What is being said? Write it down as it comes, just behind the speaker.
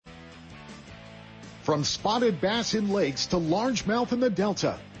From spotted bass in lakes to largemouth in the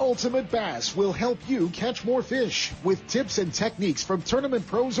Delta, Ultimate Bass will help you catch more fish with tips and techniques from tournament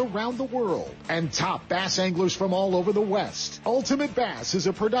pros around the world and top bass anglers from all over the West. Ultimate Bass is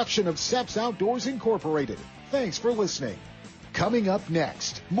a production of Seps Outdoors Incorporated. Thanks for listening. Coming up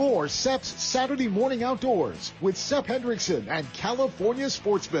next, more Seps Saturday Morning Outdoors with Sep Hendrickson and California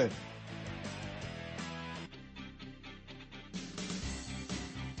Sportsmen.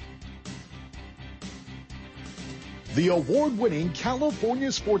 The award-winning California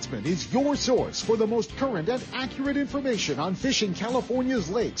Sportsman is your source for the most current and accurate information on fishing California's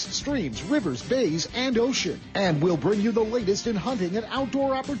lakes, streams, rivers, bays, and ocean. And we'll bring you the latest in hunting and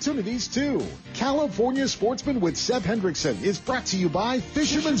outdoor opportunities, too. California Sportsman with Sep Hendrickson is brought to you by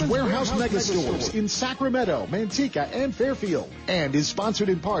Fisherman's Warehouse Megastores in Sacramento, Manteca, and Fairfield. And is sponsored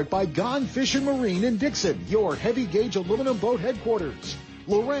in part by Gone Fish and Marine in Dixon, your heavy-gauge aluminum boat headquarters.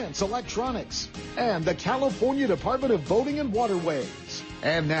 Lowrance Electronics, and the California Department of Boating and Waterways.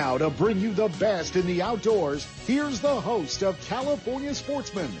 And now, to bring you the best in the outdoors, here's the host of California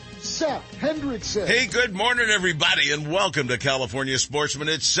Sportsman, Sep Hendrickson. Hey, good morning, everybody, and welcome to California Sportsman.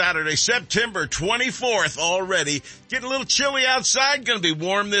 It's Saturday, September 24th already. Getting a little chilly outside, going to be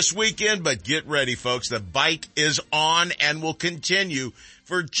warm this weekend, but get ready, folks. The bite is on and will continue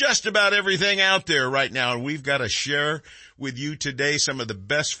for just about everything out there right now. And we've got to share with you today some of the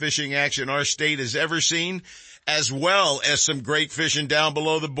best fishing action our state has ever seen, as well as some great fishing down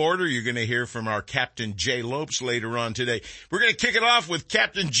below the border. You're going to hear from our Captain Jay Lopes later on today. We're going to kick it off with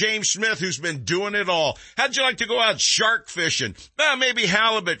Captain James Smith, who's been doing it all. How'd you like to go out shark fishing? Well, maybe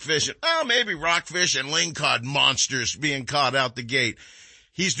halibut fishing. Well, maybe rockfish and lingcod monsters being caught out the gate.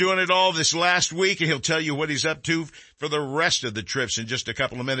 He's doing it all this last week, and he'll tell you what he's up to for the rest of the trips in just a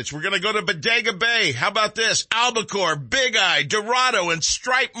couple of minutes. We're going to go to Bodega Bay. How about this? Albacore, Big Eye, Dorado, and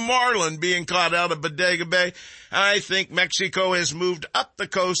striped marlin being caught out of Bodega Bay. I think Mexico has moved up the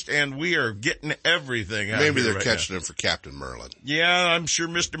coast, and we are getting everything out Maybe here they're catching him for Captain Merlin. Yeah, I'm sure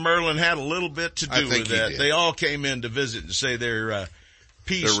Mr. Merlin had a little bit to do with that. They all came in to visit and say their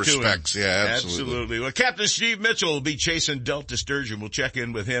peace their to respects, him. Yeah, absolutely. Well, Captain Steve Mitchell will be chasing Delta sturgeon. We'll check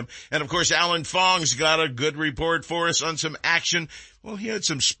in with him. And, of course, Alan Fong's got a good report for us on some action. Well, he had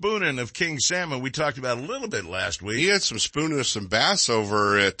some spooning of king salmon we talked about a little bit last week. He had some spooning of some bass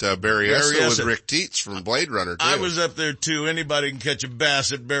over at Berryessa with Rick Teets from Blade Runner, too. I was up there, too. Anybody can catch a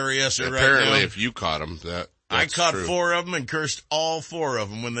bass at Berryessa right now. Apparently, if you caught them, I caught true. 4 of them and cursed all 4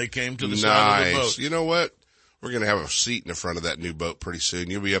 of them when they came to the side of the boat. You know what? We're going to have a seat in the front of that new boat pretty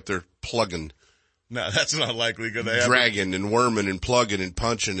soon. You'll be up there plugging. No, that's not likely going to happen. Dragging and worming and plugging and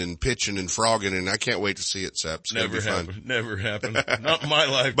punching and pitching and frogging, and I can't wait to see it, Sep. It's going to be fun. Never happened. Not in my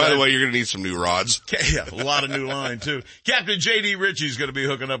life. By the way, you're going to need some new rods. Yeah, a lot of new line, too. Captain J.D. Ritchie's going to be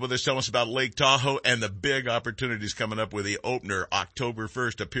hooking up with us, telling us about Lake Tahoe and the big opportunities coming up with the opener October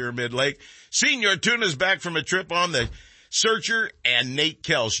 1st at Pyramid Lake. Senior Tuna's back from a trip on the Searcher, and Nate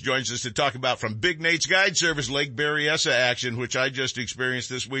Kelsch joins us to talk about from Big Nate's Guide Service Lake Berryessa action, which I just experienced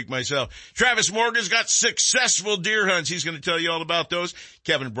this week myself. Travis Morgan's got successful deer hunts. He's going to tell you all about those.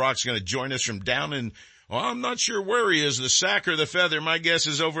 Kevin Brock's going to join us from down in, well, I'm not sure where he is, the Sack or the Feather. My guess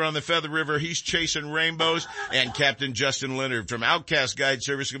is over on the Feather River. He's chasing rainbows. And Captain Justin Leonard from Outcast Guide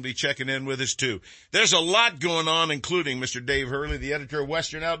Service is going to be checking in with us, too. There's a lot going on, including Mr. Dave Hurley, the editor of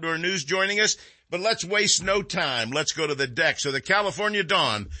Western Outdoor News, joining us. But let's waste no time. Let's go to the decks of the California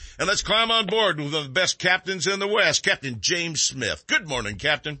Dawn, and let's climb on board with one of the best captains in the West, Captain James Smith. Good morning,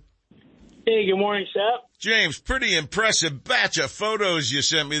 Captain. Hey, good morning, Sep. James, pretty impressive batch of photos you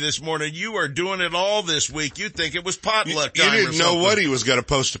sent me this morning. You are doing it all this week. You'd think it was potluck time. You didn't know what he was going to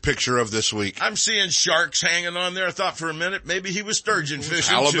post a picture of this week. I'm seeing sharks hanging on there. I thought for a minute maybe he was sturgeon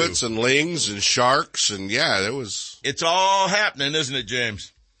fishing, halibuts too. And lings and sharks, and yeah, it was. It's all happening, isn't it,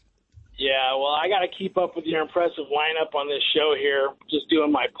 James? Yeah, well, I got to keep up with your impressive lineup on this show here, just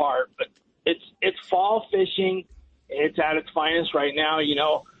doing my part. But it's fall fishing, and it's at its finest right now. You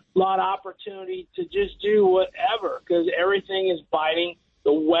know, a lot of opportunity to just do whatever because everything is biting.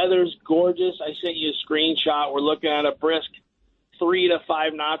 The weather's gorgeous. I sent you a screenshot. We're looking at a brisk 3 to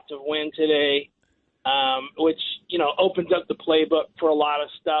 5 knots of wind today, which, you know, opens up the playbook for a lot of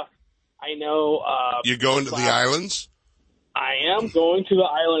stuff. I know. You going to the islands? I am going to the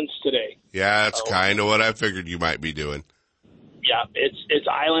islands today. Yeah, that's kind of what I figured you might be doing. Yeah, it's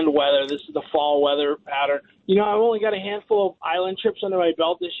island weather. This is the fall weather pattern. You know, I've only got a handful of island trips under my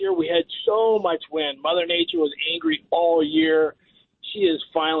belt this year. We had so much wind. Mother Nature was angry all year. She is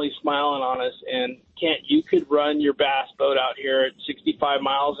finally smiling on us. And you could run your bass boat out here at 65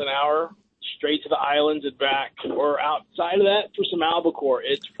 miles an hour straight to the islands and back. Or outside of that for some albacore,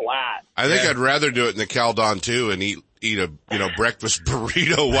 it's flat. I think I'd rather do it in the Caldon too and eat a, breakfast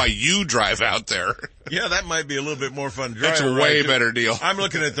burrito while you drive out there. Yeah, that might be a little bit more fun. That's a way better deal. I'm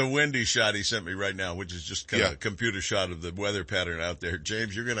looking at the windy shot he sent me right now, which is just kind of a computer shot of the weather pattern out there.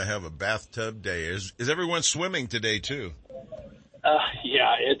 James, you're going to have a bathtub day. Is everyone swimming today too?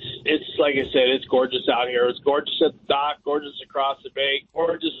 Yeah, it's like I said, it's gorgeous out here. It's gorgeous at the dock, gorgeous across the bay,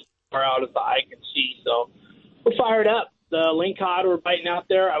 gorgeous far out as the eye can see. So we're fired up. The lingcod were biting out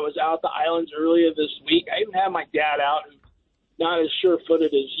there. I was out at the islands earlier this week. I even had my dad out, who's not as sure-footed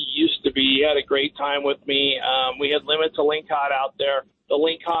as he used to be. He had a great time with me. We had limits of lingcod out there. The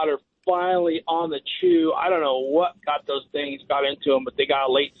lingcod are finally on the chew. I don't know what got those things, got into them, but they got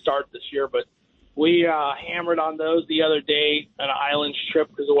a late start this year. But we hammered on those the other day on an islands trip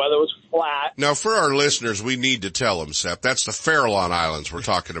because the weather was flat. Now, for our listeners, we need to tell them, Seth, that's the Farallon Islands we're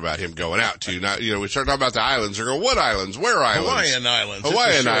talking about him going out to. Now, we start talking about the islands. They're going, what islands? Where islands? Hawaiian Islands.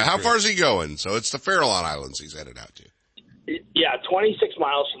 Hawaiian Islands. How far is he going? So it's the Farallon Islands he's headed out to. Yeah, 26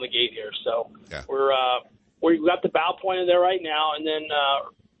 miles from the gate here. So we've got the bow point in there right now. And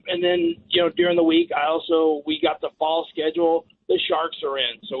then, during the week, we got the fall schedule. The sharks are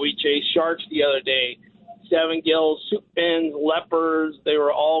in. So we chased sharks the other day. 7 gills, soup fins, lepers. They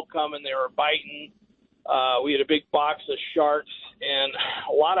were all coming. They were biting. We had a big box of sharks and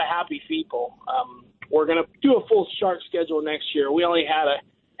a lot of happy people. We're going to do a full shark schedule next year. We only had a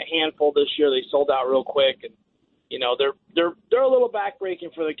handful this year. They sold out real quick. And, they're a little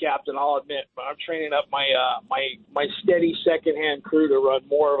backbreaking for the captain, I'll admit. But I'm training up my steady second-hand crew to run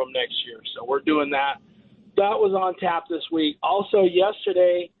more of them next year. So we're doing that. That was on tap this week. Also,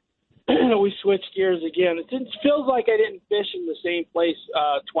 yesterday, we switched gears again. It feels like I didn't fish in the same place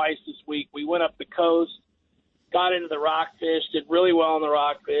twice this week. We went up the coast, got into the rockfish, did really well on the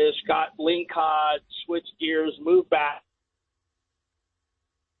rockfish, got lingcod, switched gears, moved back.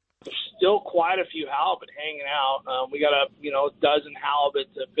 There's still quite a few halibut hanging out. We got a dozen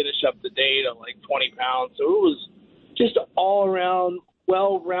halibut to finish up the day to like 20 pounds. So it was just an all-around,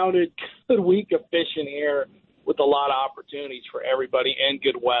 well-rounded, good week of fishing here with a lot of opportunities for everybody and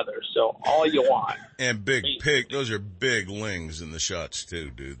good weather. So all you want. And big pig. Those are big lings in the shots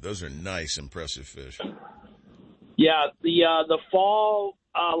too, dude. Those are nice, impressive fish. Yeah, the fall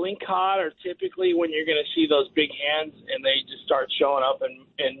lingcod are typically when you're going to see those big hands, and they just start showing up in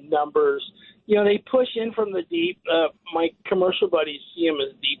numbers. They push in from the deep. My commercial buddies see them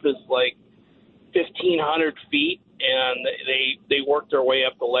as deep as like 1,500 feet, and they work their way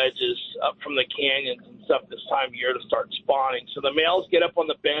up the ledges, up from the canyons and stuff this time of year to start spawning. So the males get up on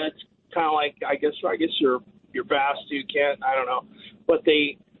the beds, kind of like I guess your bass do, Kent. I don't know, but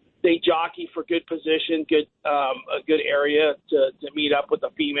they jockey for good position, a good area to meet up with the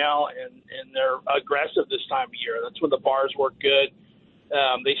female, and they're aggressive this time of year. That's when the bars work good.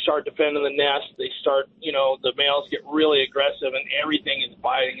 They start defending the nest. They start, the males get really aggressive, and everything is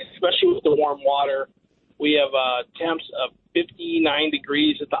biting, especially with the warm water. We have temps of 59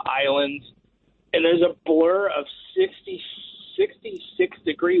 degrees at the islands, and there's a blur of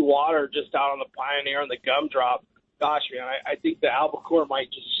 66-degree water just out on the Pioneer and the Gumdrop. Gosh, man, I think the albacore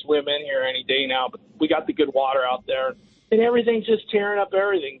might just swim in here any day now, but we got the good water out there, and everything's just tearing up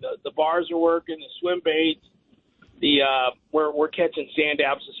everything. The bars are working, the swim baits. We're catching sand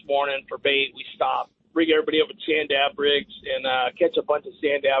dabs this morning for bait. We stop, rig everybody up with sand dab rigs, and catch a bunch of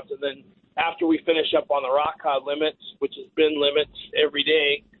sand dabs. And then after we finish up on the rock cod limits, which has been limits every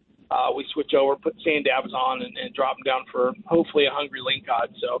day, we switch over, put sand dabs on, and drop them down for hopefully a hungry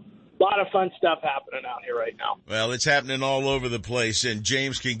lingcod. So a lot of fun stuff happening out here right now. Well, it's happening all over the place, and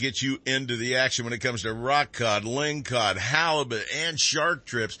James can get you into the action when it comes to rock cod, lingcod, halibut, and shark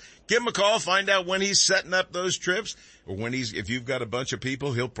trips. Give him a call, find out when he's setting up those trips, or if you've got a bunch of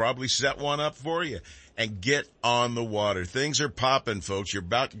people, he'll probably set one up for you. And get on the water. Things are popping, folks. You're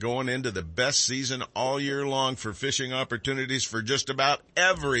about going into the best season all year long for fishing opportunities for just about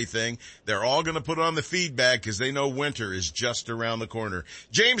everything. They're all going to put on the feed bag because they know winter is just around the corner.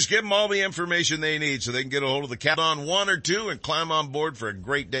 James, give them all the information they need so they can get a hold of the cat on 1 or 2 and climb on board for a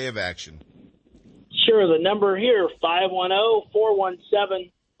great day of action. Sure. The number here,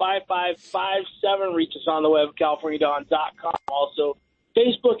 510-417-5557. Reach us on the web, CaliforniaDawn.com. Also,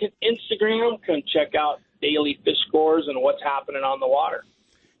 Facebook and Instagram. Can check out daily fish scores and what's happening on the water.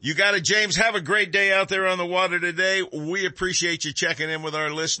 You got it, James. Have a great day out there on the water today. We appreciate you checking in with our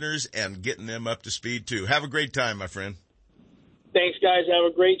listeners and getting them up to speed, too. Have a great time, my friend. Thanks, guys. Have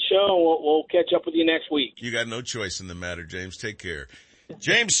a great show. We'll catch up with you next week. You got no choice in the matter, James. Take care.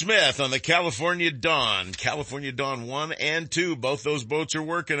 James Smith on the California Dawn. California Dawn 1 and 2. Both those boats are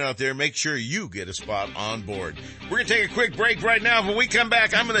working out there. Make sure you get a spot on board. We're going to take a quick break right now. When we come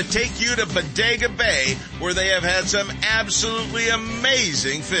back, I'm going to take you to Bodega Bay, where they have had some absolutely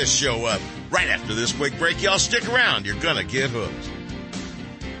amazing fish show up. Right after this quick break, y'all stick around. You're going to get hooked.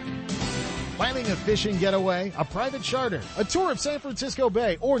 Planning a fishing getaway, a private charter, a tour of San Francisco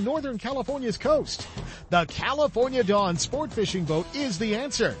Bay, or Northern California's coast? The California Dawn Sport Fishing Boat is the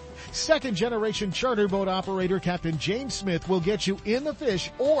answer. Second-generation charter boat operator Captain James Smith will get you in the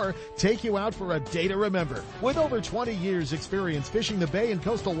fish or take you out for a day to remember. With over 20 years experience fishing the bay and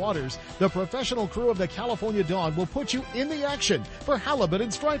coastal waters, the professional crew of the California Dawn will put you in the action for halibut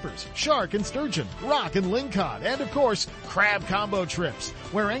and stripers, shark and sturgeon, rock and lingcod, and of course, crab combo trips,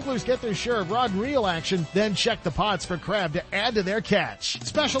 where anglers get their share of rod and reel action, then check the pots for crab to add to their catch.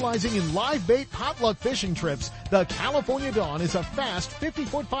 Specializing in live bait potluck fishing trips, the California Dawn is a fast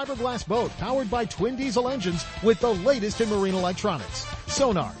 50-foot fiberglass boat powered by twin diesel engines with the latest in marine electronics.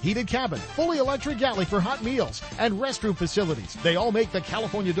 Sonar, heated cabin, fully electric galley for hot meals, and restroom facilities. They all make the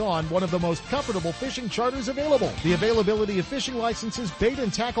California Dawn one of the most comfortable fishing charters available. The availability of fishing licenses, bait,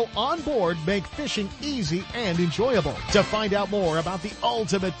 and tackle on board make fishing easy and enjoyable. To find out more about the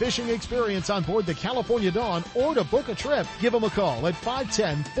ultimate fishing experience on board the California Dawn or to book a trip, give them a call at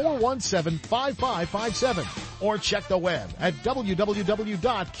 510-417-5557 or check the web at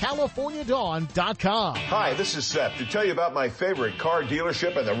www.californiadawn.com. Hi, this is Seth to tell you about my favorite car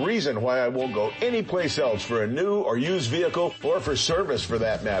dealership and the reason why I won't go anyplace else for a new or used vehicle or for service for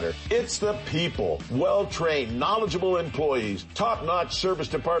that matter. It's the people. Well-trained, knowledgeable employees, top-notch service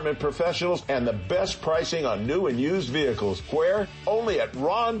department professionals, and the best pricing on new and used vehicles. Where? Only at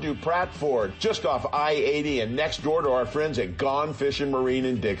Ron Duprat Ford, just off I-80 and next door to our friends at Gone Fishing Marine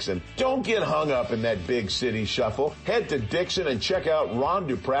in Dixon. Don't get hung up in that big city shuffle. Head to Dixon and check out Ron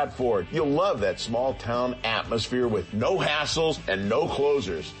Duprat Ford. You'll love that small town atmosphere with no hassles and no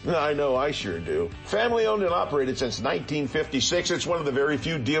closers. I know I sure do. Family owned and operated since 1956, it's one of the very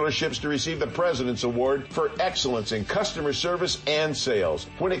few dealerships to receive the President's Award for excellence in customer service and sales.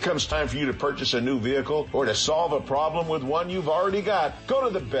 When it comes time for you to purchase a new vehicle or to solve a problem with one you've already got, go to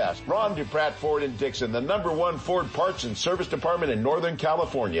the best. Ron Duprat Ford in Dixon, the #1 Ford parts and service department in Northern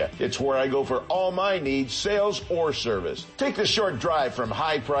California. It's where I go for all my needs, sales or service. Take the short drive from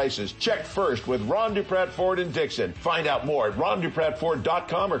high prices. Check first with Ron Duprat Ford in Dixon. Find out more at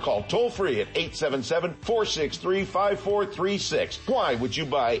rondupratford.com or call toll free at 877-463-5436. Why would you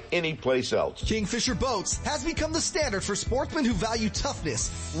buy any place else? Kingfisher Boats has become the standard for sportsmen who value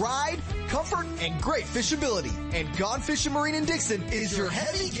toughness, ride, comfort, and great fishability. And Gone Fishing Marine in Dixon is your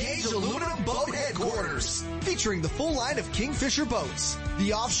heavy gauge aluminum boat headquarters. Featuring the full line of Kingfisher Boats.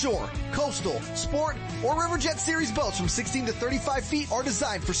 The offshore, coastal, sport, or Riverjet Series boats from 16 to 35 feet are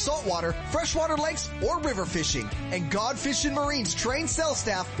designed for saltwater, freshwater lakes, or river fishing. And Gone Fishing Marine's trained sales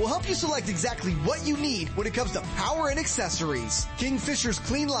staff will help you select exactly what you need when it comes to power and accessories. Kingfisher's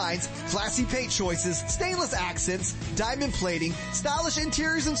clean lines, classy paint choices, stainless accents, diamond plating, stylish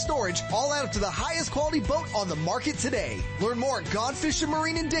interiors and storage all add up to the highest quality boat on the market today. Learn more at Gone Fishing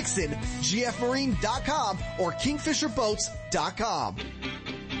Marine in Dixon, gfmarine.com or kingfisherboats.com.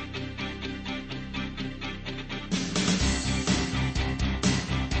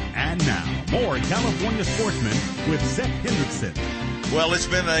 And now, more California Sportsmen with Seth Hendrickson. Well, it's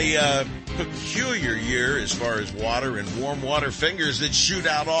been a peculiar year as far as water and warm water fingers that shoot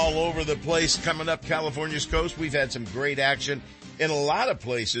out all over the place coming up California's coast. We've had some great action in a lot of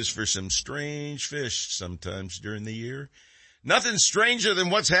places for some strange fish sometimes during the year. Nothing stranger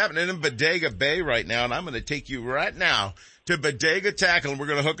than what's happening in Bodega Bay right now, and I'm going to take you right now to Bodega Tackle, and we're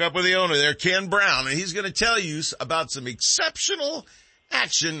going to hook up with the owner there, Ken Brown, and he's going to tell you about some exceptional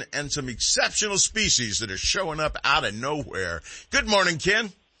action and some exceptional species that are showing up out of nowhere. Good morning,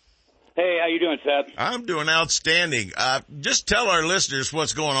 Ken. Hey, how you doing, Seth? I'm doing outstanding. Just tell our listeners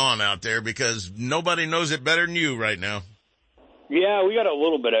what's going on out there because nobody knows it better than you right now. Yeah, we got a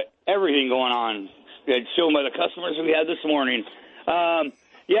little bit of everything going on. It's shown by the customers we had this morning.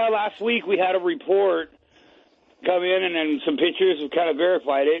 Last week we had a report come in and then some pictures have kind of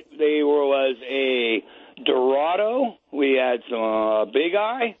verified it. There was a Dorado, we had some big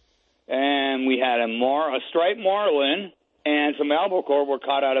eye, and we had a striped marlin, and some albacore were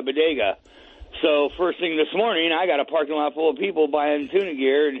caught out of Bodega. So first thing this morning, I got a parking lot full of people buying tuna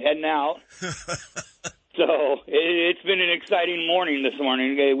gear and heading out. So it's been an exciting morning this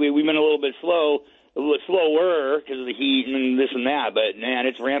morning. We've been a little bit slower because of the heat and this and that, but man,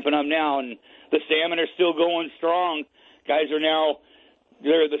 it's ramping up now, and the salmon are still going strong. Guys are now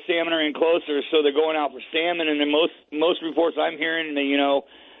the salmon are in closer, so they're going out for salmon. And then most reports I'm hearing,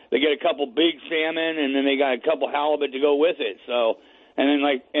 they get a couple big salmon, and then they got a couple halibut to go with it. So, and then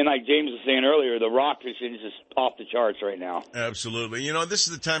like James was saying earlier, the rock fishing is just off the charts right now. Absolutely. This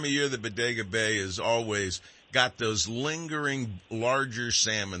is the time of year that Bodega Bay is always got those lingering larger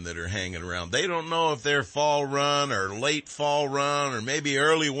salmon that are hanging around. They don't know if they're fall run or late fall run or maybe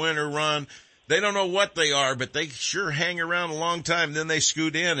early winter run. They don't know what they are, but they sure hang around a long time. Then they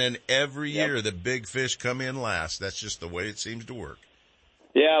scoot in, and every year the big fish come in last. That's just the way it seems to work.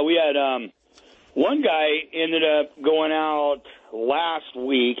 Yeah, we had one guy ended up going out last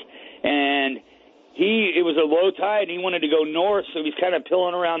week, and it was a low tide, and he wanted to go north, so he's kind of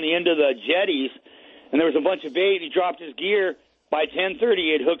pilling around the end of the jetties, and there was a bunch of bait. He dropped his gear. By 10:30,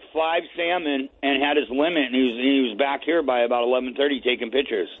 he had hooked 5 salmon and had his limit, and he was back here by about 11:30 taking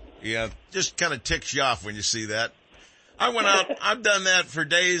pictures. Yeah, just kind of ticks you off when you see that. I went out, I've done that for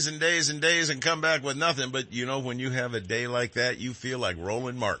days and days and days and come back with nothing, but when you have a day like that, you feel like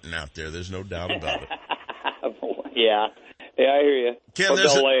Roland Martin out there. There's no doubt about it. Yeah, I hear you. Ken,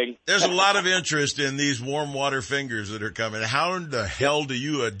 there's a lot of interest in these warm water fingers that are coming. How in the hell do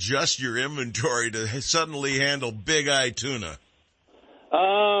you adjust your inventory to suddenly handle big eye tuna?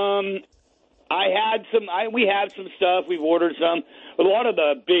 We have some stuff. We've ordered some. A lot of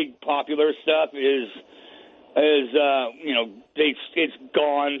the big popular stuff is it's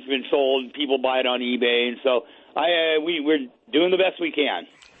gone, it's been sold. People buy it on eBay, and so we're doing the best we can.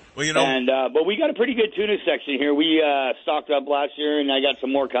 Well, but we got a pretty good tuna section here. We stocked up last year, and I got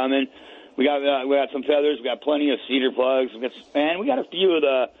some more coming. We got some feathers. We got plenty of cedar plugs. We got a few of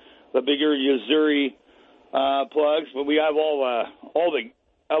the bigger Yuzuri plugs, but we have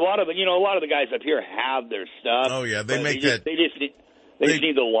a lot of the guys up here have their stuff. Oh yeah, they just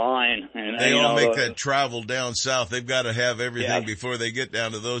need the line. And they all make that travel down south. They've got to have everything before they get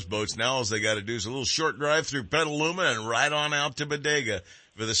down to those boats. Now all they got to do is a little short drive through Petaluma and right on out to Bodega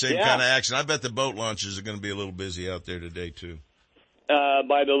for the same kind of action. I bet the boat launches are going to be a little busy out there today too.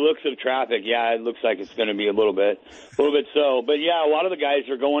 By the looks of traffic, it looks like it's going to be a little bit so. But a lot of the guys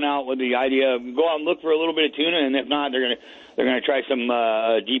are going out with the idea of go out and look for a little bit of tuna, and if not, they're going to try some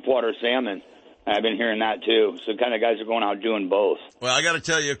deep water salmon. I've been hearing that too. So kind of guys are going out doing both. Well, I got to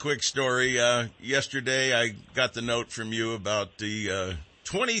tell you a quick story. Yesterday I got the note from you about the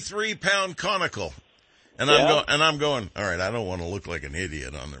 23-pound conical. And I'm going, all right, I don't want to look like an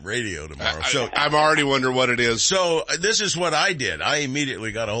idiot on the radio tomorrow. So I'm already wondering what it is. So this is what I did. I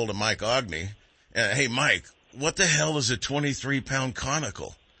immediately got a hold of Mike Ogney. Hey, Mike, what the hell is a 23-pound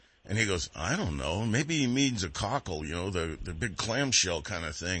conical? And he goes, I don't know. Maybe he means a cockle, the big clamshell kind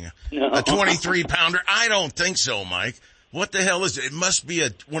of thing. No. A 23-pounder? I don't think so, Mike. What the hell is it? It must be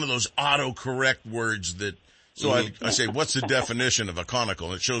one of those autocorrect words that, so I say, what's the definition of a conical?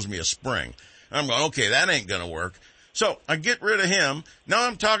 And it shows me a spring. I'm going, okay, that ain't going to work. So I get rid of him. Now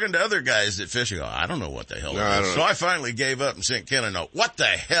I'm talking to other guys that fish. I go, I don't know what the hell it is. So I finally gave up and sent Ken a note. What the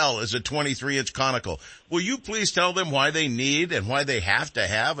hell is a 23-inch conical? Will you please tell them why they need and why they have to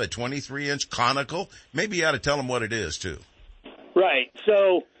have a 23-inch conical? Maybe you ought to tell them what it is, too. Right.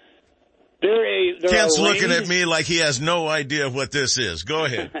 So Ken's looking at me like he has no idea what this is. Go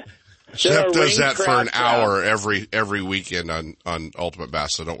ahead. Seth does that for an hour every weekend on Ultimate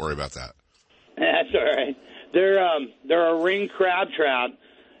Bass, so don't worry about that. That's all right. They're a ring crab trap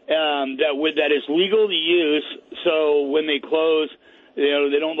that is legal to use. So when they close,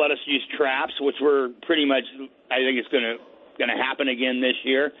 they don't let us use traps, which we're pretty much. I think it's going to happen again this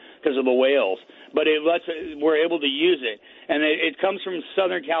year because of the whales. But we're able to use it, and it comes from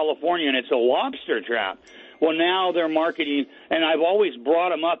Southern California, and it's a lobster trap. Well, now they're marketing, and I've always brought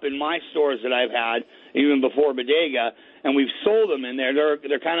them up in my stores that I've had, even before Bodega, and we've sold them in there. They're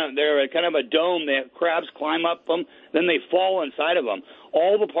kind of a dome. They have crabs climb up them, then they fall inside of them.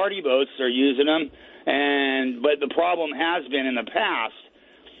 All the party boats are using them, but the problem has been in the past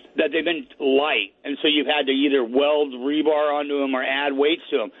that they've been light, and so you've had to either weld rebar onto them or add weights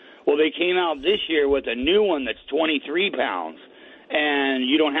to them. Well, they came out this year with a new one that's 23 pounds, and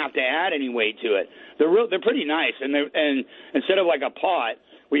you don't have to add any weight to it. They're pretty nice, and instead of like a pot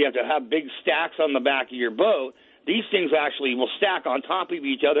where you have to have big stacks on the back of your boat, these things actually will stack on top of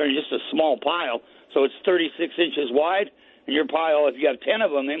each other in just a small pile. So it's 36 inches wide, and your pile, if you have 10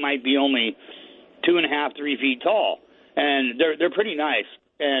 of them, they might be only 2.5, 3 feet tall, and they're pretty nice.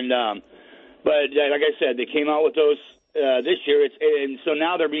 And but like I said, they came out with those this year, and so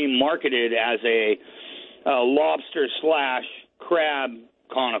now they're being marketed as a lobster / crab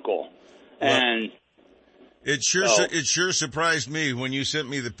conical, and. It sure surprised me when you sent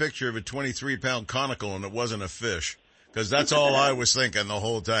me the picture of a 23-pound conical and it wasn't a fish. Because that's all I was thinking the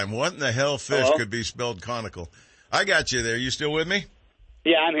whole time. What in the hell fish could be spelled conical? I got you there. You still with me?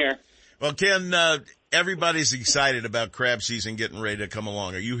 Yeah, I'm here. Well, Ken, everybody's excited about crab season getting ready to come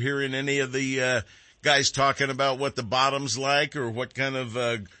along. Are you hearing any of the guys talking about what the bottom's like or what kind of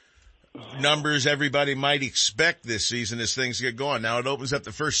numbers everybody might expect this season as things get going? Now, it opens up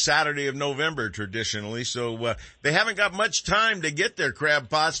the first Saturday of November traditionally, so they haven't got much time to get their crab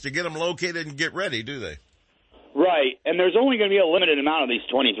pots, to get them located and get ready, do they? Right, and there's only going to be a limited amount of these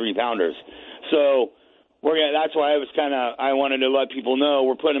 23-pounders. So that's why I wanted to let people know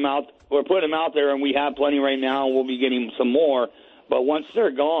we're putting them out there, and we have plenty right now. We'll be getting some more, but once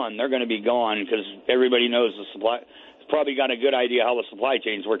they're gone, they're going to be gone because everybody knows the supply. Probably got a good idea how the supply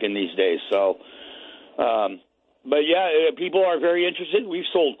chain's working these days. So, but yeah, people are very interested. We've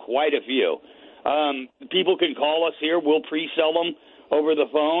sold quite a few. People can call us here. We'll pre-sell them over the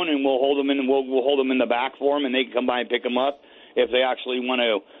phone, and we'll hold them in the back for them, and they can come by and pick them up if they actually want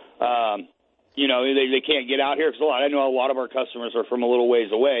to. They can't get out here because I know a lot of our customers are from a little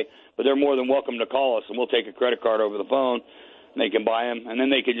ways away, but they're more than welcome to call us, and we'll take a credit card over the phone. And they can buy them, and then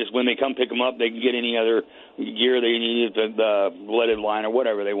they can just, when they come pick them up, they can get any other gear they need, the leaded line or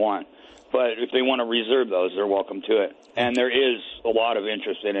whatever they want. But if they want to reserve those, they're welcome to it. And there is a lot of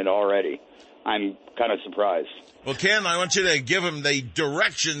interest in it already. I'm kind of surprised. Well, Ken, I want you to give them the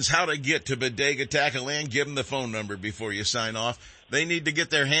directions how to get to Bodega Tackle and give them the phone number before you sign off. They need to get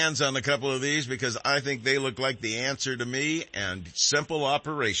their hands on a couple of these because I think they look like the answer to me, and simple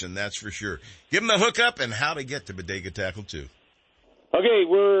operation, that's for sure. Give them the hookup and how to get to Bodega Tackle, too. Okay,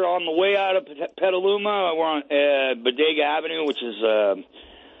 we're on the way out of Petaluma. We're on Bodega Avenue, which is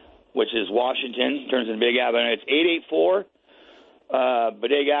Washington. Turns into Big Avenue. It's 884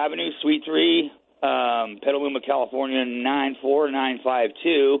 Bodega Avenue, Suite 3, Petaluma, California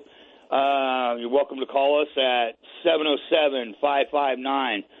 94952. You're welcome to call us at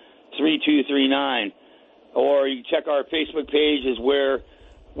 707-559-3239, or you can check our Facebook page is where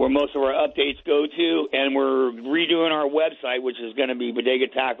most of our updates go to, and we're redoing our website, which is going to be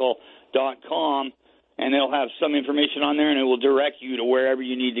bodegatackle.com, and it'll have some information on there, and it will direct you to wherever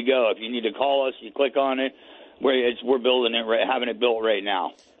you need to go. If you need to call us, you click on it. We're building it, having it built right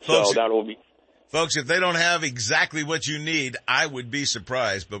now. Folks, so that will be. Folks, if they don't have exactly what you need, I would be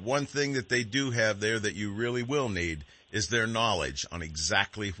surprised. But one thing that they do have there that you really will need is their knowledge on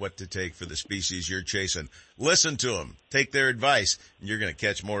exactly what to take for the species you're chasing. Listen to them. Take their advice, and you're going to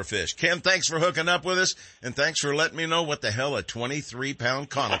catch more fish. Ken, thanks for hooking up with us, and thanks for letting me know what the hell a 23-pound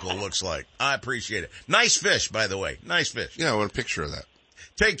conical looks like. I appreciate it. Nice fish, by the way. Nice fish. Yeah, I want a picture of that.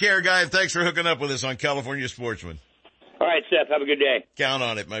 Take care, guy, and thanks for hooking up with us on California Sportsman. All right, Seth, have a good day. Count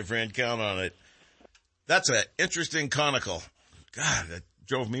on it, my friend. Count on it. That's an interesting conical. God, that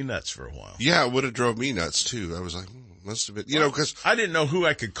drove me nuts for a while. Yeah, it would have drove me nuts, too. I was like, must have been, because I didn't know who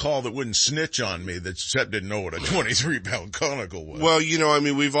I could call that wouldn't snitch on me that didn't know what a 23-pound conical was. Well,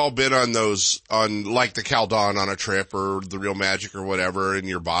 we've all been on those, on like the Caldon on a trip or the Real Magic or whatever, and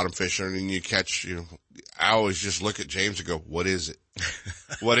you're bottom fishing and you catch, I always just look at James and go, what is it?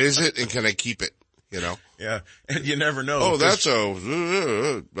 What is it? And can I keep it? Yeah, and you never know. Oh, that's okay.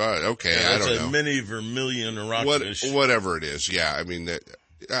 Yeah, I don't know. That's a mini vermilion rockfish. Whatever it is. Yeah. I mean,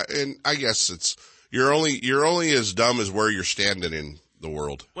 and I guess you're only as dumb as where you're standing in the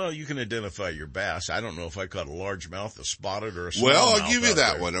world. Well, you can identify your bass. I don't know if I caught a largemouth, a spotted, or a smallmouth. Well, I'll give you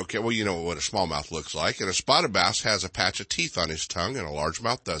that one. Okay. Well, you know what a smallmouth looks like, and a spotted bass has a patch of teeth on his tongue, and a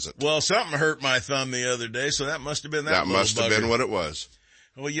largemouth doesn't. Well, something hurt my thumb the other day, so that must have been that. That must have been what it was.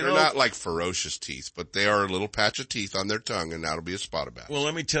 Well, they're not like ferocious teeth, but they are a little patch of teeth on their tongue, and that'll be a spotted bass. Well,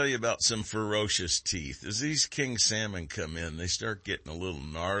 let me tell you about some ferocious teeth. As these king salmon come in, they start getting a little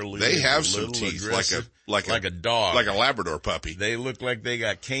gnarly. They have some teeth, like a dog, like a Labrador puppy. They look like they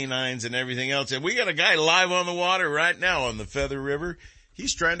got canines and everything else. And we got a guy live on the water right now on the Feather River.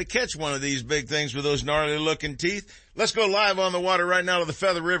 He's trying to catch one of these big things with those gnarly-looking teeth. Let's go live on the water right now to the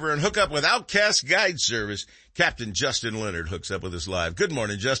Feather River and hook up with Outcast Guide Service. Captain Justin Leonard hooks up with us live. Good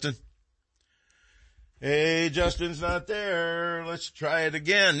morning, Justin. Hey, Justin's not there. Let's try it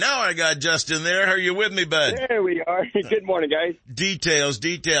again. Now I got Justin there. How are you with me, bud? There we are. Good morning, guys. Details.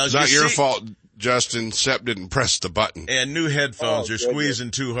 It's not your fault, Justin. Sepp didn't press the button. And new headphones are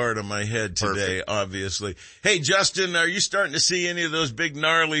squeezing too hard on my head today, Perfect. Obviously. Hey, Justin, are you starting to see any of those big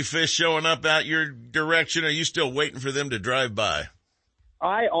gnarly fish showing up out your direction? Or are you still waiting for them to drive by?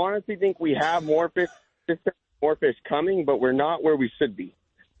 I honestly think we have more fish coming, but we're not where we should be.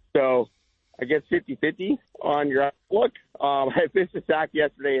 So I guess 50-50 on your outlook. I fished a sack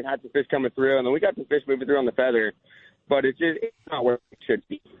yesterday and had some fish coming through, and then we got some fish moving through on the Feather, but it's not where it should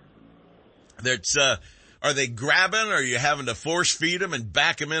be. That's, Are they grabbing, or are you having to force feed them and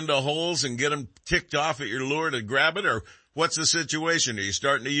back them into holes and get them ticked off at your lure to grab it? Or what's the situation? Are you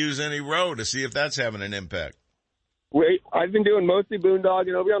starting to use any row to see if that's having an impact? I've been doing mostly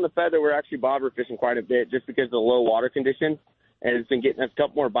boondogging. Over on the feather, we're actually bobber fishing quite a bit just because of the low water condition, and it's been getting us a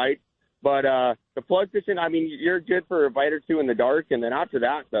couple more bites. But the plug fishing, I mean, you're good for a bite or two in the dark, and then after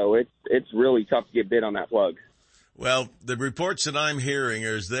that, though, it's really tough to get bit on that plug. Well, the reports that I'm hearing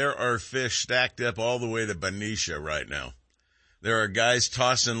is there are fish stacked up all the way to Benicia right now. There are guys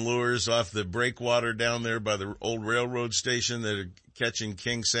tossing lures off the breakwater down there by the old railroad station that are catching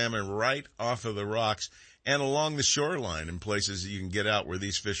king salmon right off of the rocks and along the shoreline in places that you can get out where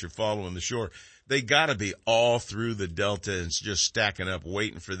these fish are following the shore. They got to be all through the delta and just stacking up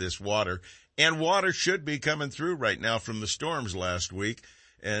waiting for this water. And water should be coming through right now from the storms last week.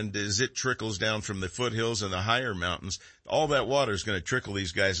 And as it trickles down from the foothills and the higher mountains, all that water is going to trickle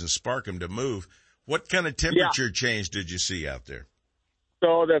these guys and spark them to move. What kind of temperature change did you see out there?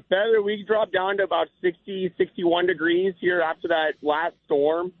 So the feather, we dropped down to about 60, 61 degrees here after that last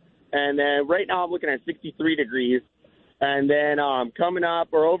storm. And then right now I'm looking at 63 degrees. And then coming up,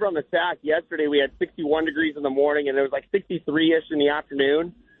 or over on the Sac yesterday, we had 61 degrees in the morning, and it was like 63-ish in the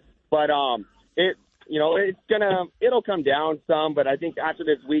afternoon. But it'll come down some. But I think after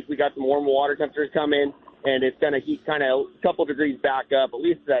this week, we got some warm water temperatures coming, and it's going to heat kind of a couple degrees back up, at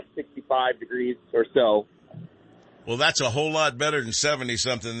least at 65 degrees or so. Well, that's a whole lot better than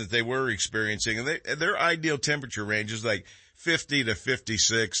 70-something that they were experiencing. And their ideal temperature range is like 50 to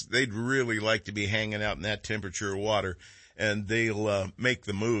 56. They'd really like to be hanging out in that temperature of water, and they'll make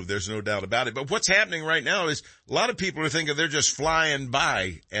the move. There's no doubt about it. But what's happening right now is a lot of people are thinking they're just flying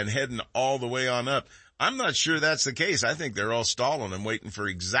by and heading all the way on up. I'm not sure that's the case. I think they're all stalling and waiting for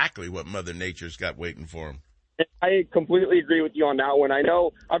exactly what Mother Nature's got waiting for them. I completely agree with you on that one. I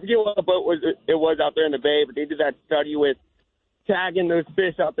forget what boat it was out there in the bay, but they did that study with tagging those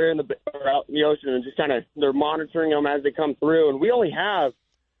fish out there out in the ocean and just kind of they're monitoring them as they come through. And we only have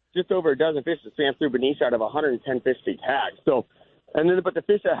just over a dozen fish that swam through Benicia out of 110 fish they tagged. So, but the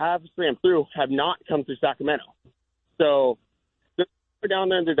fish that have swam through have not come through Sacramento. So they're down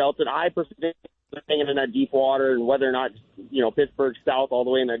there in the Delta. And I personally think hanging in that deep water, and whether or not Pittsburgh south all the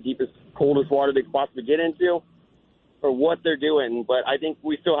way in that deepest, coldest water they could possibly get into, or what they're doing. But I think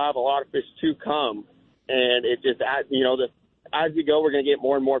we still have a lot of fish to come, and it just as we go, we're going to get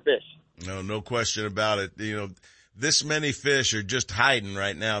more and more fish. No question about it. This many fish are just hiding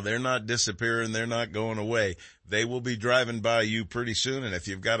right now. They're not disappearing. They're not going away. They will be driving by you pretty soon. And if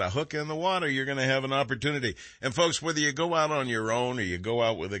you've got a hook in the water, you're going to have an opportunity. And folks, whether you go out on your own or you go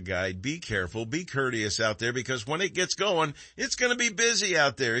out with a guide, be careful, be courteous out there, because when it gets going, it's going to be busy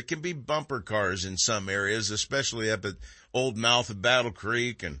out there. It can be bumper cars in some areas, especially up at Old Mouth of Battle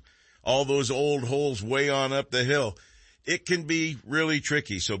Creek and all those old holes way on up the hill. It can be really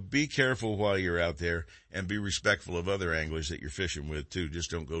tricky, so be careful while you're out there and be respectful of other anglers that you're fishing with, too. Just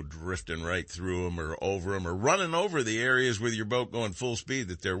don't go drifting right through them or over them or running over the areas with your boat going full speed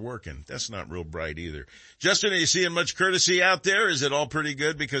that they're working. That's not real bright either. Justin, are you seeing much courtesy out there? Is it all pretty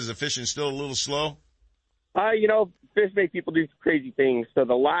good because the fishing's still a little slow? Fish make people do crazy things, so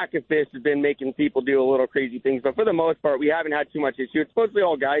the lack of fish has been making people do a little crazy things. But for the most part, we haven't had too much issue. It's mostly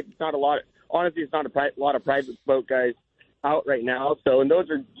all guys. It's not a lot. Honestly, it's not a lot of private boat guys out right now. So, and those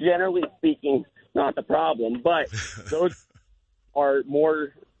are generally speaking not the problem, but those are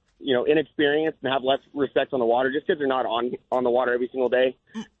more, inexperienced and have less respect on the water just because they're not on the water every single day.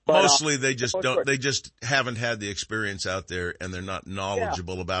 But, mostly they just haven't had the experience out there, and they're not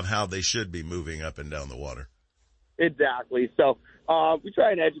knowledgeable about how they should be moving up and down the water. Exactly. So, we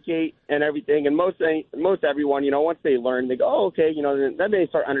try and educate and everything, and most everyone, once they learn, they go, oh, okay, then they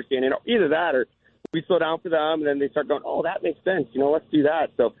start understanding either that or we slow down for them, and then they start going, oh, that makes sense. Let's do that.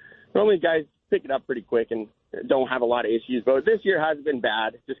 So normally guys pick it up pretty quick and don't have a lot of issues. But this year hasn't been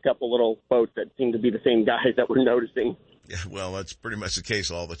bad. Just a couple little boats that seem to be the same guys that we're noticing. Yeah, well, that's pretty much the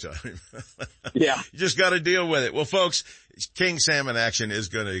case all the time. Yeah. You just got to deal with it. Well, folks, king salmon action is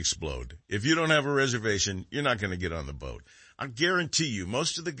going to explode. If you don't have a reservation, you're not going to get on the boat. I guarantee you,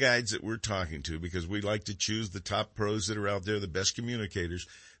 most of the guides that we're talking to, because we like to choose the top pros that are out there, the best communicators,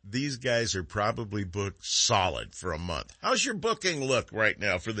 these guys are probably booked solid for a month. How's your booking look right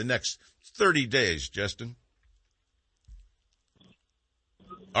now for the next 30 days, Justin?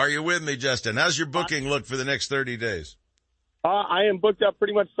 Are you with me, Justin? How's your booking look for the next 30 days? I am booked up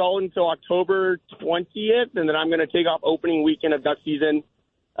pretty much solid until October 20th, and then I'm going to take off opening weekend of duck season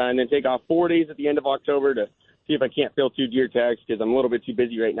and then take off 4 days at the end of October to see if I can't fill 2 deer tags because I'm a little bit too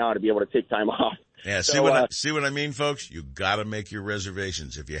busy right now to be able to take time off. Yeah, see what I mean, folks? You gotta make your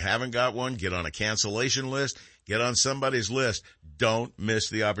reservations. If you haven't got one, get on a cancellation list, get on somebody's list. Don't miss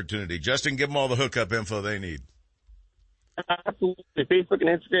the opportunity. Justin, give them all the hookup info they need. Absolutely. Facebook and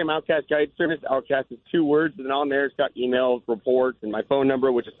Instagram, Outcast Guide Service. Outcast is 2 words, and on there it's got emails, reports, and my phone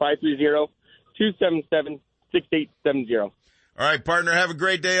number, which is 530-277-6870. All right, partner, have a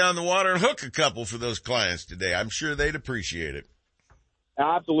great day on the water and hook a couple for those clients today. I'm sure they'd appreciate it.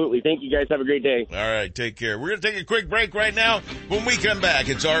 Absolutely. Thank you, guys. Have a great day. All right, take care. We're going to take a quick break right now. When we come back,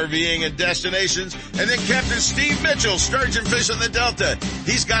 it's RVing and destinations, and then Captain Steve Mitchell, Sturgeon Fish in the Delta.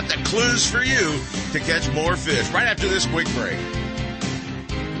 He's got the clues for you to catch more fish right after this quick break.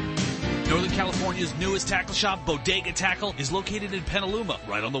 Northern California's newest tackle shop, Bodega Tackle, is located in Petaluma,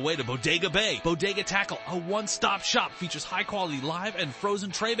 right on the way to Bodega Bay. Bodega Tackle, a one-stop shop, features high-quality live and frozen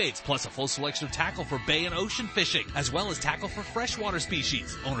tray baits, plus a full selection of tackle for bay and ocean fishing, as well as tackle for freshwater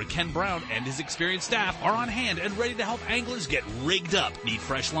species. Owner Ken Brown and his experienced staff are on hand and ready to help anglers get rigged up. Need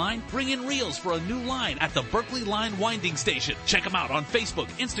fresh line? Bring in reels for a new line at the Berkeley Line Winding Station. Check them out on Facebook,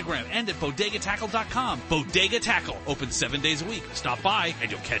 Instagram, and at bodegatackle.com. Bodega Tackle, open 7 days a week. Stop by and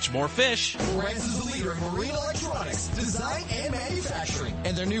you'll catch more fish. Lowrance is the leader in marine electronics, design, and manufacturing.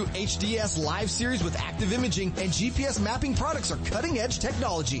 And their new HDS Live series with active imaging and GPS mapping products are cutting-edge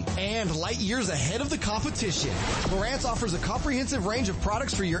technology and light years ahead of the competition. Lowrance offers a comprehensive range of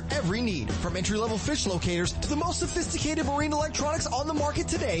products for your every need. From entry-level fish locators to the most sophisticated marine electronics on the market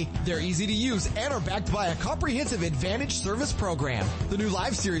today, they're easy to use and are backed by a comprehensive Advantage service program. The new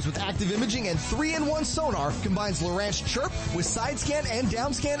Live series with active imaging and 3-in-1 sonar combines Lowrance Chirp with side scan and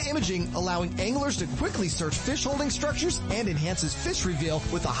down scan imaging, allowing anglers to quickly search fish holding structures and enhances fish reveal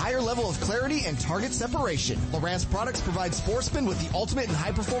with a higher level of clarity and target separation. Lowrance products provide sportsmen with the ultimate and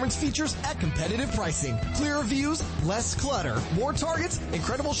high performance features at competitive pricing. Clearer views, less clutter, more targets,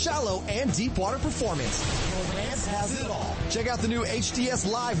 incredible shallow and deep water performance. Lowrance has it all. Check out the new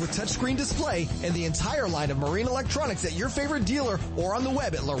HDS Live with touchscreen display and the entire line of marine electronics at your favorite dealer or on the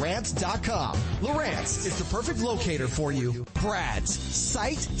web at Lowrance.com. Lowrance is the perfect locator for you. Brad's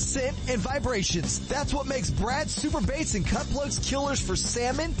sight, scent, and vibrations. That's what makes Brad's super baits and cut plugs killers for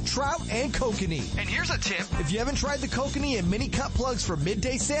salmon, trout, and kokanee. And here's a tip. If you haven't tried the kokanee and mini cut plugs for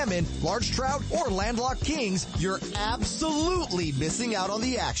midday salmon, large trout, or landlocked kings, you're absolutely missing out on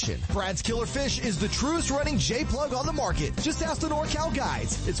the action. Brad's Killer Fish is the truest running J-plug on the market. Just ask the NorCal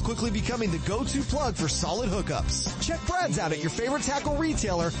guides. It's quickly becoming the go-to plug for solid hookups. Check Brad's out at your favorite tackle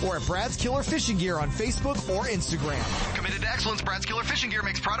retailer or at Brad's Killer Fishing Gear on Facebook or Instagram. Committed to excellence, Brad's Killer Fishing Gear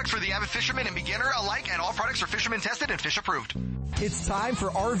makes products for the avid fisherman and beginner alike, and all products are fisherman tested and fish approved. It's time for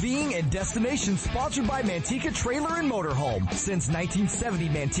RVing and Destinations, sponsored by Manteca Trailer and Motorhome. Since 1970,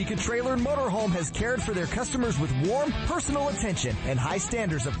 Manteca Trailer and Motorhome has cared for their customers with warm, personal attention and high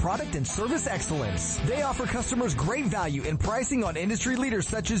standards of product and service excellence. They offer customers great value and pricing on industry leaders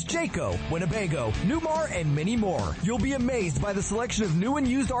such as Jayco, Winnebago, Newmar, and many more. You'll be amazed by the selection of new and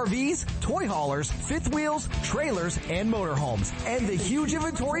used RVs, toy haulers, fifth wheels, trailers, and motorhomes, and the huge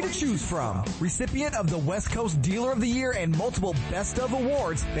inventory to choose from. Recipient of the West Coast Dealer of the Year and multiple Best of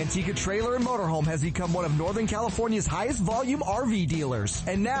awards, Manteca Trailer and Motorhome has become one of Northern California's highest volume RV dealers.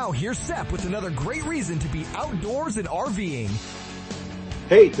 And now here's Sepp with another great reason to be outdoors and RVing.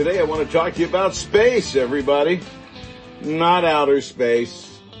 Hey, today I want to talk to you about space, everybody. Not outer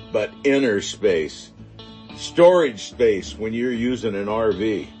space, but inner space. Storage space when you're using an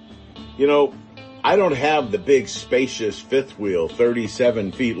RV. You know, I don't have the big spacious fifth wheel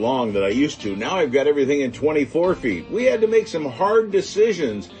 37 feet long that I used to. Now I've got everything in 24 feet. We had to make some hard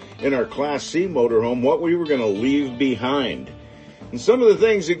decisions in our Class C motorhome what we were going to leave behind. And some of the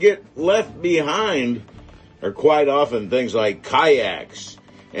things that get left behind are quite often things like kayaks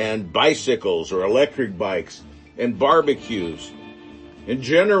and bicycles or electric bikes and barbecues and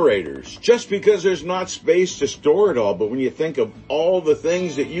generators, just because there's not space to store it all. But when you think of all the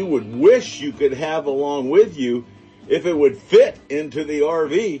things that you would wish you could have along with you, if it would fit into the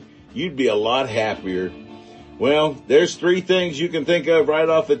RV, you'd be a lot happier. Well, there's 3 things you can think of right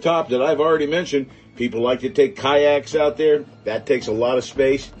off the top that I've already mentioned. People like to take kayaks out there. That takes a lot of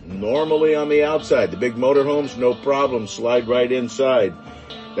space, normally on the outside. The big motorhomes, no problem, slide right inside.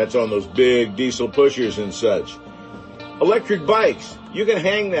 That's on those big diesel pushers and such. Electric bikes. You can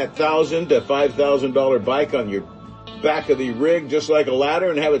hang that $1,000 to $5,000 bike on your back of the rig just like a ladder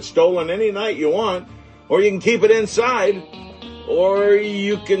and have it stolen any night you want. Or you can keep it inside. Or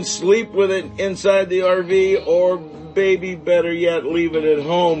you can sleep with it inside the RV. Or, baby, better yet, leave it at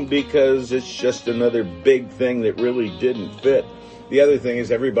home because it's just another big thing that really didn't fit. The other thing is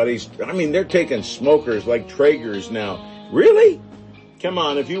they're taking smokers like Traegers now. Really? Come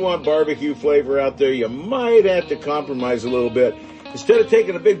on, if you want barbecue flavor out there, you might have to compromise a little bit. Instead of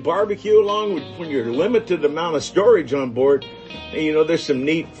taking a big barbecue along when you're limited amount of storage on board, there's some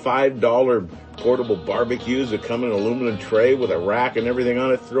neat $5 portable barbecues that come in an aluminum tray with a rack and everything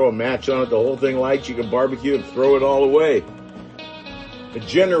on it. Throw a match on it, the whole thing lights. You can barbecue and throw it all away. The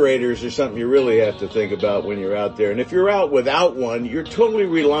generators are something you really have to think about when you're out there. And if you're out without one, you're totally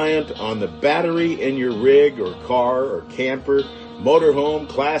reliant on the battery in your rig or car or camper, motorhome,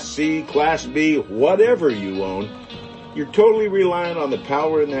 Class C, Class B, whatever you own. You're totally reliant on the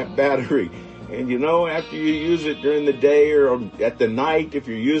power in that battery. And after you use it during the day or at the night, if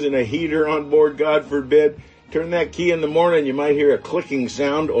you're using a heater on board, God forbid, turn that key in the morning, you might hear a clicking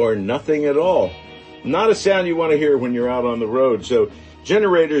sound or nothing at all. Not a sound you want to hear when you're out on the road. So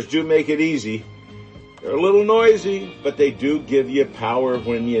generators do make it easy. They're a little noisy, but they do give you power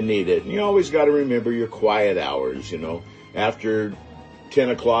when you need it. And you always got to remember your quiet hours, After 10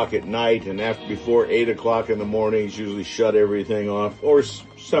 o'clock at night and before 8 o'clock in the morning, usually shut everything off, or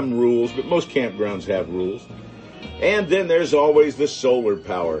some rules, but most campgrounds have rules. And then there's always the solar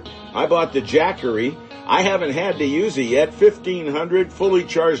power. I bought the Jackery. I haven't had to use it yet. 1,500 fully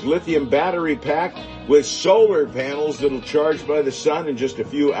charged lithium battery pack with solar panels that'll charge by the sun in just a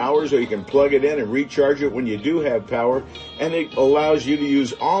few hours, or you can plug it in and recharge it when you do have power. And it allows you to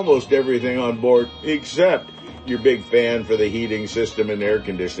use almost everything on board except your big fan for the heating system and air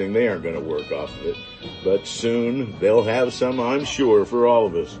conditioning. They aren't going to work off of it. But soon they'll have some, I'm sure, for all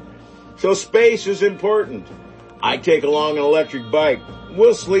of us. So space is important. I take along an electric bike.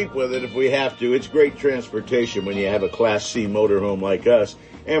 We'll sleep with it if we have to. It's great transportation when you have a Class C motorhome like us,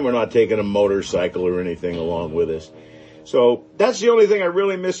 and we're not taking a motorcycle or anything along with us. So that's the only thing I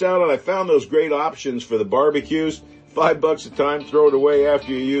really miss out on. I found those great options for the barbecues. $5 a time, throw it away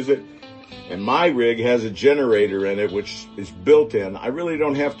after you use it. And my rig has a generator in it, which is built in. I really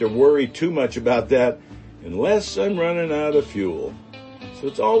don't have to worry too much about that unless I'm running out of fuel. So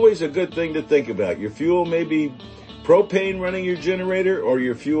it's always a good thing to think about. Your fuel may be propane running your generator, or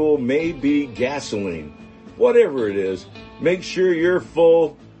your fuel may be gasoline. Whatever it is, make sure you're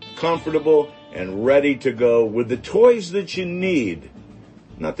full, comfortable, and ready to go with the toys that you need,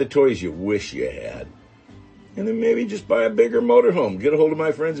 not the toys you wish you had. And then maybe just buy a bigger motorhome. Get a hold of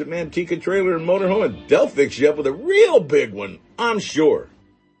my friends at Manteca Trailer and Motorhome, and they'll fix you up with a real big one, I'm sure.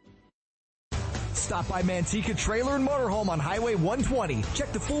 Stop by Manteca Trailer and Motorhome on Highway 120.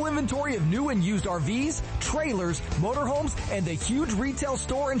 Check the full inventory of new and used RVs, trailers, motorhomes, and a huge retail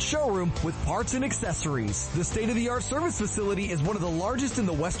store and showroom with parts and accessories. The state-of-the-art service facility is one of the largest in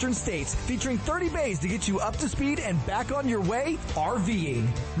the western states, featuring 30 bays to get you up to speed and back on your way RVing.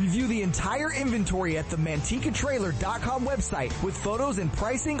 Review the entire inventory at the MantecaTrailer.com website with photos and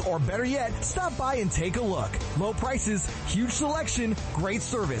pricing, or better yet, stop by and take a look. Low prices, huge selection, great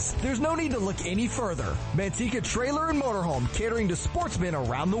service. There's no need to look any further. Manteca Trailer and Motorhome, catering to sportsmen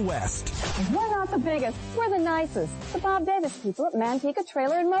around the West. We're not the biggest, we're the nicest. The Bob Davis people at Manteca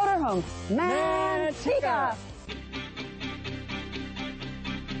Trailer and Motorhome. Manteca!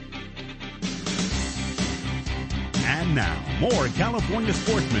 And now, more California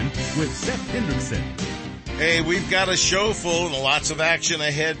Sportsmen with Seth Hendrickson. Hey, we've got a show full and lots of action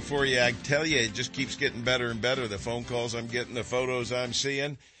ahead for you. I tell you, it just keeps getting better and better. The phone calls I'm getting, the photos I'm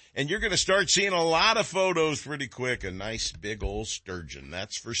seeing. And you're going to start seeing a lot of photos pretty quick. A nice big old sturgeon,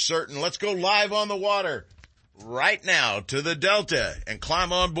 that's for certain. Let's go live on the water right now to the Delta and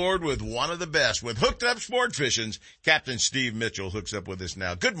climb on board with one of the best. With Hooked Up Sport Fishing's Captain Steve Mitchell hooks up with us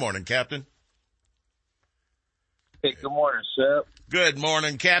now. Good morning, Captain. Hey, good morning, Seth. Good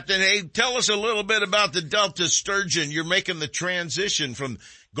morning, Captain. Hey, tell us a little bit about the Delta sturgeon. You're making the transition from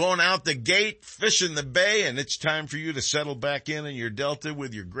going out the gate, fishing the bay, and it's time for you to settle back in your Delta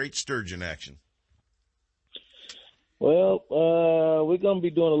with your great sturgeon action. Well, we're going to be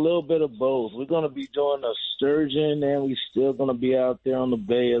doing a little bit of both. We're going to be doing a sturgeon, and we're still going to be out there on the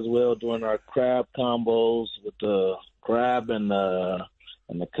bay as well doing our crab combos with the crab and the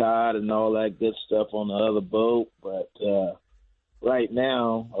cod and all that good stuff on the other boat. But right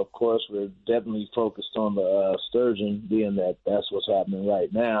now, of course, we're definitely focused on the sturgeon, being that that's what's happening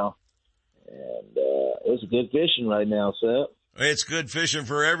right now. And it's good fishing right now, Seth. It's good fishing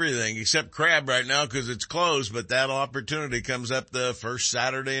for everything except crab right now because it's closed, but that opportunity comes up the first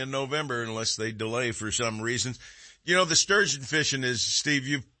Saturday in November unless they delay for some reasons. You know, the sturgeon fishing is, Steve,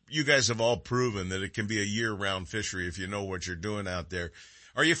 you guys have all proven that it can be a year-round fishery if you know what you're doing out there.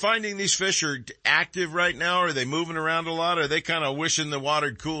 Are you finding these fish are active right now? Are they moving around a lot? Or are they kind of wishing the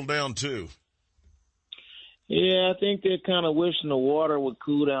water'd cool down too? Yeah, I think they're kind of wishing the water would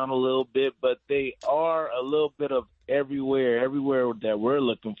cool down a little bit, but they are a little bit of everywhere that we're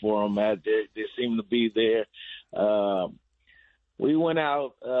looking for them at. They seem to be there. We went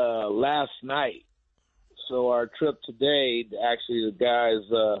out last night, so our trip today, actually the guys,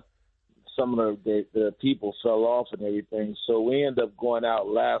 some of the people fell off and everything, so we ended up going out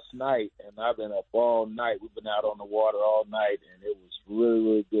last night, and I've been up all night. We've been out on the water all night, and it was really,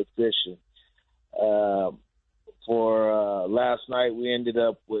 really good fishing. For last night, we ended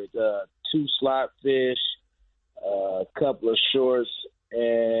up with 2 slot fish, a couple of shorts,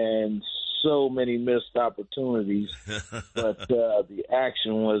 and so many missed opportunities. But the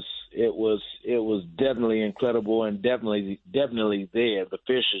action was definitely incredible and definitely there. The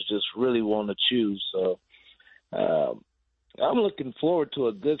fishers just really want to choose. So I'm looking forward to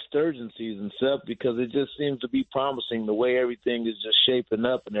a good sturgeon season, Seth, because it just seems to be promising the way everything is just shaping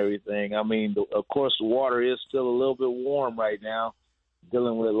up and everything. I mean, of course, the water is still a little bit warm right now,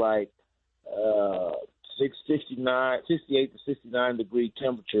 dealing with like 68 to 69 degree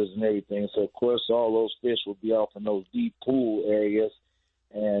temperatures and everything. So, of course, all those fish will be off in those deep pool areas.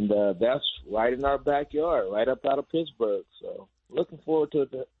 And that's right in our backyard, right up out of Pittsburgh. So looking forward to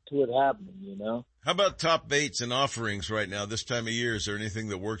it happening, you know. How about top baits and offerings right now this time of year? Is there anything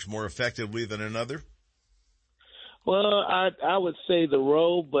that works more effectively than another? Well, I would say the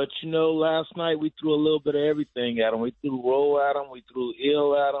roll, but, you know, last night we threw a little bit of everything at them. We threw roll at them, we threw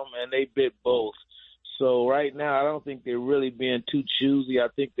eel at them, and they bit both. So right now I don't think they're really being too choosy. I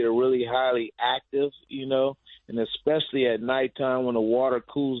think they're really highly active, you know, and especially at nighttime when the water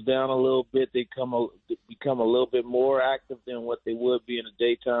cools down a little bit, they become a little bit more active than what they would be in the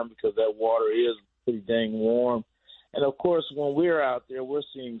daytime because that water is pretty dang warm. And, of course, when we're out there, we're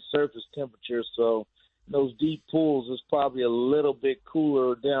seeing surface temperatures, so those deep pools is probably a little bit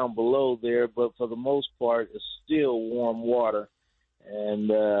cooler down below there, but for the most part, it's still warm water. And,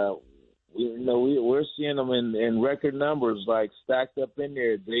 we're seeing them in record numbers, like stacked up in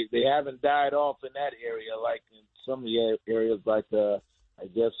there. They haven't died off in that area, like in some of the areas, like I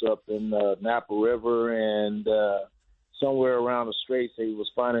guess up in Napa River and somewhere around the Straits. They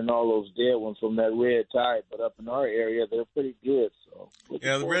was finding all those dead ones from that red tide, but up in our area, they're pretty good. So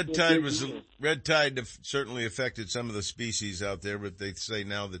yeah, the red tide certainly affected some of the species out there, but they say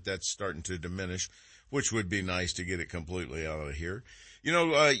now that that's starting to diminish, which would be nice to get it completely out of here. You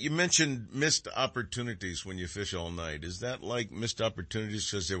know, you mentioned missed opportunities when you fish all night. Is that like missed opportunities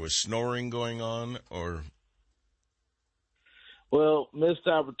because there was snoring going on, or? Well, missed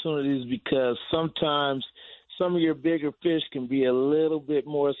opportunities because sometimes some of your bigger fish can be a little bit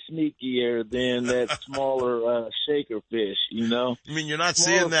more sneakier than that smaller shaker fish, you know? You mean you're not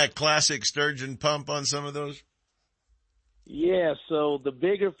seeing that classic sturgeon pump on some of those? Yeah, so the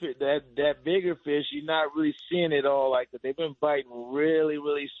bigger that bigger fish, you're not really seeing it all like that. They've been biting really,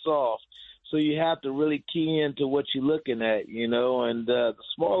 really soft. So you have to really key into what you're looking at, you know. And the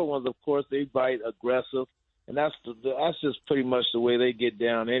smaller ones, of course, they bite aggressive, and that's just pretty much the way they get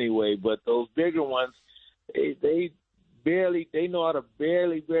down anyway. But those bigger ones, they know how to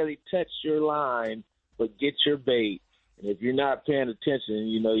barely touch your line, but get your bait. And if you're not paying attention,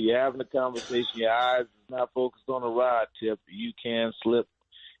 you know, you're having a conversation, your eyes is not focused on the rod tip, you can slip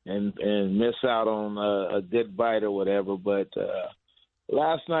and miss out on a good bite or whatever. But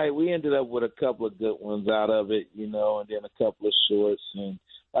last night we ended up with a couple of good ones out of it, you know, and then a couple of shorts. And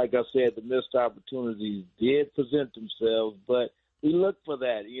like I said, the missed opportunities did present themselves, but we look for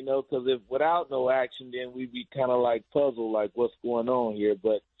that, you know, because if without no action, then we'd be kind of like puzzled, like what's going on here.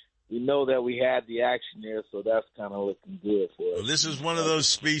 But we know that we had the action there, so that's kind of looking good for us. Well, this is one of those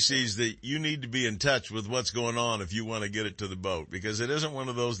species that you need to be in touch with what's going on if you want to get it to the boat, because it isn't one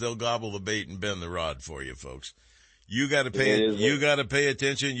of those they'll gobble the bait and bend the rod for you, folks. You got to pay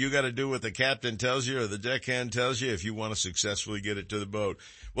attention. You got to do what the captain tells you or the deckhand tells you if you want to successfully get it to the boat.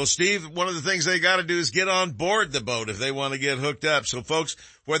 Well, Steve, one of the things they got to do is get on board the boat if they want to get hooked up. So folks,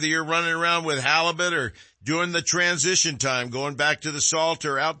 whether you're running around with halibut or doing the transition time, going back to the salt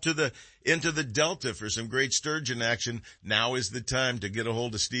or out to into the Delta for some great sturgeon action, now is the time to get a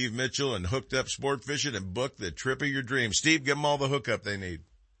hold of Steve Mitchell and Hooked Up Sport Fishing and book the trip of your dreams. Steve, give them all the hookup they need.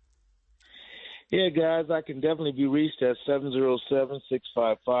 Yeah, guys, I can definitely be reached at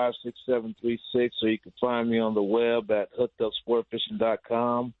 707-655-6736, or you can find me on the web at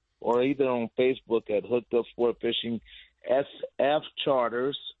hookedupsportfishing.com, or either on Facebook at Hooked Up Sport Fishing SF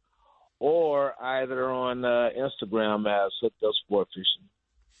Charters, or either on Instagram as Hooked Up Sport Fishing.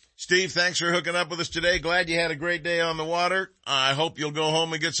 Steve, thanks for hooking up with us today. Glad you had a great day on the water. I hope you'll go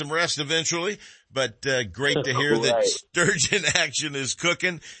home and get some rest eventually. But great to hear that Right. sturgeon action is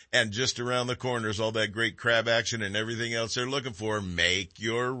cooking, and just around the corner is all that great crab action and everything else they're looking for. Make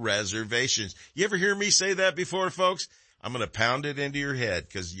your reservations. You ever hear me say that before, folks? I'm going to pound it into your head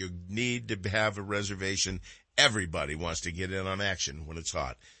because you need to have a reservation. Everybody wants to get in on action when it's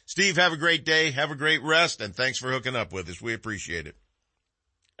hot. Steve, have a great day. Have a great rest, and thanks for hooking up with us. We appreciate it.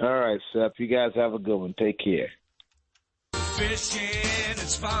 All right, Seth. You guys have a good one. Take care. Fishing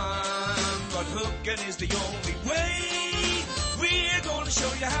is fun, but hooking is the only way. We're going to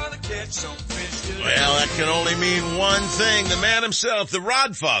show you how to catch some fish today. Well, that can only mean one thing. The man himself, the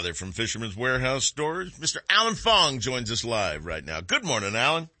Rod Father from Fisherman's Warehouse Stores, Mr. Alan Fong joins us live right now. Good morning,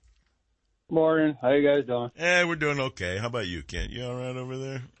 Alan. Morning. How you guys doing? We're doing okay. How about you, Kent? You all right over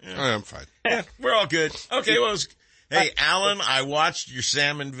there? Yeah. I'm fine. Yeah, we're all good. Okay, well, hey, Alan, I watched your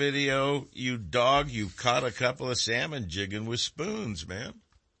salmon video. You caught a couple of salmon jigging with spoons, man.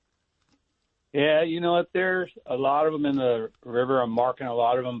 Yeah, you know what? There's a lot of them in the river. I'm marking a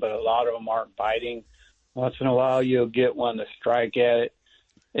lot of them, but a lot of them aren't biting. Once in a while, you'll get one to strike at it.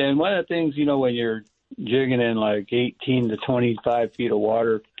 And one of the things, you know, when you're jigging in like 18 to 25 feet of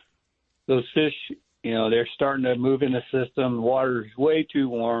water, those fish, you know, they're starting to move in the system. The water's way too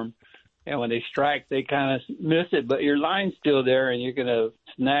warm. And when they strike, they kind of miss it, but your line's still there and you're going to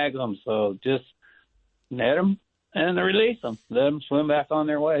snag them. So just net them and release them. Let them swim back on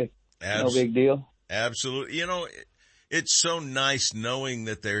their way. No big deal. Absolutely. You know, it's so nice knowing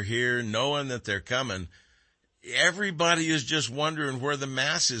that they're here, knowing that they're coming. Everybody is just wondering where the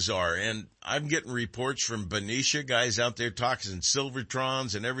masses are. And I'm getting reports from Benicia, guys out there talking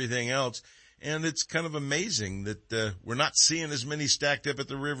Silvertrons and everything else. And it's kind of amazing that we're not seeing as many stacked up at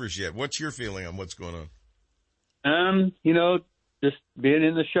the rivers yet. What's your feeling on what's going on? You know, just being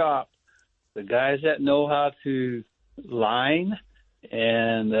in the shop, the guys that know how to line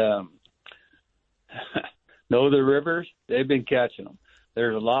and know the rivers, they've been catching them.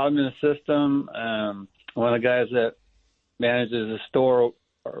 There's a lot of them in the system. One of the guys that manages a store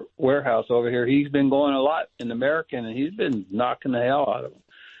or warehouse over here, he's been going a lot in the American, and he's been knocking the hell out of them.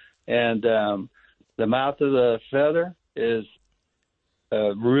 And the mouth of the Feather is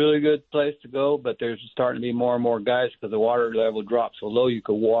a really good place to go, but there's starting to be more and more guys because the water level drops so low you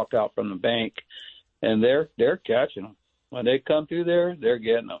could walk out from the bank, and they're catching them. When they come through there, they're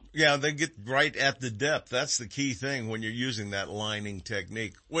getting them. Yeah, they get right at the depth. That's the key thing when you're using that lining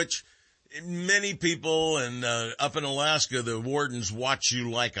technique, which many people and up in Alaska, the wardens watch you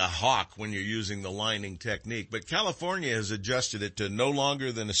like a hawk when you're using the lining technique. But California has adjusted it to no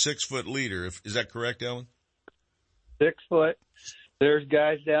longer than a 6-foot leader. Is that correct, Ellen? 6 foot. There's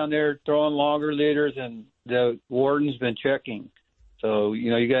guys down there throwing longer leaders, and the warden's been checking. So,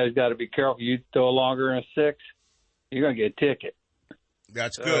 you know, you guys got to be careful. You throw longer than a 6, you're going to get a ticket.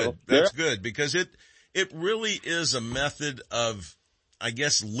 That's good. That's good because it really is a method of, I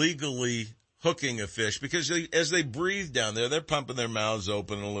guess, legally hooking a fish because as they breathe down there, they're pumping their mouths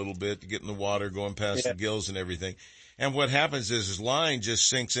open a little bit to get in the water, going past the gills and everything. And what happens is his line just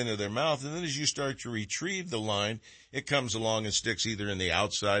sinks into their mouth. And then as you start to retrieve the line, it comes along and sticks either in the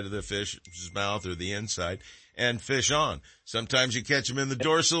outside of the fish's mouth or the inside and fish on. Sometimes you catch them in the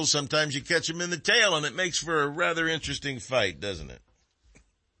dorsal. Sometimes you catch them in the tail, and it makes for a rather interesting fight, doesn't it?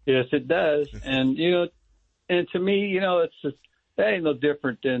 Yes, it does. And, you know, and to me, you know, it's just, that ain't no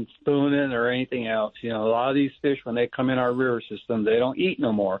different than spooning or anything else. You know, a lot of these fish, when they come in our river system, they don't eat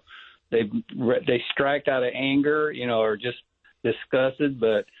no more. They strike out of anger, you know, or just disgusted.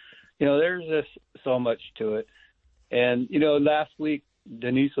 But, you know, there's just so much to it. And, you know, last week,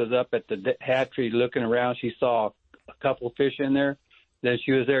 Denise was up at the hatchery looking around. She saw a couple of fish in there. Then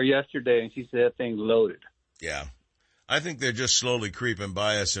she was there yesterday, and she said that thing's loaded. Yeah. I think they're just slowly creeping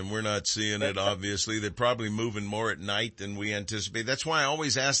by us, and we're not seeing it, obviously. They're probably moving more at night than we anticipate. That's why I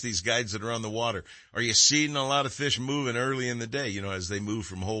always ask these guides that are on the water, are you seeing a lot of fish moving early in the day, you know, as they move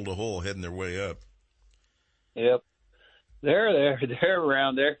from hole to hole, heading their way up? Yep. They're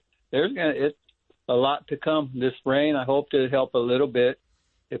around there. It's a lot to come this rain. I hope to help a little bit.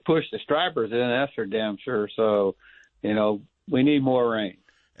 It pushed the stripers in, that's for damn sure. So, you know, we need more rain.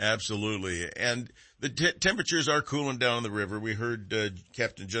 Absolutely. And the temperatures are cooling down in the river. We heard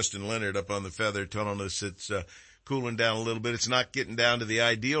Captain Justin Leonard up on the Feather telling us it's cooling down a little bit. It's not getting down to the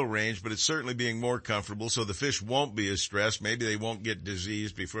ideal range, but it's certainly being more comfortable, so the fish won't be as stressed. Maybe they won't get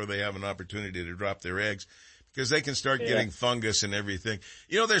diseased before they have an opportunity to drop their eggs. because they can start getting fungus and everything.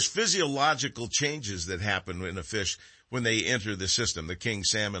 You know, there's physiological changes that happen in a fish when they enter the system, the king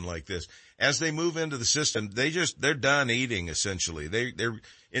salmon like this. As they move into the system, they're done eating essentially.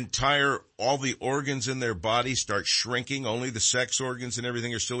 All the organs in their body start shrinking. Only the sex organs and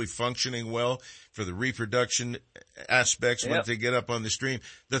everything are still functioning well for the reproduction aspects. Once they get up on the stream,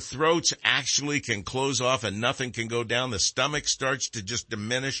 the throats actually can close off and nothing can go down. The stomach starts to just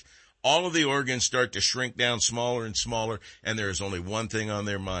diminish. All of the organs start to shrink down smaller and smaller, and there is only one thing on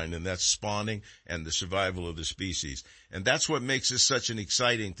their mind, and that's spawning and the survival of the species. And that's what makes this such an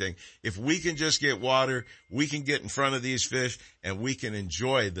exciting thing. If we can just get water, we can get in front of these fish, and we can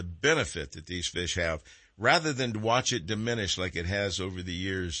enjoy the benefit that these fish have, rather than to watch it diminish like it has over the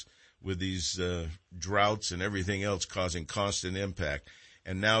years with these droughts and everything else causing constant impact.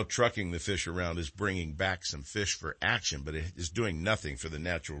 And now trucking the fish around is bringing back some fish for action, but it is doing nothing for the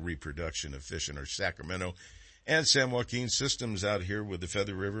natural reproduction of fish in our Sacramento and San Joaquin systems out here with the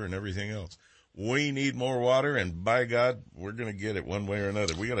Feather River and everything else. We need more water, and by God, we're going to get it one way or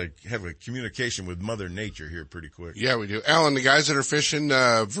another. We got to have a communication with Mother Nature here pretty quick. Yeah, we do. Alan, the guys that are fishing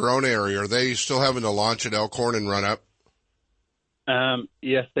Verona area, are they still having to launch at Elkhorn and run up?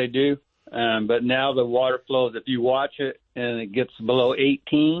 Yes, they do. But now the water flows. If you watch it and it gets below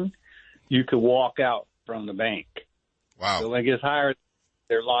 18, you could walk out from the bank. Wow. So when it gets higher,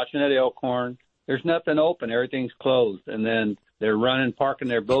 they're launching at Elkhorn. There's nothing open. Everything's closed. And then they're running, parking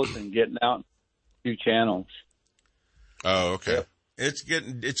their boats and getting out 2 channels. Oh, okay. Yep.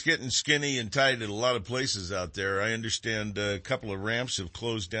 It's getting skinny and tight at a lot of places out there. I understand a couple of ramps have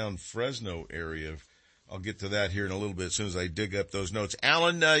closed down Fresno area. I'll get to that here in a little bit as soon as I dig up those notes.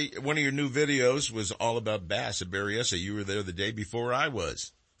 Alan, one of your new videos was all about bass at Berryessa. You were there the day before I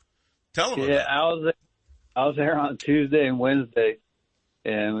was. Tell them about it. I was there on Tuesday and Wednesday.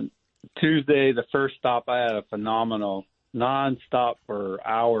 And Tuesday, the first stop, I had a phenomenal nonstop for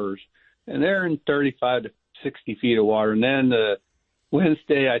hours. And they're in 35 to 60 feet of water. And then the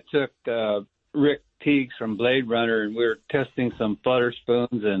Wednesday, I took Rick Teagues from Blade Runner, and we were testing some flutter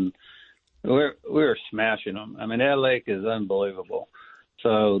spoons, and we were smashing them. I mean, that lake is unbelievable.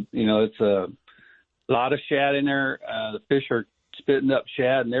 So, you know, it's a lot of shad in there. The fish are spitting up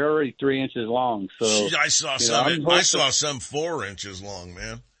shad, and they're already 3 inches long. So I saw some. I saw some 4 inches long,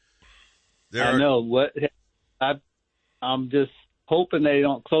 man. I know what. I'm just hoping they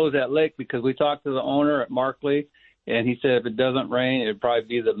don't close that lake, because we talked to the owner at Markley, and he said if it doesn't rain, it'd probably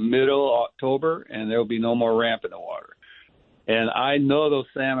be the middle of October, and there'll be no more ramp in the water. And I know those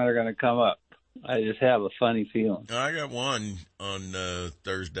salmon are going to come up. I just have a funny feeling. I got one on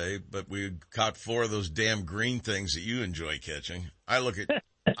Thursday, but we caught 4 of those damn green things that you enjoy catching. I look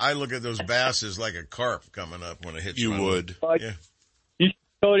at those bass as like a carp coming up when it hits. You would. Yeah. You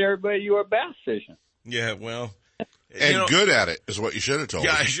told everybody you were bass fishing. Yeah, well. And good at it is what you should have told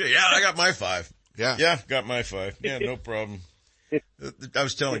them. Yeah, I got my 5. Yeah, got my 5. Yeah, no problem. I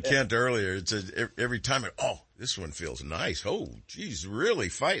was telling Kent earlier, it's every time, this one feels nice. Oh, geez, really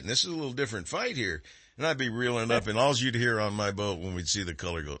fighting. This is a little different fight here. And I'd be reeling up, and all you'd hear on my boat when we'd see the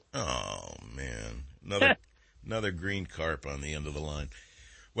color go, oh, man, another green carp on the end of the line.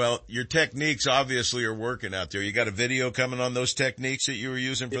 Well, your techniques obviously are working out there. You got a video coming on those techniques that you were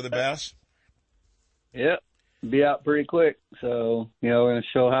using for the bass? Yep. Be out pretty quick. So, we're going to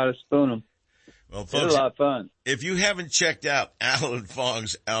show how to spoon them. Well, folks, it's a lot of fun. If you haven't checked out Alan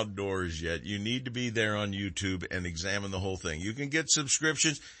Fong's Outdoors yet, you need to be there on YouTube and examine the whole thing. You can get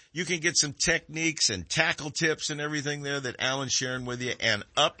subscriptions. You can get some techniques and tackle tips and everything there that Alan's sharing with you, and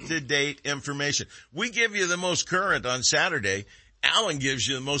up-to-date information. We give you the most current on Saturday. Alan gives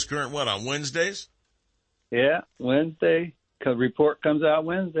you the most current, on Wednesdays? Yeah, Wednesday. Report comes out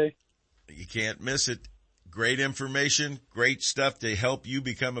Wednesday. You can't miss it. Great information, great stuff to help you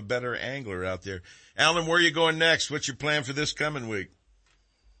become a better angler out there. Alan, where are you going next? What's your plan for this coming week?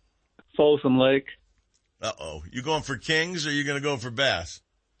 Folsom Lake. Uh-oh. You going for kings, or you going to go for bass?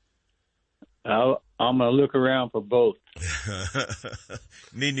 I'm going to look around for both.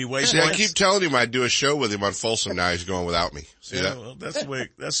 Need any weight points? I keep telling him I'd do a show with him on Folsom. Now he's going without me. See that? Well, that's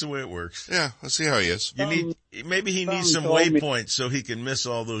the way it works. Yeah, let's see how he is. Maybe he needs some waypoints so he can miss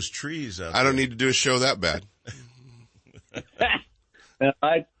all those trees out there. I don't need to do a show that bad.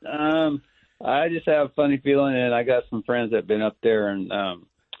 I just have a funny feeling, and I got some friends that have been up there, and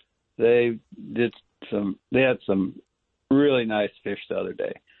they had some really nice fish the other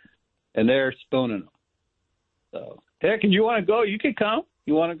day, and they're spooning them. So, heck, and you want to go? You can come.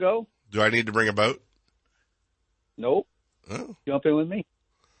 You want to go? Do I need to bring a boat? Nope. Oh. Jump in with me.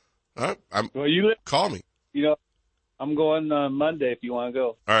 Call me. I'm going Monday if you want to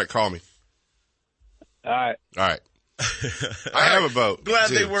go. All right, call me. All right. All right. I have a boat. Glad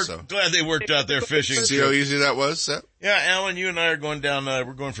too, they worked out there fishing. See how easy that was, Seth? Yeah, Alan, you and I are going down,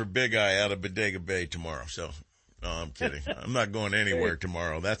 we're going for Big Eye out of Bodega Bay tomorrow. So, no, I'm kidding. I'm not going anywhere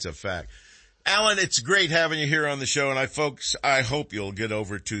tomorrow. That's a fact. Alan, it's great having you here on the show. And I hope you'll get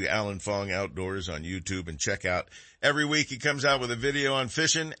over to Alan Fong Outdoors on YouTube and check out every week. He comes out with a video on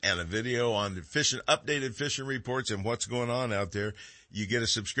fishing and a video on the updated fishing reports and what's going on out there. You get a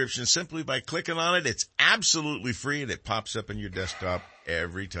subscription simply by clicking on it. It's absolutely free, and it pops up in your desktop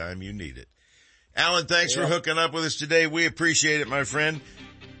every time you need it. Alan, thanks for hooking up with us today. We appreciate it, my friend.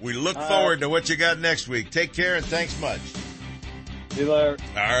 We look forward to what you got next week. Take care, and thanks much. See you later.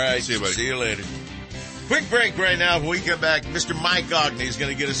 All right. See you, buddy. See you later. Quick break right now. When we come back, Mr. Mike Ogney is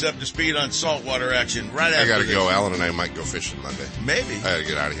going to get us up to speed on saltwater action right after I got to this. go. Alan and I might go fishing Monday. Maybe. I got to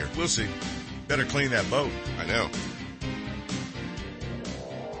get out of here. We'll see. Better clean that boat. I know.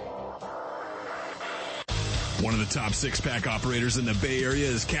 One of the top six-pack operators in the Bay Area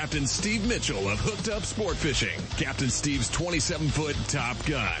is Captain Steve Mitchell of Hooked Up Sport Fishing. Captain Steve's 27-foot Top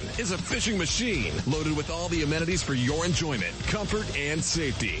Gun is a fishing machine loaded with all the amenities for your enjoyment, comfort, and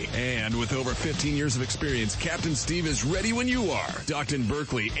safety. And with over 15 years of experience, Captain Steve is ready when you are. Docked in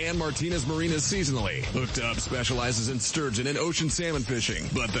Berkeley and Martinez Marinas seasonally. Hooked Up specializes in sturgeon and ocean salmon fishing,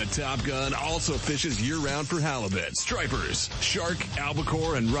 but the Top Gun also fishes year-round for halibut, stripers, shark,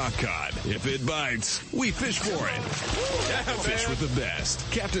 albacore, and rock cod. If it bites, we fish for it. Fish with the best.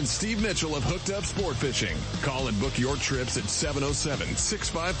 Captain Steve Mitchell of Hooked Up Sport Fishing. Call and book your trips at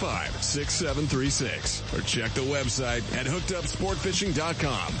 707-655-6736 or check the website at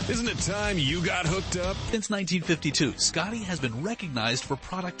hookedupsportfishing.com. Isn't it time you got hooked up? Since 1952, Scotty has been recognized for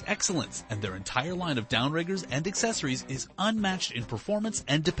product excellence, and their entire line of downriggers and accessories is unmatched in performance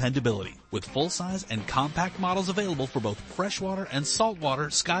and dependability. With full-size and compact models available for both freshwater and saltwater,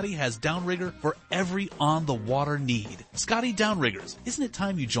 Scotty has downrigger for every on-the-water need. Scotty Downriggers, isn't it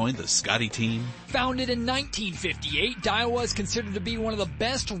time you joined the Scotty team? Founded in 1958, Daiwa is considered to be one of the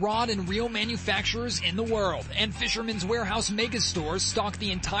best rod and reel manufacturers in the world, and Fisherman's Warehouse mega stores stock the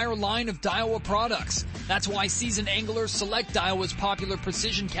entire line of Daiwa products. That's why seasoned anglers select Daiwa's popular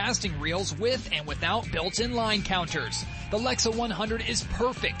precision casting reels with and without built-in line counters. The Lexa 100 is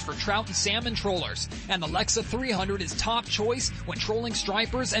perfect for trout and salmon trollers, and the Lexa 300 is top choice when trolling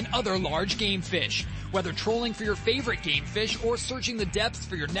stripers and other large game fish. Whether trolling for your favorite game fish or searching the depths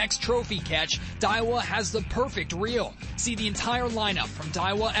for your next trophy catch, Daiwa has the perfect reel. See the entire lineup from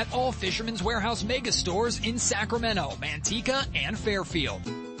Daiwa at all Fisherman's Warehouse mega stores in Sacramento, Manteca, and Fairfield.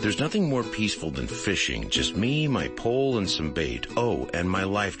 There's nothing more peaceful than fishing. Just me, my pole, and some bait. Oh, and my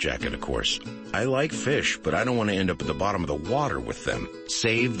life jacket, of course. I like fish, but I don't want to end up at the bottom of the water with them.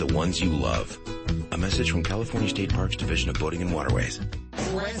 Save the ones you love. A message from California State Parks Division of Boating and Waterways.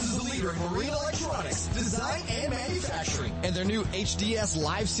 Lowrance is the leader in marine electronics, design, and manufacturing. And their new HDS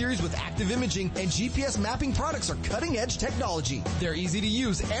Live series with active imaging and GPS mapping products are cutting-edge technology. They're easy to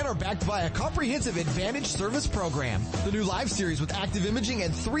use and are backed by a comprehensive Advantage service program. The new Live series with active imaging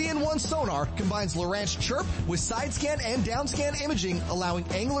and 3-in-1 sonar combines Lowrance Chirp with side scan and down scan imaging, allowing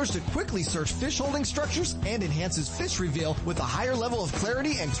anglers to quickly search fish holding structures, and enhances fish reveal with a higher level of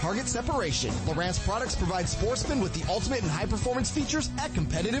clarity and target separation. Lowrance products provide sportsmen with the ultimate in high-performance features at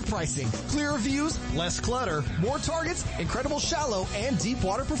competitive pricing. Clearer views, less clutter, more targets, incredible shallow and deep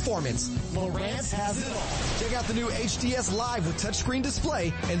water performance. Lowrance has it all. Check out the new HDS Live with touchscreen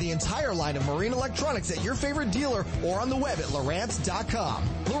display and the entire line of marine electronics at your favorite dealer or on the web at Lowrance.com.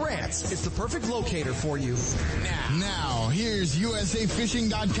 Lowrance is the perfect locator for you. Now, here's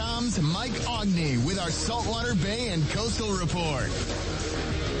USAFishing.com's Mike Ogney with our Saltwater Bay and Coastal Report.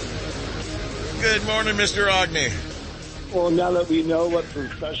 Good morning, Mr. Ogney. Well, now that we know what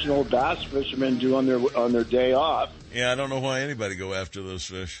professional bass fishermen do on their day off. Yeah, I don't know why anybody go after those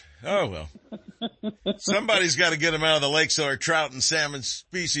fish. Oh, well. Somebody's got to get them out of the lake so our trout and salmon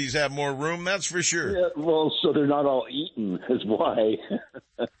species have more room, that's for sure. Yeah, well, so they're not all eaten is why.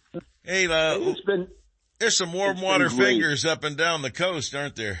 Hey, there's some warm water fingers up and down the coast,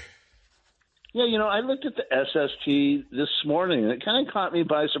 aren't there? Yeah, I looked at the SST this morning, and it kind of caught me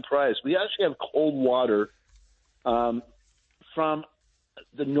by surprise. We actually have cold water from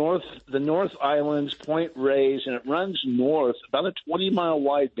the North Islands, Point Reyes, and it runs north about a 20-mile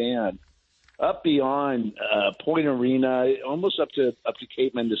wide band up beyond Point Arena, almost up to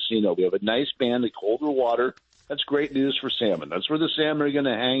Cape Mendocino. We have a nice band of colder water. That's great news for salmon. That's where the salmon are going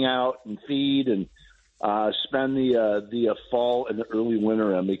to hang out and feed and spend the fall and the early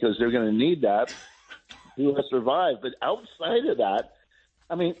winter in, because they're going to need that to survive. But outside of that,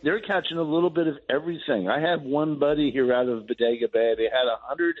 I mean, they're catching a little bit of everything. I had one buddy here out of Bodega Bay. They had a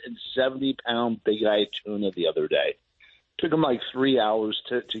 170-pound big eye tuna the other day. Took them like 3 hours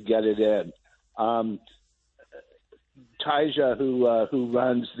to get it in. Taija, who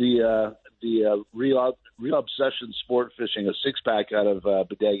runs the Real Obsession Sport Fishing, a six-pack out of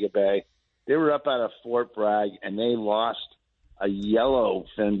Bodega Bay, they were up out of Fort Bragg, and they lost a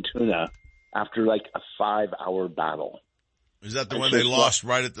yellowfin tuna after like a 5-hour battle. Is that the one they lost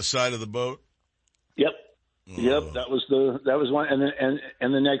right at the side of the boat? Yep. Yep, that was one,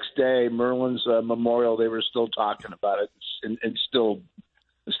 and the next day, Merlin's memorial, they were still talking about it, and still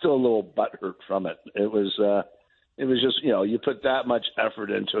a little butthurt from it. It was just, you put that much effort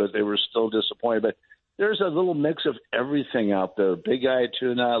into it, they were still disappointed. But there's a little mix of everything out there: big eye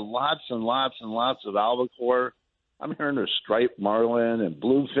tuna, lots and lots and lots of albacore. I'm hearing there's striped marlin and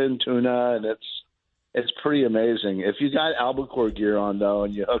bluefin tuna, and it's pretty amazing. If you got albacore gear on, though,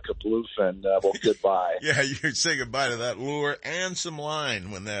 and you hook a bluefin, well, goodbye. Yeah, you say goodbye to that lure and some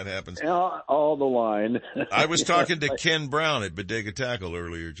line when that happens. All the line. I was talking to Ken Brown at Bodega Tackle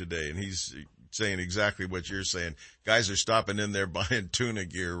earlier today, and he's saying exactly what you're saying. Guys are stopping in there buying tuna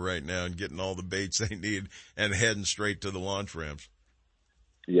gear right now and getting all the baits they need and heading straight to the launch ramps.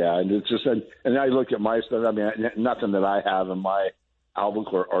 Yeah, and it's just, and I look at my stuff. I mean, nothing that I have in my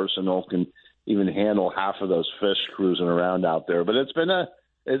albacore arsenal can even handle half of those fish cruising around out there. But it's been a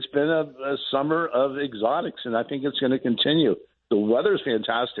summer of exotics, and I think it's going to continue. The weather's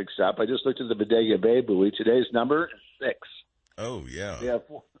fantastic, Sep. I just looked at the Bodega Bay buoy. Today's number is 6. Oh, yeah.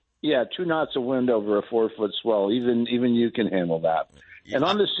 Yeah, 2 knots of wind over a 4-foot swell. Even you can handle that. Yeah. And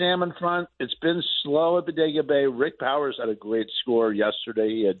on the salmon front, it's been slow at Bodega Bay. Rick Powers had a great score yesterday.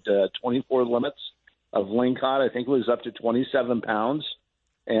 He had 24 limits of lingcod. I think it was up to 27 pounds.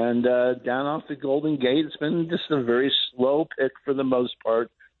 And down off the Golden Gate, it's been just a very slow pick for the most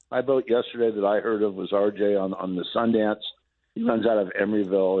part. My boat yesterday that I heard of was RJ on the Sundance. He runs out of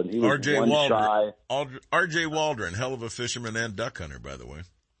Emeryville, and he was one shy. RJ Waldron, hell of a fisherman and duck hunter, by the way.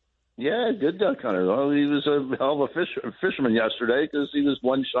 Yeah, good duck hunter. Well, he was a hell of a fisherman yesterday because he was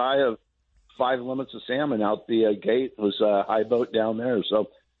one shy of 5 limits of salmon out the gate. It was a high boat down there. So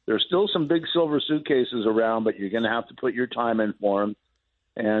there's still some big silver suitcases around, but you're going to have to put your time in for them.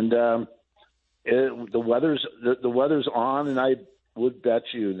 And the weather's on, and I would bet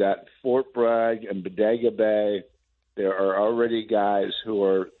you that Fort Bragg and Bodega Bay, there are already guys who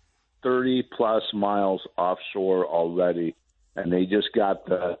are 30-plus miles offshore already, and they just got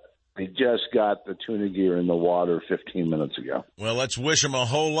the tuna gear in the water 15 minutes ago. Well, let's wish them a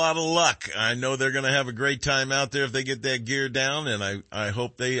whole lot of luck. I know they're going to have a great time out there if they get that gear down, and I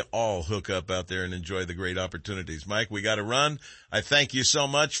hope they all hook up out there and enjoy the great opportunities. Mike, we got to run. I thank you so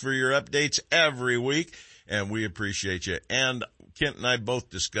much for your updates every week, and we appreciate you. And Kent and I both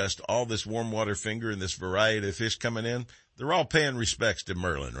discussed all this warm water finger and this variety of fish coming in. They're all paying respects to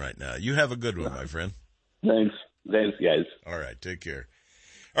Merlin right now. You have a good one, my friend. Thanks, guys. All right, take care.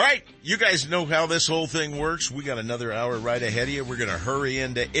 All right, you guys know how this whole thing works. We got another hour right ahead of you. We're going to hurry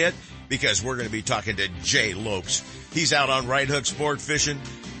into it because we're going to be talking to Jay Lopes. He's out on Right Hook Sport Fishing.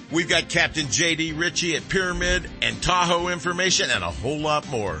 We've got Captain J.D. Ritchie at Pyramid and Tahoe information and a whole lot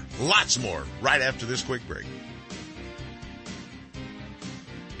more, lots more, right after this quick break.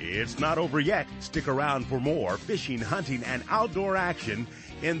 It's not over yet. Stick around for more fishing, hunting, and outdoor action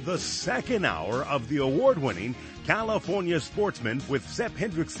in the second hour of the award-winning California Sportsmen with Sepp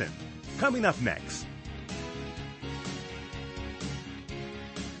Hendrickson. Coming up next.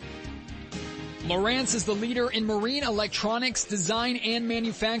 Lowrance is the leader in marine electronics design and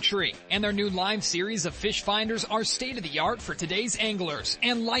manufacturing, and their new live series of fish finders are state-of-the-art for today's anglers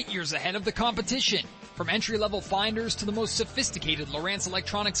and light years ahead of the competition. From entry-level finders to the most sophisticated Lowrance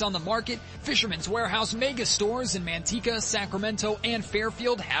electronics on the market, Fisherman's Warehouse mega stores in Manteca, Sacramento, and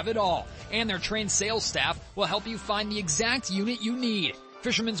Fairfield have it all. And their trained sales staff will help you find the exact unit you need.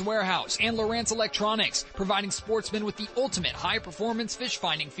 Fisherman's Warehouse and Lowrance Electronics, providing sportsmen with the ultimate high-performance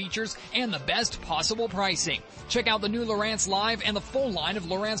fish-finding features and the best possible pricing. Check out the new Lowrance Live and the full line of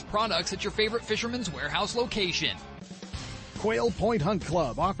Lowrance products at your favorite Fisherman's Warehouse location. Quail Point Hunt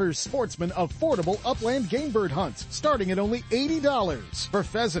Club offers sportsmen affordable upland game bird hunts starting at only $80 for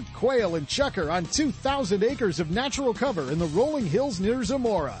pheasant, quail, and chukar on 2,000 acres of natural cover in the rolling hills near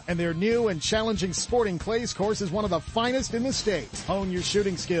Zamora. And their new and challenging sporting clays course is one of the finest in the state. Hone your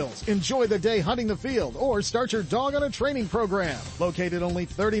shooting skills, enjoy the day hunting the field, or start your dog on a training program. Located only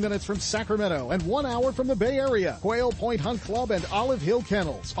 30 minutes from Sacramento and 1 hour from the Bay Area, Quail Point Hunt Club and Olive Hill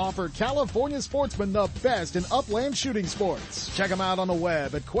Kennels offer California sportsmen the best in upland shooting sports. Check them out on the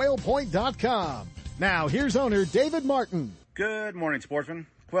web at quailpoint.com. Now, here's owner David Martin. Good morning, sportsmen.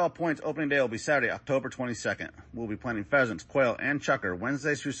 Quail Point's opening day will be Saturday, October 22nd. We'll be planting pheasants, quail, and chucker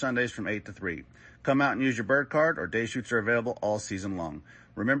Wednesdays through Sundays from 8 to 3. Come out and use your bird card, or day shoots are available all season long.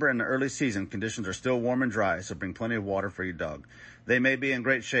 Remember, in the early season, conditions are still warm and dry, so bring plenty of water for your dog. They may be in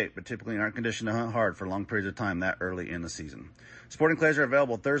great shape, but typically aren't conditioned to hunt hard for long periods of time that early in the season. Sporting clays are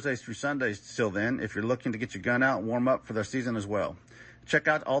available Thursdays through Sundays till then if you're looking to get your gun out and warm up for their season as well. Check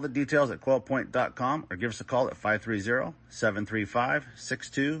out all the details at quailpoint.com or give us a call at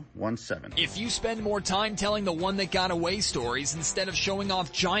 530-735-6217. If you spend more time telling the one that got away stories instead of showing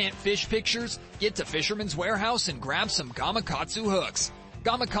off giant fish pictures, get to Fisherman's Warehouse and grab some Gamakatsu hooks.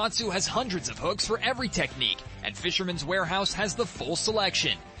 Gamakatsu has hundreds of hooks for every technique, and Fisherman's Warehouse has the full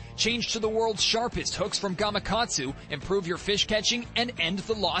selection. Change to the world's sharpest hooks from Gamakatsu, improve your fish catching, and end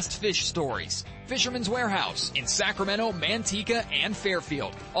the lost fish stories. Fisherman's Warehouse in Sacramento, Manteca, and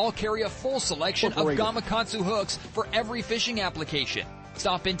Fairfield all carry a full selection of Gamakatsu hooks for every fishing application.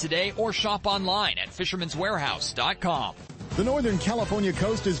 Stop in today or shop online at fishermanswarehouse.com. The Northern California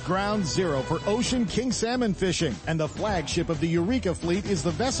coast is ground zero for ocean king salmon fishing, and the flagship of the Eureka fleet is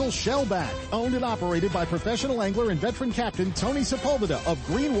the vessel Shellback, owned and operated by professional angler and veteran captain Tony Sepulveda of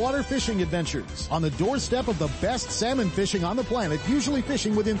Green Water Fishing Adventures. On the doorstep of the best salmon fishing on the planet, usually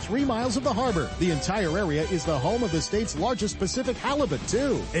fishing within 3 miles of the harbor. The entire area is the home of the state's largest Pacific halibut,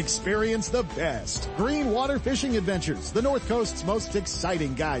 too. Experience the best. Green Water Fishing Adventures, the North Coast's most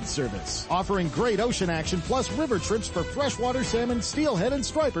exciting guide service. Offering great ocean action plus river trips for freshwater salmon, steelhead, and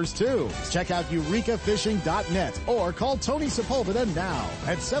stripers, too. Check out eurekafishing.net or call Tony Sepulveda now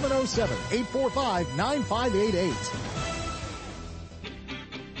at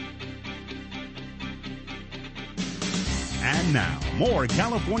 707-845-9588. And now, more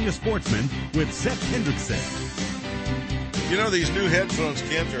California Sportsmen with Seth Hendrickson. You know, these new headphones,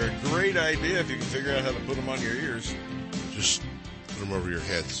 Kent, are a great idea if you can figure out how to put them on your ears. Just put them over your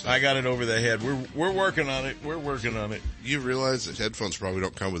heads. I got it over the head. We're working on it. We're working on it. You realize that headphones probably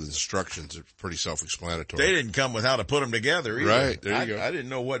don't come with instructions. It's pretty self-explanatory. They didn't come with how to put them together either. Right, there you go. I didn't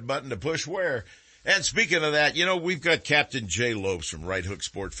know what button to push where. And speaking of that, you know, we've got Captain Jay Lopes from Right Hook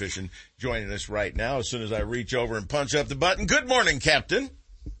Sport Fishing joining us right now as soon as I reach over and punch up the button. Good morning, Captain.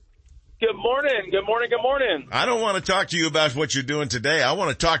 Good morning. Good morning. Good morning. I don't want to talk to you about what you're doing today. I want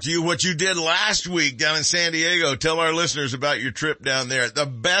to talk to you what you did last week down in San Diego. Tell our listeners about your trip down there. The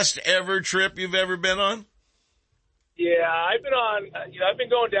best ever trip you've ever been on? Yeah, I've been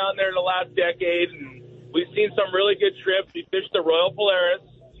going down there in the last decade, and we've seen some really good trips. We fished the Royal Polaris,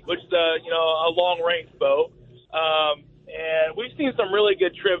 which is a long-range boat. And we've seen some really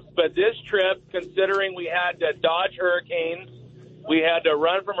good trips, but this trip, considering we had to dodge hurricanes, we had to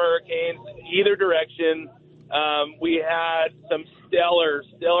run from hurricanes either direction. We had some stellar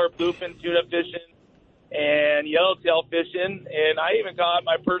bluefin tuna fishing and yellowtail fishing, and I even caught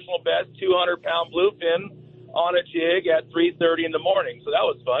my personal best 200-pound bluefin on a jig at 3:30 in the morning. So that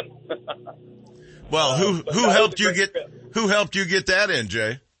was fun. Well, who helped you get that in,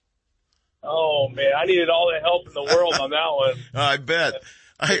 Jay? Oh man, I needed all the help in the world on that one. I bet.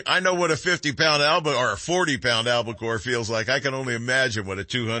 I know what a 50-pound or a 40-pound albacore feels like. I can only imagine what a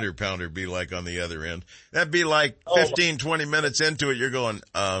 200-pounder be like on the other end. That'd be like 15, 20 minutes into it, you're going,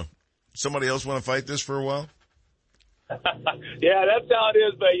 somebody else want to fight this for a while? Yeah, that's how it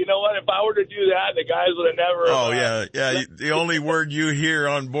is. But you know what? If I were to do that, the guys would have never. Oh, yeah. The only word you hear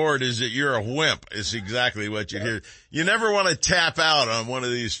on board is that you're a wimp. Is exactly what you hear. You never want to tap out on one of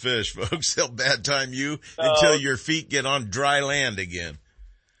these fish, folks. They'll bad time you until your feet get on dry land again.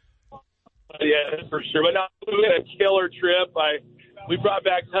 Yeah, that's for sure. But no, we had a killer trip. We brought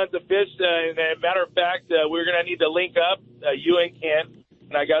back tons of fish. And as a matter of fact, we're going to need to link up, you and Kent.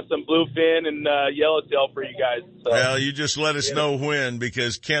 And I got some bluefin and yellowtail for you guys. So. Well, you just let us know when,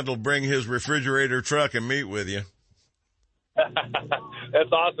 because Kent will bring his refrigerator truck and meet with you.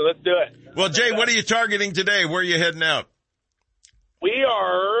 That's awesome. Let's do it. Well, Jay, what are you targeting today? Where are you heading out? We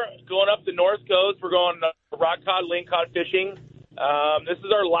are going up the North Coast. We're going rock cod, lingcod fishing. This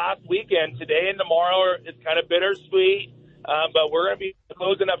is our last weekend. Today and tomorrow it's kind of bittersweet, but we're going to be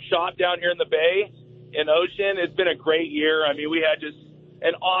closing up shop down here in the Bay in Ocean. It's been a great year. I mean, we had just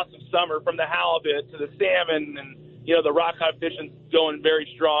an awesome summer from the halibut to the salmon, and, the rock cod fishing's going very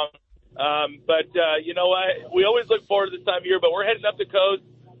strong. But you know what? We always look forward to this time of year, but we're heading up the coast.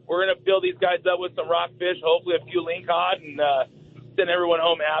 We're going to fill these guys up with some rockfish, hopefully a few lingcod, and send everyone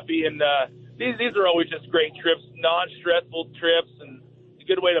home happy. And these are always just great trips, non-stressful trips, and a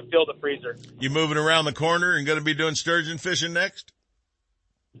good way to fill the freezer. You moving around the corner and going to be doing sturgeon fishing next?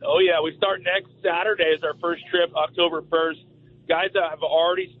 Oh, yeah. We start next Saturday is our first trip, October 1st. Guys that have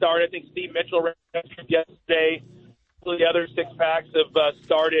already started. I think Steve Mitchell ran a trip yesterday. the other 6-packs have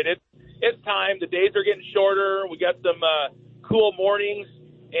started. It's time. The days are getting shorter. We got some cool mornings,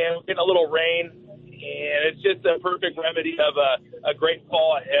 and we're getting a little rain, and it's just a perfect remedy of a great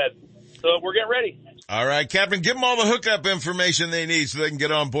fall ahead. So we're getting ready. All right, Captain, give them all the hookup information they need so they can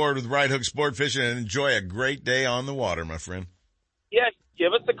get on board with Right Hook Sport Fishing and enjoy a great day on the water, my friend. Yeah,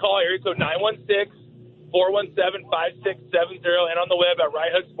 give us a call, area code 916-417-5670, and on the web at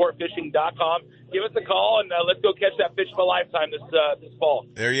righthooksportfishing.com. Give us a call, and let's go catch that fish of a lifetime this fall.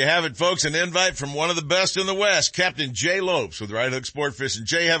 There you have it, folks, an invite from one of the best in the West, Captain Jay Lopes with Right Hook Sport Fishing.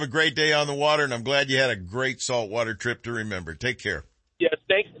 Jay, have a great day on the water, and I'm glad you had a great saltwater trip to remember. Take care. Yes,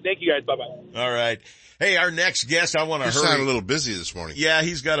 thank you guys. Bye-bye. All right. Hey, our next guest, I want to hurry. You sound a little busy this morning. Yeah,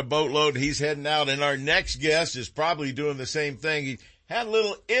 he's got a boatload. He's heading out, and our next guest is probably doing the same thing. He had a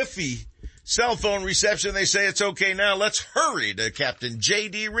little iffy cell phone reception. They say it's okay now. Let's hurry to Captain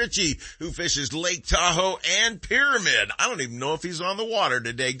J.D. Ritchie, who fishes Lake Tahoe and Pyramid. I don't even know if he's on the water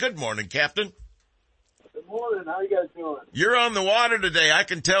today. Good morning, Captain. Good morning. How you guys doing? You're on the water today. I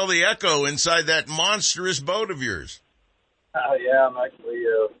can tell the echo inside that monstrous boat of yours. Yeah, I'm actually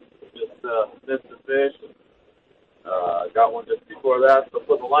just missed the fish. Got one just before that, so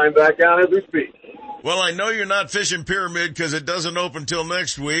put the line back out as we speak. Well, I know you're not fishing Pyramid because it doesn't open till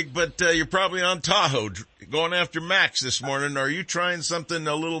next week, but you're probably on Tahoe going after Max this morning. Are you trying something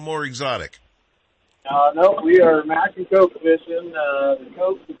a little more exotic? No, we are Max and Coke fishing. The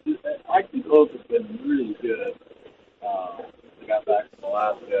Coke has been really good. I got back from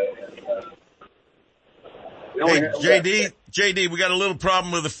Alaska and hey, JD, we got a little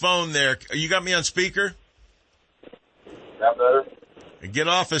problem with the phone there. You got me on speaker? Is that better? Get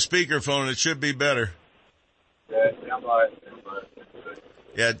off the speakerphone. It should be better. Yeah, stand by.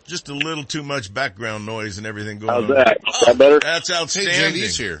 Yeah, just a little too much background noise and everything going on. How's that? Is that better? That's outstanding. Hey,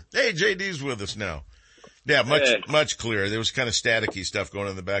 JD's here. Hey, JD's with us now. Yeah, much clearer. There was kind of staticky stuff going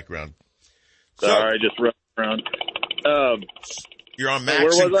on in the background. Sorry, just running around. You're on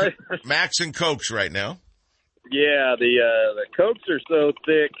Max and Cokes right now. Yeah, the Cokes are so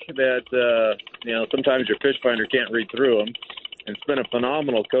thick that, sometimes your fish finder can't read through them. It's been a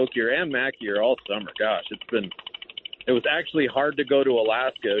phenomenal Coke year and Mac year all summer. Gosh, it was actually hard to go to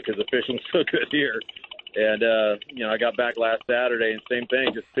Alaska because the fishing's so good here. And, I got back last Saturday and same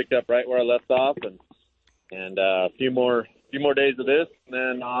thing, just picked up right where I left off and a few more days of this and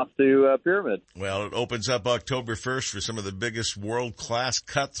then off to Pyramid. Well, it opens up October 1st for some of the biggest world-class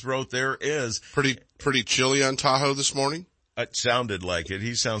cutthroat there is. Pretty chilly on Tahoe this morning? It sounded like it.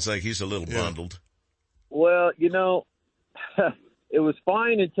 He sounds like he's a little bundled. Well, it was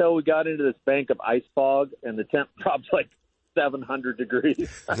fine until we got into this bank of ice fog and the temp dropped like 700 degrees.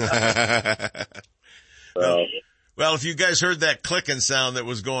 Well, if you guys heard that clicking sound that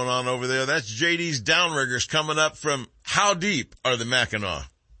was going on over there, that's JD's downriggers coming up from how deep are the Mackinac?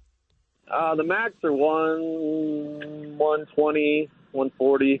 The Macs are 120,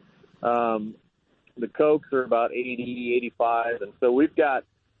 140. The Cokes are about 80, 85. And so we've got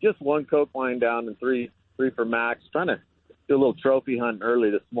just one Coke line down and three for Max. Trying to do a little trophy hunt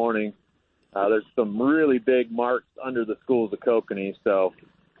early this morning. There's some really big marks under the schools of kokanee, so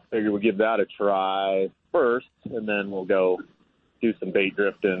figure we'll give that a try first, and then we'll go do some bait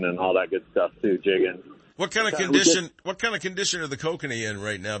drifting and all that good stuff too, jigging. What kind of condition are the kokanee in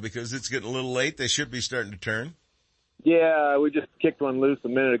right now? Because it's getting a little late. They should be starting to turn. Yeah, we just kicked one loose a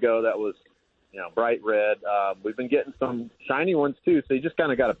minute ago that was, bright red. We've been getting some shiny ones too, so you just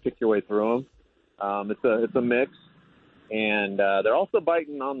kind of got to pick your way through them. It's a mix, and they're also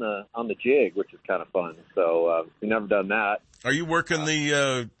biting on the jig, which is kind of fun. So we've never done that. Are you working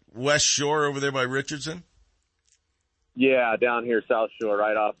the West Shore over there by Richardson? Yeah, down here, South Shore,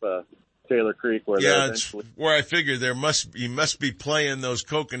 right off Taylor Creek. It's where I figured you must be playing those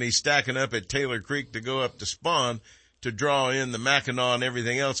kokanee stacking up at Taylor Creek to go up to spawn to draw in the Mackinac and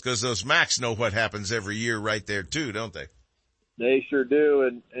everything else, because those Macs know what happens every year right there too, don't they? They sure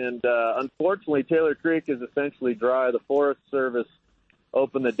do, and unfortunately, Taylor Creek is essentially dry. The Forest Service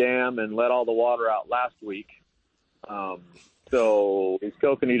opened the dam and let all the water out last week. So these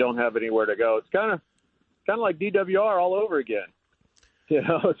kokanee don't have anywhere to go. It's kind of like DWR all over again.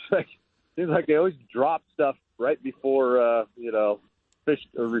 It's like seems like they always drop stuff right before fish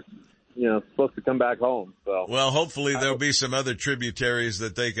are supposed to come back home. So well, hopefully there'll be some other tributaries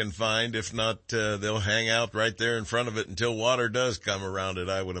that they can find. If not, they'll hang out right there in front of it until water does come around it,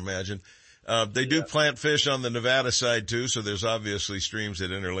 I would imagine. They do plant fish on the Nevada side too, so there's obviously streams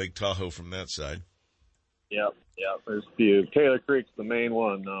that enter Lake Tahoe from that side. Yep. There's a few. Taylor Creek's the main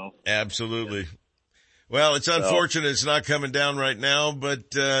one, though. Absolutely. Well, it's unfortunate it's not coming down right now,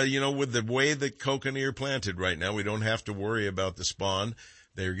 but, with the way that kokanee are planted right now, we don't have to worry about the spawn.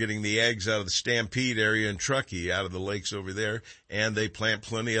 They're getting the eggs out of the Stampede area in Truckee, out of the lakes over there, and they plant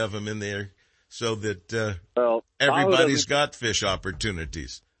plenty of them in there so that, everybody's got fish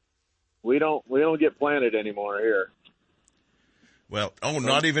opportunities. We don't get planted anymore here. Well,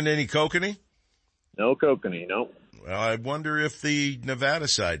 not even any kokanee? No kokanee, no. Well, I wonder if the Nevada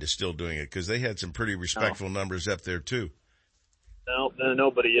side is still doing it, because they had some pretty respectful numbers up there too. No,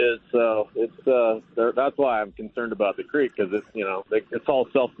 nobody is. So it's that's why I'm concerned about the creek, because it's all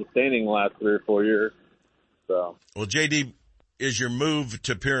self-sustaining the last 3 or 4 years. So. Well, JD, is your move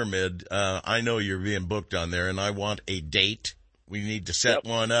to Pyramid? I know you're being booked on there, and I want a date. We need to set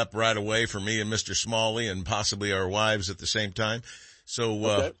one up right away for me and Mr. Smalley, and possibly our wives at the same time.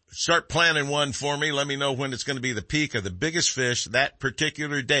 So, start planning one for me. Let me know when it's going to be the peak of the biggest fish that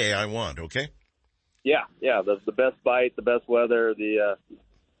particular day I want, okay? Yeah, the best bite, the best weather, got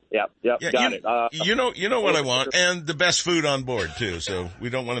it. You know what I want, and the best food on board too, so we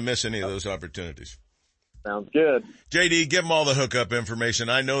don't want to miss any of those opportunities. Sounds good. JD, give them all the hookup information.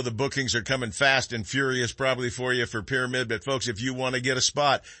 I know the bookings are coming fast and furious probably for you for Pyramid, but folks, if you want to get a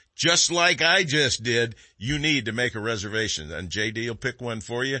spot, just like I just did, you need to make a reservation, and JD will pick one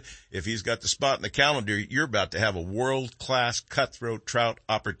for you. If he's got the spot in the calendar, you're about to have a world-class cutthroat trout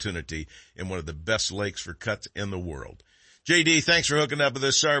opportunity in one of the best lakes for cuts in the world. JD, thanks for hooking up with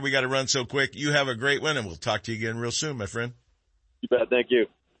us. Sorry we got to run so quick. You have a great one, and we'll talk to you again real soon, my friend. You bet. Thank you.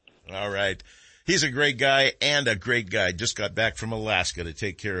 All right. He's a great guy and a great guy. Just got back from Alaska to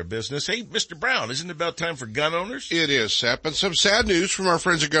take care of business. Hey, Mr. Brown, isn't it about time for gun owners? It is, Sep. And some sad news from our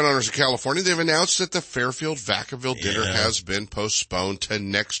friends at Gun Owners of California. They've announced that the Fairfield-Vacaville dinner has been postponed to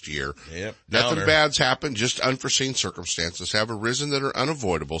next year. Yep. Nothing bad's happened. Just unforeseen circumstances have arisen that are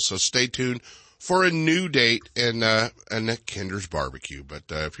unavoidable. So stay tuned for a new date in Kinder's Barbecue. But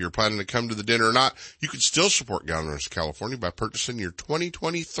if you're planning to come to the dinner or not, you can still support Gun Owners of California by purchasing your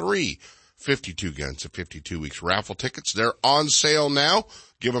 2023 52 Guns of 52 Weeks raffle tickets. They're on sale now.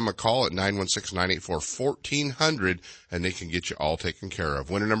 Give them a call at 916-984-1400, and they can get you all taken care of.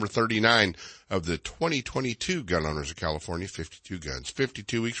 Winner number 39 of the 2022 Gun Owners of California 52 Guns,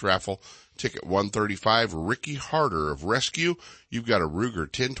 52 Weeks raffle, ticket 135, Ricky Harder of Rescue. You've got a Ruger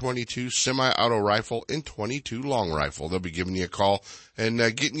 1022 semi-auto rifle and 22 long rifle. They'll be giving you a call and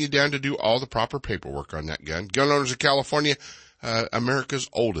getting you down to do all the proper paperwork on that gun. Gun Owners of California, America's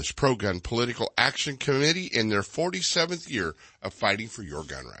oldest pro-gun political action committee in their 47th year of fighting for your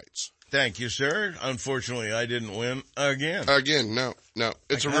gun rights. Thank you, sir. Unfortunately, I didn't win again. No.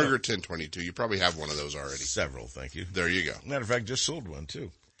 It's a Ruger 1022. You probably have one of those already. Several, thank you. There you go. Matter of fact, just sold one,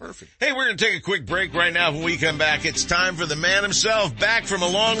 too. Perfect. Hey, we're going to take a quick break right now. When we come back, it's time for the man himself, back from a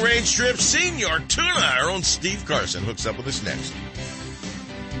long-range trip, Senior Tuna. Our own Steve Carson hooks up with us next.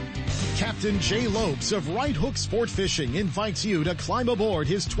 Captain Jay Lopes of Right Hook Sport Fishing invites you to climb aboard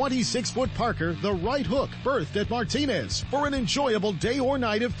his 26-foot Parker, the Right Hook, berthed at Martinez, for an enjoyable day or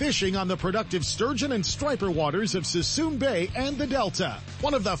night of fishing on the productive sturgeon and striper waters of Sassoon Bay and the Delta.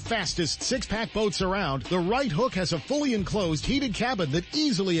 One of the fastest six-pack boats around, the Right Hook has a fully enclosed heated cabin that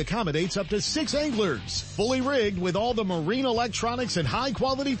easily accommodates up to 6 anglers, fully rigged with all the marine electronics and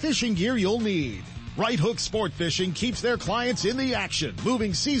high-quality fishing gear you'll need. Right Hook Sport Fishing keeps their clients in the action,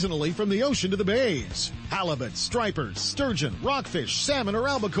 moving seasonally from the ocean to the bays. Halibut, stripers, sturgeon, rockfish, salmon, or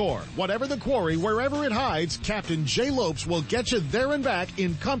albacore. Whatever the quarry, wherever it hides, Captain Jay Lopes will get you there and back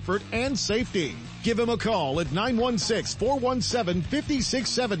in comfort and safety. Give him a call at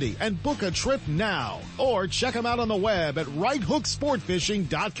 916-417-5670 and book a trip now. Or check him out on the web at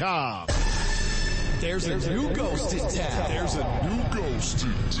righthooksportfishing.com. There's a new ghost in town.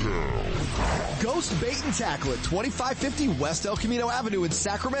 Ghost Bait and Tackle at 2550 West El Camino Avenue in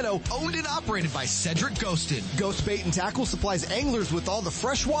Sacramento, owned and operated by Cedric Ghosted. Ghost Bait and Tackle supplies anglers with all the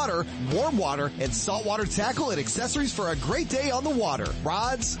fresh water, warm water, and saltwater tackle and accessories for a great day on the water.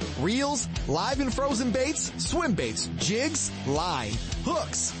 Rods, reels, live and frozen baits, swim baits, jigs, line,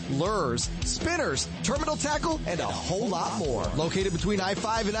 hooks, lures, spinners, terminal tackle, and a whole lot more. Located between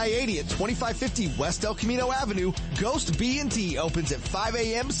I-5 and I-80 at 2550 West El Camino Avenue, Ghost B&T opens at 5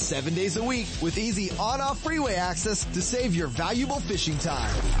 a.m. 7 days a week with easy on-off freeway access to save your valuable fishing time.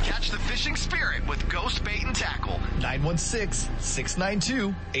 Catch the fishing spirit with Ghost Bait and Tackle.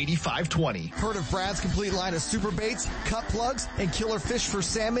 916-692-8520. Heard of Brad's complete line of super baits, cut plugs, and killer fish for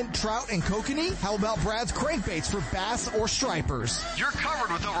salmon, trout, and kokanee? How about Brad's crankbaits for bass or stripers? You're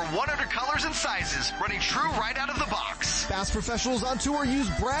covered with over 100 colors and sizes, running true right out of the box. Bass professionals on tour use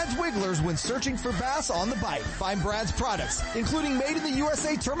Brad's Wigglers when searching for bass on the bite. Find Brad's products, including made in the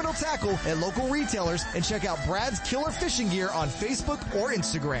USA terminal tackle at local retailers and check out Brad's Killer Fishing Gear on Facebook or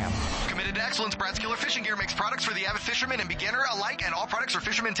Instagram. Committed to excellence, Brad's Killer Fishing Gear makes products for the avid fisherman and beginner alike, and all products are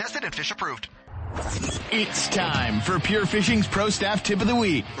fisherman tested and fish approved. It's time for Pure Fishing's Pro Staff Tip of the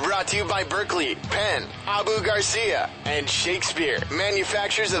Week. Brought to you by Berkeley, Penn, Abu Garcia, and Shakespeare,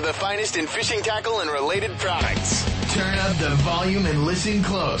 manufacturers of the finest in fishing tackle and related products. Turn up the volume and listen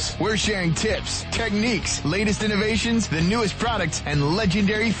close. We're sharing tips, techniques, latest innovations, the newest products, and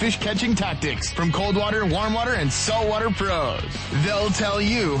legendary fish catching tactics from cold water, warm water, and saltwater pros. They'll tell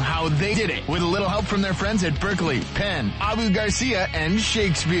you how they did it with a little help from their friends at Berkeley, Penn, Abu Garcia, and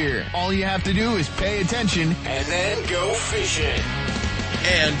Shakespeare. All you have to do is pay attention and then go fishing.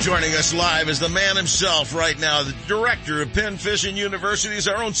 And joining us live is the man himself right now, the director of Penn Fishing University's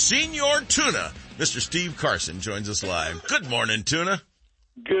our own Senior Tuna. Mr. Steve Carson joins us live. Good morning, Tuna.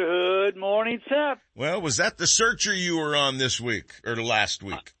 Good morning, Seth. Well, was that the Searcher you were on this week or last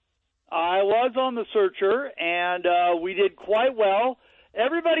week? I was on the Searcher, and we did quite well.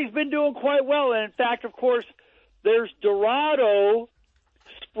 Everybody's been doing quite well. And, in fact, of course, there's Dorado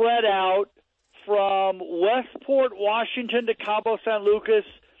spread out from Westport, Washington to Cabo San Lucas,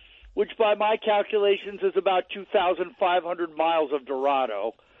 which by my calculations is about 2,500 miles of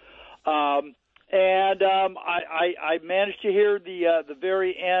Dorado. I managed to hear the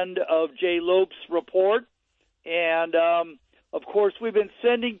very end of Jay Lope's report. And, of course, we've been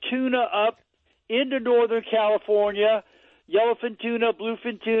sending tuna up into Northern California, yellowfin tuna,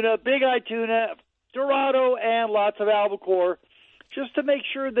 bluefin tuna, big-eye tuna, Dorado, and lots of albacore, just to make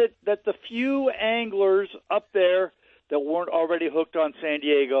sure that the few anglers up there that weren't already hooked on San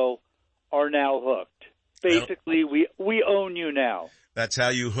Diego are now hooked. Basically, we own you now. That's how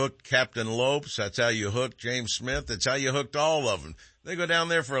you hooked Captain Lopes. That's how you hooked James Smith. That's how you hooked all of them. They go down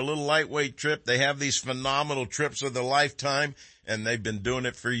there for a little lightweight trip. They have these phenomenal trips of their lifetime, and they've been doing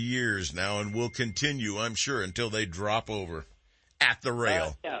it for years now and will continue, I'm sure, until they drop over at the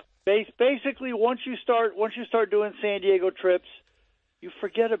rail. Yeah. Basically, once you start doing San Diego trips, you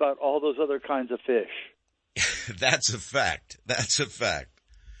forget about all those other kinds of fish. That's a fact. That's It's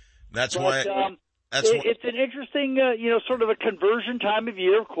an interesting, sort of a conversion time of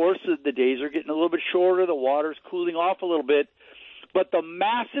year. Of course, the days are getting a little bit shorter. The water's cooling off a little bit. But the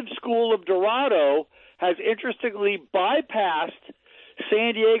massive school of Dorado has interestingly bypassed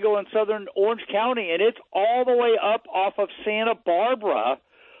San Diego and southern Orange County, and it's all the way up off of Santa Barbara,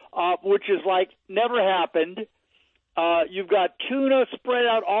 which is like never happened. You've got tuna spread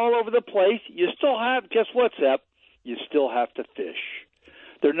out all over the place. You still have, guess what, Sep? You still have to fish.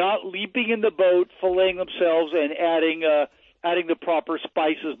 They're not leaping in the boat, filleting themselves, and adding the proper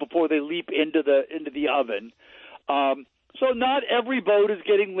spices before they leap into the oven. So not every boat is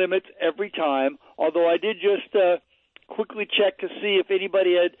getting limits every time. Although I did just quickly check to see if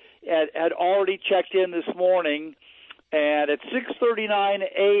anybody had already checked in this morning, and at 6:39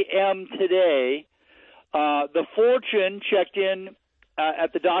 a.m. today, the Fortune checked in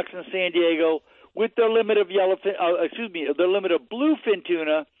at the docks in San Diego with their limit of their limit of bluefin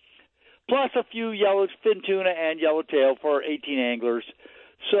tuna, plus a few yellowfin tuna and yellowtail for 18 anglers.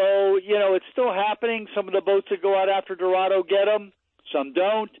 So, it's still happening. Some of the boats that go out after Dorado get them, some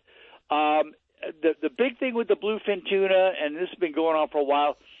don't. The big thing with the bluefin tuna, and this has been going on for a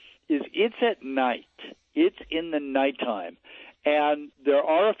while, is it's at night. It's in the nighttime. And there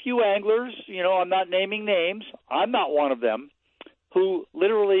are a few anglers, I'm not naming names, I'm not one of them, who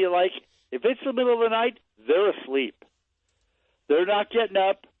literally, if it's the middle of the night, they're asleep. They're not getting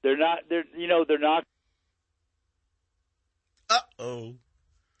up. They're not. Uh-oh.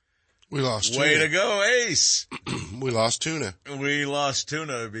 We lost tuna. Way to go, Ace. We lost tuna. We lost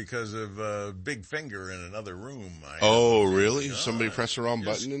tuna because of Big Finger in another room. Really? Somebody pressed the wrong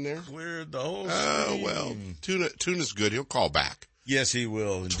button in there? Cleared the whole screen. Oh, well, tuna's good. He'll call back. Yes, he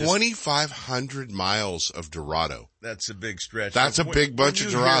will. 2,500 miles of Dorado. That's a big stretch. That's a big bunch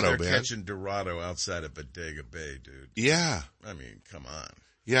of Dorado, man. Catching Dorado outside of Bodega Bay, dude. Yeah. I mean, come on.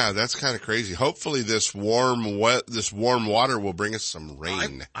 Yeah, that's kind of crazy. Hopefully this warm water will bring us some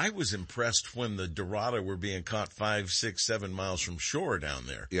rain. I was impressed when the Dorado were being caught 5, 6, 7 miles from shore down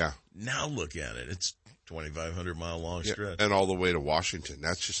there. Yeah. Now look at it. It's 2,500 mile long stretch. And all the way to Washington.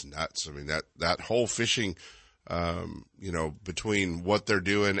 That's just nuts. I mean, that whole fishing, between what they're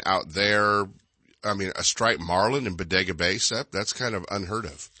doing out there, I mean, a striped marlin in Bodega Bay, Sep, that's kind of unheard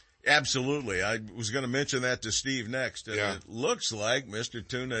of. Absolutely. I was going to mention that to Steve next. And yeah. It looks like Mr.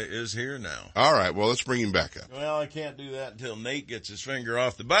 Tuna is here now. All right. Well, let's bring him back up. Well, I can't do that until Nate gets his finger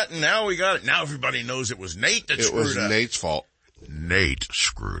off the button. Now we got it. Now everybody knows it was Nate that screwed up. It was Nate's fault. Nate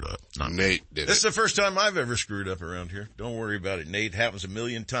screwed up. Nate did This is the first time I've ever screwed up around here. Don't worry about it, Nate. Happens a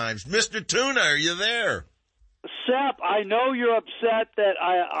million times. Mr. Tuna, are you there? Sep, I know you're upset that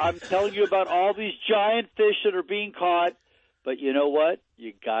I'm telling you about all these giant fish that are being caught, but you know what?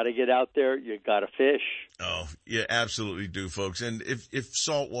 You got to get out there. You got to fish. Oh, you absolutely do, folks. And if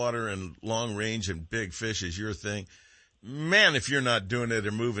saltwater and long range and big fish is your thing, man, if you're not doing it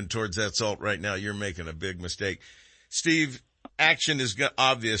or moving towards that salt right now, you're making a big mistake. Steve, action is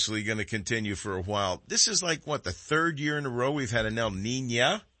obviously going to continue for a while. This is like, what, the third year in a row we've had an El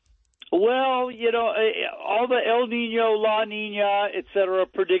Niño? Well, you know, all the El Nino, La Nina, et cetera,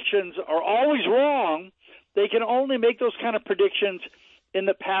 predictions are always wrong. They can only make those kind of predictions in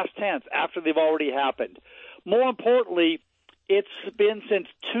the past tense after they've already happened. More importantly, it's been since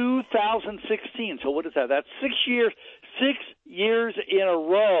 2016. So what is that? That's 6 years. 6 years in a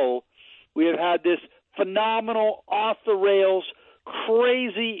row we have had this phenomenal, off-the-rails,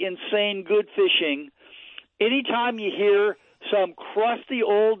 crazy, insane good fishing. Anytime you hear some crusty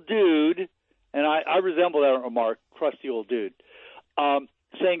old dude, and I resemble that remark, crusty old dude,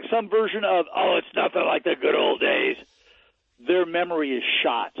 saying some version of, oh, it's nothing like the good old days, their memory is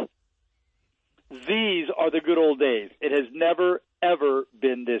shot. These are the good old days. It has never, ever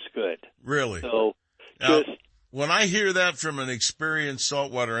been this good. Really? So now, when I hear that from an experienced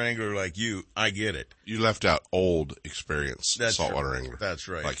saltwater angler like you, I get it. You left out old experienced saltwater angler. That's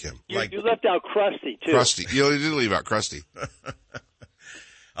right. Like him. You left out Krusty, too. Krusty. You did leave out Krusty.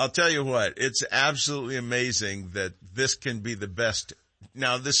 I'll tell you what, it's absolutely amazing that this can be the best.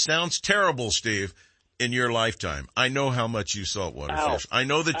 Now, this sounds terrible, Steve, in your lifetime. I know how much you saltwater fish. I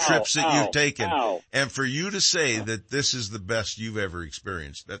know the trips that you've taken. And for you to say that this is the best you've ever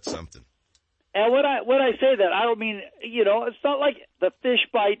experienced, that's something. And when I say that, I don't mean, you know, it's not like the fish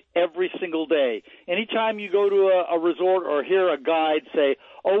bite every single day. Anytime you go to a resort or hear a guide say,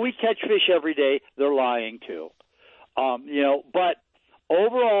 oh, we catch fish every day, they're lying too. You know, but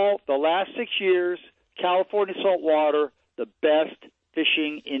overall, the last 6 years, California saltwater, the best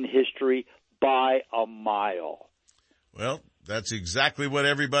fishing in history by a mile. Well, that's exactly what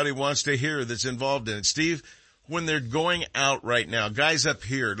everybody wants to hear that's involved in it. Steve, when they're going out right now, guys up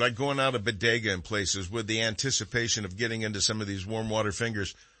here, like going out of Bodega and places with the anticipation of getting into some of these warm water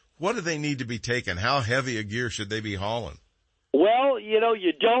fingers, what do they need to be taking? How heavy a gear should they be hauling? Well, you know,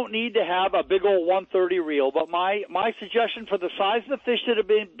 you don't need to have a big old 130 reel, but my suggestion for the size of the fish that have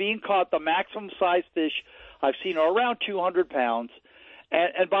been being caught, the maximum size fish I've seen are around 200 pounds.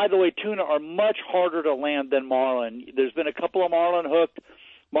 And by the way, tuna are much harder to land than marlin. There's been a couple of marlin hooked.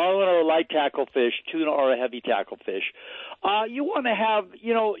 Marlin are a light tackle fish. Tuna are a heavy tackle fish. You want to have,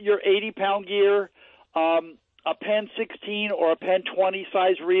 you know, your 80-pound gear, a Pen 16 or a Pen 20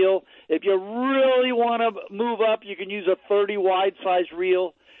 size reel. If you really want to move up, you can use a 30 wide size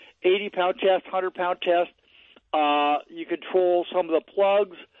reel, 80-pound test, 100-pound test. You control some of the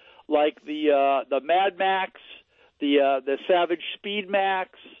plugs like the Mad Max, the Savage Speed Max.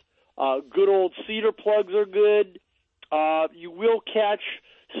 Good old cedar plugs are good. You will catch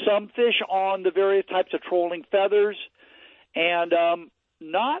some fish on the various types of trolling feathers, and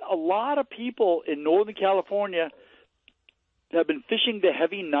not a lot of people in Northern California have been fishing the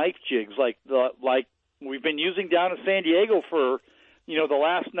heavy knife jigs like we've been using down in San Diego for, you know, the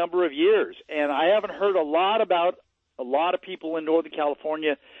last number of years. And I haven't heard a lot about a lot of people in Northern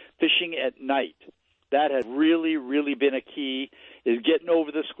California fishing at night. That has really, really been a key, is getting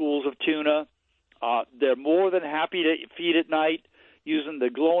over the schools of tuna. They're more than happy to feed at night using the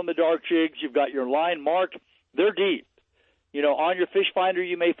glow-in-the-dark jigs. You've got your line marked. They're deep. You know, on your fish finder,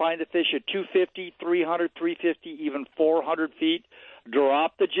 you may find a fish at 250, 300, 350, even 400 feet.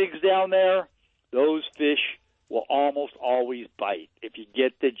 Drop the jigs down there. Those fish will almost always bite if you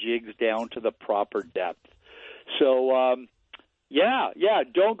get the jigs down to the proper depth. So,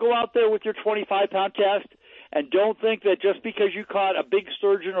 don't go out there with your 25-pound test, and don't think that just because you caught a big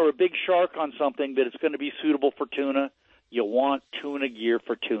sturgeon or a big shark on something that it's going to be suitable for tuna. You want tuna gear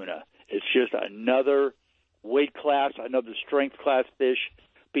for tuna. It's just another weight class, another strength class fish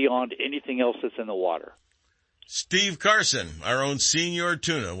beyond anything else that's in the water. Steve Carson, our own senior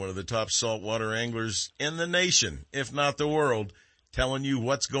tuna, one of the top saltwater anglers in the nation, if not the world, telling you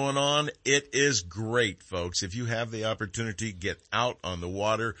what's going on. It is great, folks. If you have the opportunity, get out on the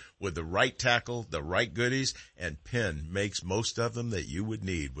water with the right tackle, the right goodies, and Penn makes most of them that you would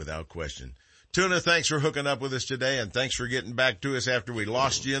need without question. Tuna, thanks for hooking up with us today, and thanks for getting back to us after we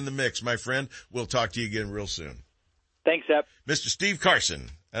lost you in the mix, my friend. We'll talk to you again real soon. Thanks, Ep. Mr. Steve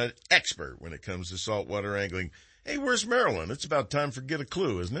Carson, an expert when it comes to saltwater angling. Hey, where's Maryland? It's about time for Get a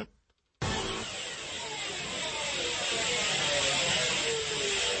Clue, isn't it?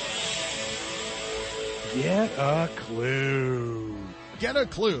 Get a clue. Get a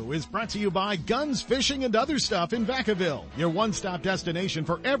Clue is brought to you by Guns, Fishing, and Other Stuff in Vacaville, your one-stop destination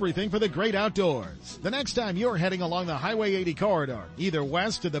for everything for the great outdoors. The next time you're heading along the Highway 80 corridor, either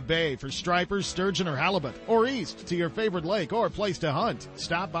west to the bay for stripers, sturgeon, or halibut, or east to your favorite lake or place to hunt,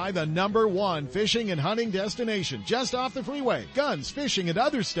 stop by the #1 fishing and hunting destination just off the freeway, Guns, Fishing, and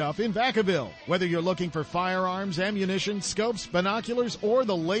Other Stuff in Vacaville. Whether you're looking for firearms, ammunition, scopes, binoculars, or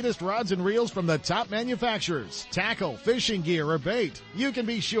the latest rods and reels from the top manufacturers, tackle, fishing gear, or bait, you can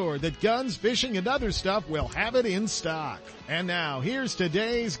be sure that Guns, Fishing, and Other Stuff will have it in stock. And now, here's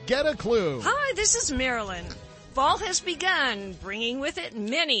today's Get a Clue. Hi, this is Marilyn. Fall has begun, bringing with it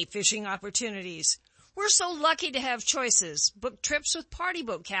many fishing opportunities. We're so lucky to have choices. Book trips with party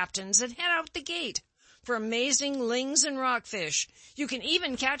boat captains and head out the gate for amazing lings and rockfish. You can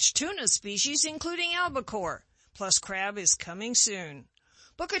even catch tuna species, including albacore. Plus, crab is coming soon.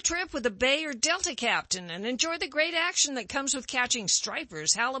 Book a trip with a bay or delta captain and enjoy the great action that comes with catching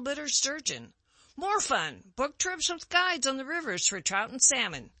stripers, halibut, or sturgeon. More fun, book trips with guides on the rivers for trout and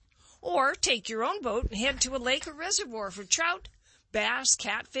salmon. Or take your own boat and head to a lake or reservoir for trout, bass,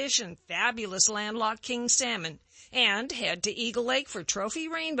 catfish, and fabulous landlocked king salmon. And head to Eagle Lake for trophy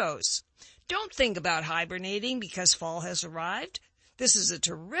rainbows. Don't think about hibernating because fall has arrived. This is a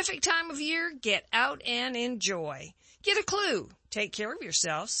terrific time of year. Get out and enjoy. Get a clue. Take care of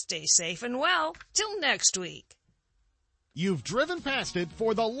yourself. Stay safe and well. Till next week. You've driven past it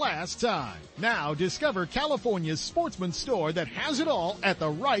for the last time. Now discover California's Sportsman store that has it all at the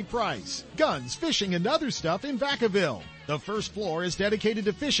right price. Guns, Fishing, and Other Stuff in Vacaville. The first floor is dedicated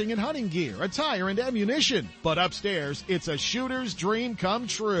to fishing and hunting gear, attire, and ammunition. But upstairs, it's a shooter's dream come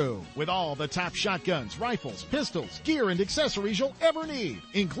true. With all the top shotguns, rifles, pistols, gear, and accessories you'll ever need,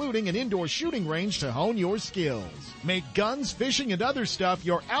 including an indoor shooting range to hone your skills. Make Guns, Fishing, and Other Stuff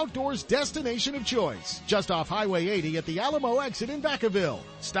your outdoors destination of choice. Just off Highway 80 at the Alamo exit in Vacaville.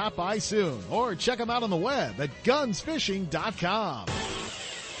 Stop by soon or check them out on the web at gunsfishing.com.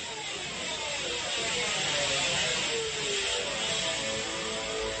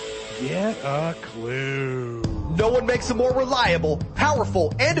 Get a clue. No one makes a more reliable,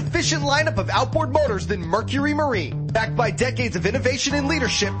 powerful, and efficient lineup of outboard motors than Mercury Marine. Backed by decades of innovation and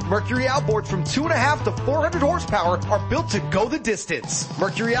leadership, Mercury outboards from 2.5 to 400 horsepower are built to go the distance.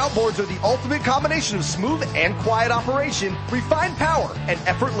 Mercury outboards are the ultimate combination of smooth and quiet operation, refined power, and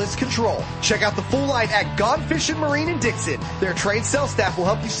effortless control. Check out the full line at Gone Fishing Marine in Dixon. Their trained sales staff will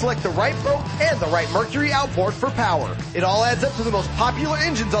help you select the right boat and the right Mercury outboard for power. It all adds up to the most popular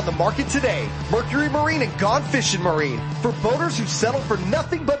engines on the market today. Mercury Marine and Gone Fishing Marine. For boaters who settle for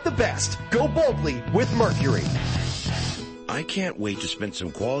nothing but the best. Go boldly with Mercury. I can't wait to spend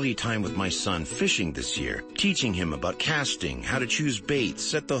some quality time with my son fishing this year, teaching him about casting, how to choose bait,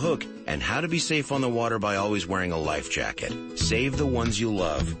 set the hook, and how to be safe on the water by always wearing a life jacket. Save the ones you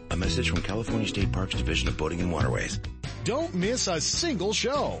love. A message from California State Parks Division of Boating and Waterways. Don't miss a single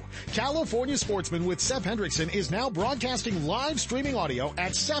show. California Sportsmen with Seth Hendrickson is now broadcasting live streaming audio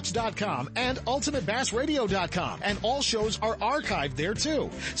at seps.com and ultimatebassradio.com, and all shows are archived there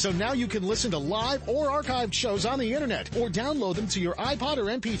too. So now you can listen to live or archived shows on the internet or download them to your iPod or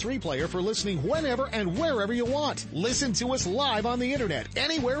MP3 player for listening whenever and wherever you want. Listen to us live on the internet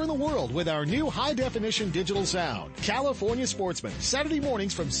anywhere in the world with our new high-definition digital sound. California Sportsmen, Saturday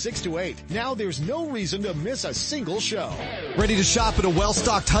mornings from 6 to 8. Now there's no reason to miss a single show. Ready to shop at a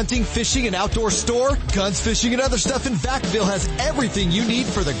well-stocked hunting, fishing, and outdoor store? Guns, Fishing, and Other Stuff in Vacaville has everything you need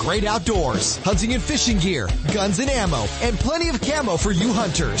for the great outdoors. Hunting and fishing gear, guns and ammo, and plenty of camo for you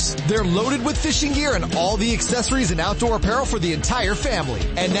hunters. They're loaded with fishing gear and all the accessories and outdoor apparel for the entire family.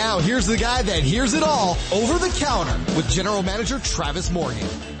 And now here's the guy that hears it all over the counter with General Manager Travis Morgan.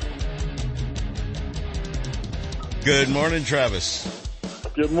 Good morning, Travis.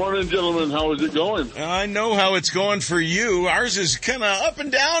 Good morning, gentlemen. How is it going? I know how it's going for you. Ours is kind of up and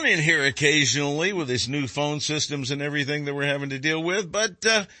down in here occasionally with this new phone systems and everything that we're having to deal with. But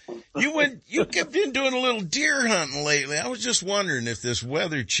you kept been doing a little deer hunting lately. I was just wondering if this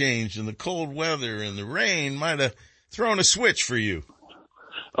weather change and the cold weather and the rain might have thrown a switch for you.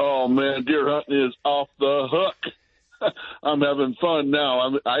 Oh, man, deer hunting is off the hook. I'm having fun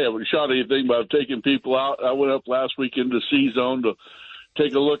now. I haven't shot anything, but I've taken people out. I went up last week into C-Zone to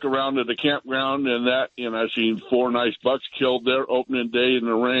take a look around at the campground and I seen 4 nice bucks killed there opening day in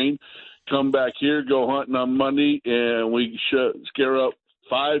the rain. Come back here, go hunting on Monday, and we scare up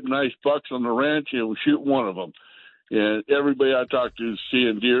 5 nice bucks on the ranch, and we shoot one of them. And everybody I talk to is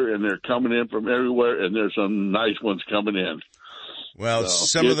seeing deer, and they're coming in from everywhere, and there's some nice ones coming in. Well, So,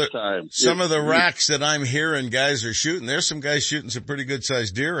 some of the racks that I'm hearing guys are shooting, there's some guys shooting some pretty good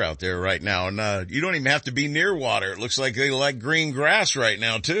sized deer out there right now. And, you don't even have to be near water. It looks like they like green grass right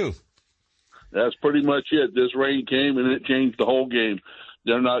now too. That's pretty much it. This rain came and it changed the whole game.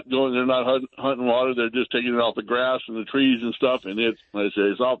 They're not hunting water. They're just taking it off the grass and the trees and stuff. And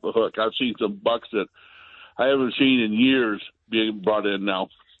it's off the hook. I've seen some bucks that I haven't seen in years being brought in now.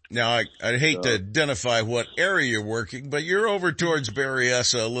 Now, I hate to identify what area you're working, but you're over towards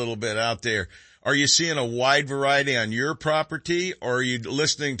Berryessa a little bit out there. Are you seeing a wide variety on your property, or are you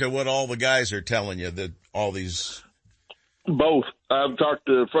listening to what all the guys are telling you, that all these? Both. I've talked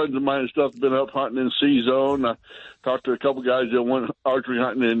to friends of mine and stuff, been up hunting in C zone. I talked to a couple guys that went archery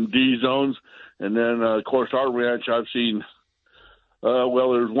hunting in D zones. And then, of course, our ranch, I've seen,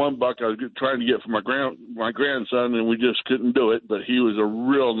 there's one buck I was trying to get for my grandson, and we just couldn't do it. But he was a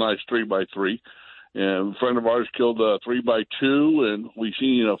real nice 3x3. And a friend of ours killed a 3x2, and we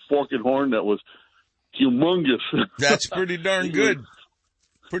seen a forked horn that was humongous. That's pretty darn good.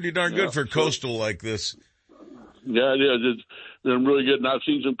 Pretty darn good for coastal like this. Yeah, it is. It's been really good. And I've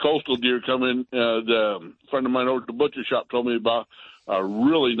seen some coastal deer come in. The friend of mine over at the butcher shop told me about a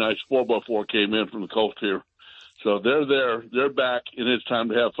really nice 4x4 came in from the coast here. So they're there. They're back, and it's time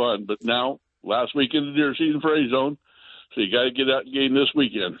to have fun. But now, last week in the deer season for A-Zone, so you got to get out and game this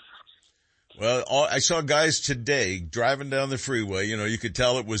weekend. Well, I saw guys today driving down the freeway. You know, you could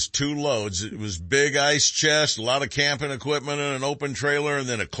tell it was two loads. It was big ice chest, a lot of camping equipment and an open trailer, and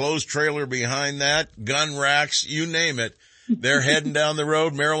then a closed trailer behind that, gun racks, you name it. They're heading down the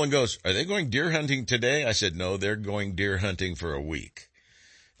road. Marilyn goes, "Are they going deer hunting today?" I said, "No, they're going deer hunting for a week."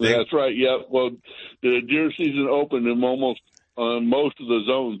 That's right. Yeah. Well, the deer season opened in almost most of the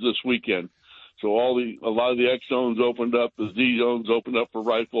zones this weekend. So a lot of the X zones opened up, the Z zones opened up for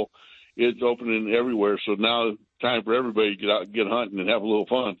rifle. It's opening everywhere. So now it's time for everybody to get out and get hunting and have a little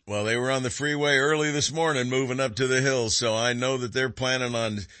fun. Well, they were on the freeway early this morning moving up to the hills. So I know that they're planning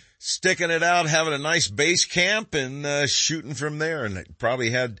on sticking it out, having a nice base camp and shooting from there. And they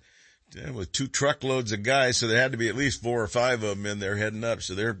probably had with 2 truckloads of guys. So there had to be at least 4 or 5 of them in there heading up.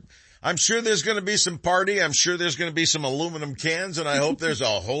 So I'm sure there's going to be some party. I'm sure there's going to be some aluminum cans, and I hope there's a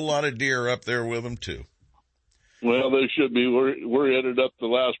whole lot of deer up there with them too. Well, there should be. We're headed up the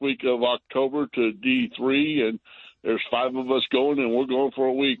last week of October to D3, and there's 5 of us going, and we're going for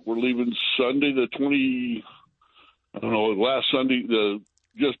a week. We're leaving Sunday last Sunday,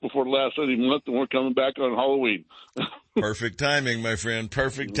 just before the last Sunday month, and we're coming back on Halloween. Perfect timing, my friend.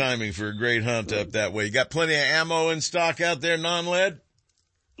 Perfect timing for a great hunt up that way. You got plenty of ammo in stock out there, non-lead?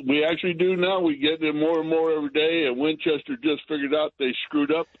 We actually do now. We get them more and more every day, and Winchester just figured out they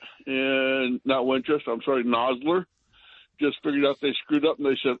screwed up, and not Winchester, I'm sorry, Nosler just figured out they screwed up, and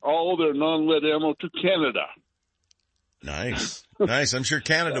they sent all their non-lead ammo to Canada. Nice. Nice. I'm sure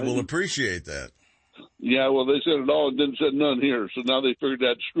Canada will appreciate that. Yeah, well, they sent it all and didn't send none here, so now they figured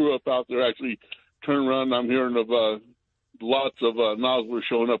that screw up out there actually turned around. I'm hearing of lots of Nosler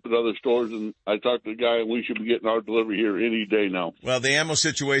showing up at other stores, and I talked to the guy, and we should be getting our delivery here any day now. Well, the ammo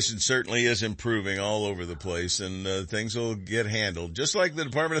situation certainly is improving all over the place, and things will get handled. Just like the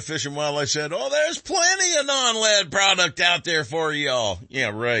Department of Fish and Wildlife said, there's plenty of non-lead product out there for y'all.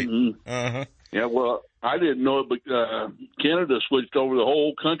 Yeah, right. Mm-hmm. Uh-huh. Yeah, well, I didn't know it, but Canada switched over the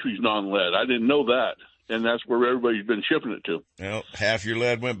whole country's non-lead. I didn't know that, and that's where everybody's been shipping it to. Well, half your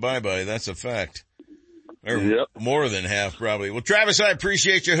lead went bye-bye. That's a fact. Or yep. More than half, probably. Well, Travis, I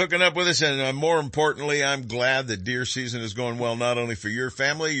appreciate you hooking up with us, and more importantly, I'm glad that deer season is going well, not only for your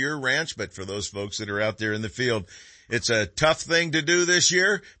family, your ranch, but for those folks that are out there in the field. It's a tough thing to do this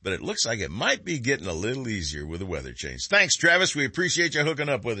year, but it looks like it might be getting a little easier with the weather change. Thanks, Travis. We appreciate you hooking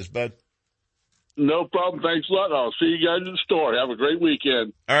up with us, bud. No problem. Thanks a lot. I'll see you guys in the store. Have a great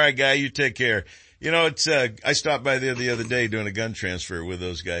weekend. All right, guy. You take care. You know, it's, I stopped by there the other day doing a gun transfer with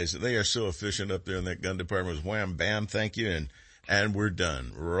those guys. They are so efficient up there in that gun department. It was wham, bam, thank you, and we're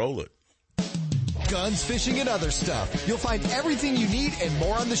done. Roll it. Guns, fishing, and other stuff. You'll find everything you need and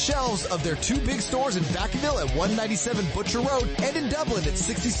more on the shelves of their 2 big stores in Vacaville at 197 Butcher Road and in Dublin at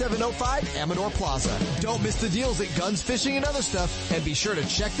 6705 Amador Plaza. Don't miss the deals at Guns, Fishing, and Other Stuff, and be sure to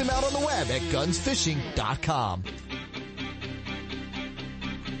check them out on the web at gunsfishing.com.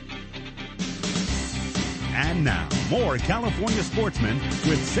 And now, more California Sportsmen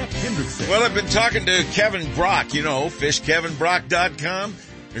with Seth Hendrickson. Well, I've been talking to Kevin Brock, fishkevinbrock.com.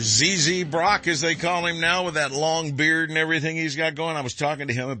 There's ZZ Brock, as they call him now, with that long beard and everything he's got going. I was talking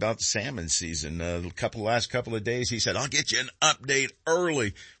to him about the salmon season last couple of days. He said, I'll get you an update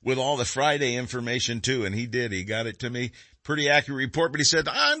early with all the Friday information, too. And he did. He got it to me. pretty accurate report, but he said,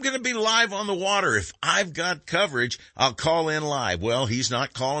 I'm going to be live on the water. If I've got coverage, I'll call in live. Well, he's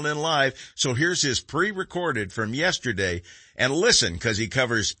not calling in live, so here's his pre-recorded from yesterday. And listen, because he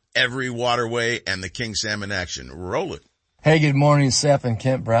covers every waterway and the king salmon action. Roll it. Hey, good morning, Seth and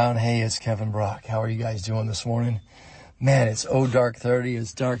Kent Brown. Hey, it's Kevin Brock. How are you guys doing this morning? Man, it's dark 30.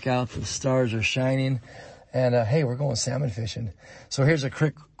 It's dark out. The stars are shining. And, hey, we're going salmon fishing. So here's a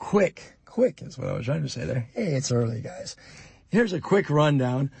quick is what I was trying to say there. Hey, it's early, guys. Here's a quick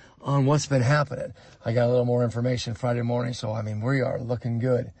rundown on what's been happening. I got a little more information Friday morning, so, we are looking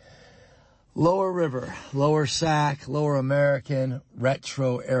good. Lower River, Lower Sac, Lower American,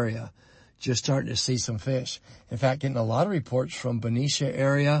 Retro area. Just starting to see some fish. In fact, getting a lot of reports from Benicia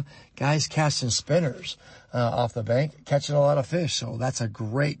area, guys casting spinners off the bank, catching a lot of fish. So that's a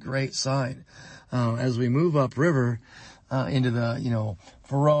great sign. As we move upriver into the,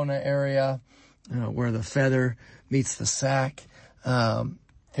 Verona area, where the Feather meets the Sac,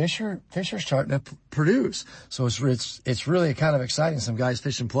 fish are starting to produce. So it's really kind of exciting. Some guys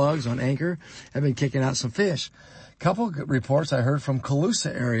fishing plugs on anchor have been kicking out some fish. Couple of reports I heard from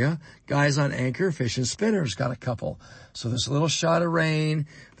Colusa area, guys on anchor fishing spinners got a couple. So this little shot of rain,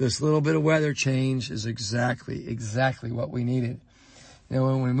 this little bit of weather change is exactly what we needed.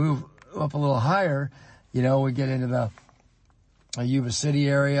 When we move up a little higher, we get into the Yuba City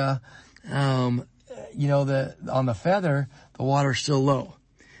area. On the Feather, the water's still low.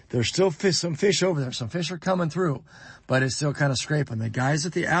 There's still some fish over there. Some fish are coming through, but it's still kind of scraping. The guys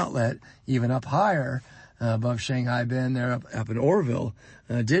at the outlet, even up higher, above Shanghai Bend there up in Orville,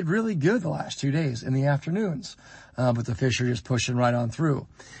 did really good the last 2 days in the afternoons. But the fish are just pushing right on through.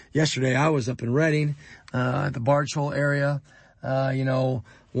 Yesterday I was up in Redding, at the Barge Hole area, 1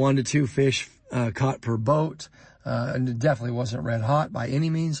 to 2 fish, caught per boat. And it definitely wasn't red hot by any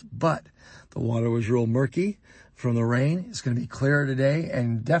means, but the water was real murky from the rain. It's going to be clearer today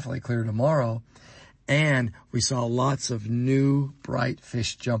and definitely clear tomorrow. And we saw lots of new bright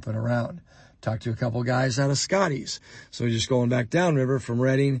fish jumping around. Talked to a couple guys out of Scotty's. So just going back downriver from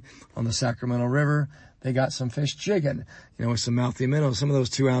Redding on the Sacramento River, they got some fish jigging, with some mouthy minnows. Some of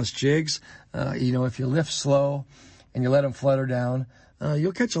those 2-ounce jigs, if you lift slow and you let them flutter down,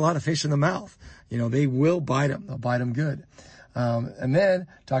 you'll catch a lot of fish in the mouth. They will bite them. They'll bite them good. And then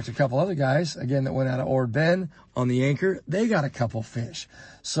talked to a couple other guys, again, that went out of Ord Bend on the anchor. They got a couple fish.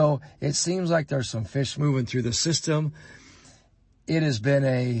 So it seems like there's some fish moving through the system. It has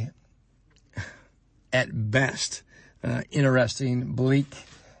been at best, interesting, bleak.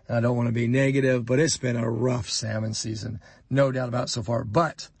 I don't want to be negative, but it's been a rough salmon season. No doubt about it so far.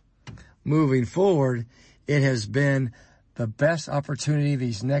 But moving forward, it has been the best opportunity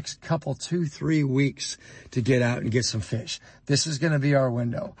these next couple, 2-3 weeks to get out and get some fish. This is going to be our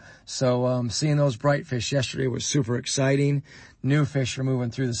window. So, seeing those bright fish yesterday was super exciting. New fish are moving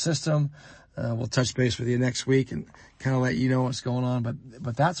through the system. We'll touch base with you next week and kind of let you know what's going on.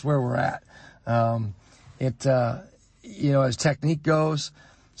 But that's where we're at. As technique goes,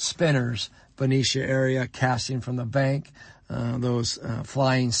 spinners, Benicia area, casting from the bank, those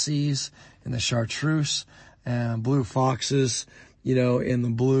flying seas in the chartreuse, and blue foxes, in the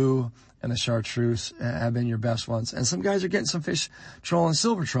blue and the chartreuse have been your best ones. And some guys are getting some fish trolling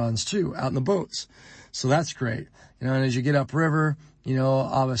silvertrons too out in the boats. So that's great. And as you get upriver,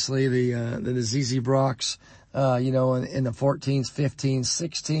 obviously the ZZ Brocks, in the 14s, 15s,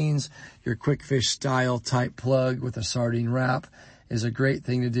 16s, your quick fish style type plug with a sardine wrap is a great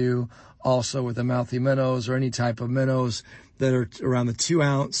thing to do. Also with the mouthy minnows or any type of minnows that are around the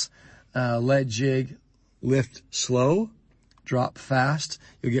 2-ounce, lead jig, lift slow, drop fast.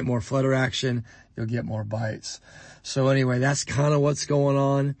 You'll get more flutter action. You'll get more bites. So anyway, that's kind of what's going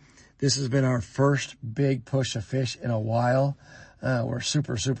on. This has been our first big push of fish in a while. We're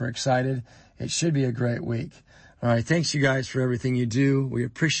super excited. It should be a great week. All right. Thanks you guys for everything you do. We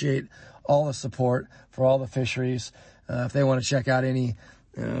appreciate all the support for all the fisheries. If they want to check out any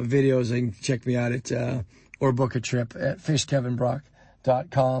videos, they can check me out at or book a trip at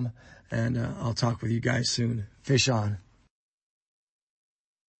fishkevinbrock.com. And I'll talk with you guys soon. Fish on.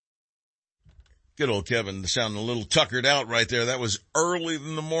 Good old Kevin sounding a little tuckered out right there. That was early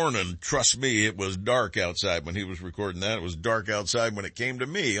in the morning. Trust me, it was dark outside when he was recording that. It was dark outside when it came to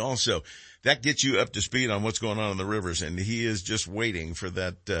me also. That gets you up to speed on what's going on in the rivers, and he is just waiting for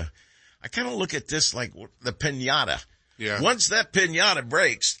that. I kind of look at this like the pinata. Yeah. Once that pinata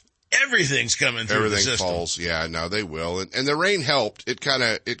breaks, everything's coming through the system. Everything falls. Yeah, no, they will. And the rain helped. It kind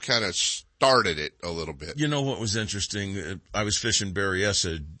of started it a little bit. You know what was interesting? I was fishing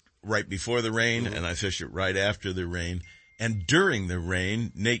Berryessa right before the rain, and I fished it right after the rain. And during the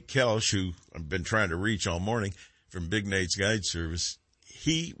rain, Nate Kelsch, who I've been trying to reach all morning, from Big Nate's Guide Service.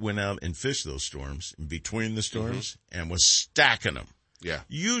 He went out and fished those storms in between the storms and was stacking them. Yeah.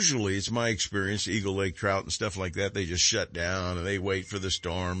 Usually, it's my experience, Eagle Lake trout and stuff like that, they just shut down and they wait for the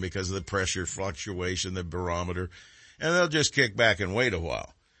storm because of the pressure fluctuation, the barometer, and they'll just kick back and wait a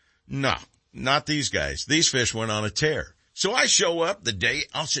while. No, not these guys. These fish went on a tear. So I show up the day,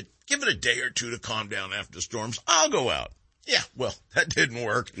 I'll say, give it a day or two to calm down after the storms. I'll go out. Yeah, well, that didn't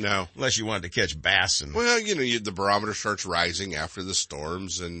work. No. Unless you wanted to catch bass. Well, the barometer starts rising after the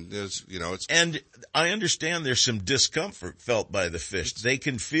storms, and it's. And I understand there's some discomfort felt by the fish. They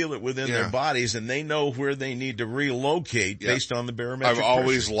can feel it within their bodies, and they know where they need to relocate based on the barometric I've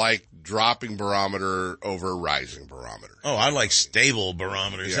always pressure. liked dropping barometer over rising barometer. Oh, I like stable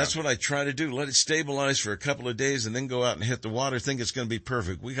barometers. Yeah. That's what I try to do. Let it stabilize for a couple of days and then go out and hit the water. Think it's going to be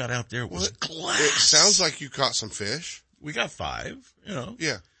perfect. We got out there. It was glass. It sounds like you caught some fish. We got 5,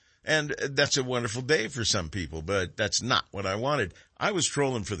 Yeah. And that's a wonderful day for some people, but that's not what I wanted. I was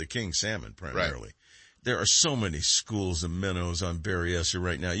trolling for the king salmon primarily. Right. There are so many schools of minnows on Berryessa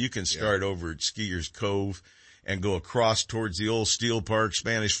right now. You can start over at Skiers Cove and go across towards the old Steel Park,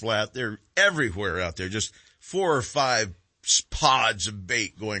 Spanish Flat. They're everywhere out there. Just 4 or 5 pods of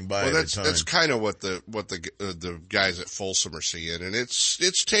bait going by at a time. That's kind of what the guys at Folsom are seeing, and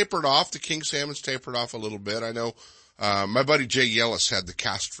it's tapered off. The king salmon's tapered off a little bit. I know. My buddy Jay Yellis had the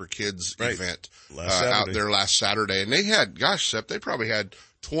Cast for Kids event out there last Saturday, and they had, Sep, they probably had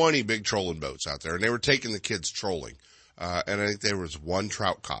 20 big trolling boats out there, and they were taking the kids trolling. And I think there was 1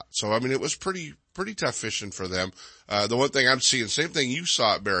 trout caught. So, I mean, it was pretty tough fishing for them. The one thing I'm seeing, same thing you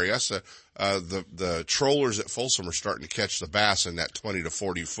saw at Berryessa, the trollers at Folsom are starting to catch the bass in that 20 to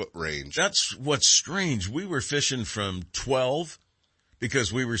 40 foot range. That's what's strange. We were fishing from 12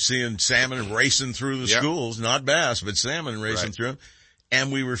 because we were seeing salmon racing through the schools, not bass, but salmon racing through them.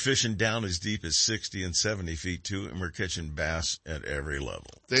 And we were fishing down as deep as 60 and 70 feet too, and we're catching bass at every level.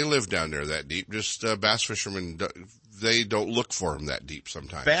 They live down there that deep. Just, bass fishermen, they don't look for them that deep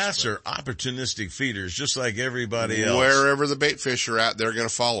sometimes. Bass are opportunistic feeders, just like everybody else. Wherever the bait fish are at, they're going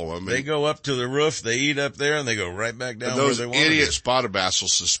to follow them. They go up to the roof, they eat up there, and they go right back down where they want. Those idiot spotted bass will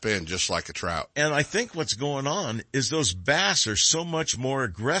suspend just like a trout. And I think what's going on is those bass are so much more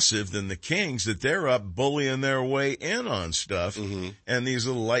aggressive than the kings that they're up bullying their way in on stuff. Mm-hmm. And these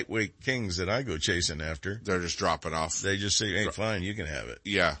little lightweight kings that I go chasing after, they're just dropping off. They just say, hey, fine, you can have it.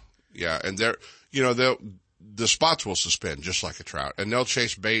 Yeah. Yeah. And the spots will suspend just like a trout, and they'll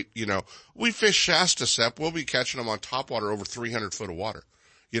chase bait. We fish Shasta, Sep. We'll be catching them on topwater over 300 foot of water.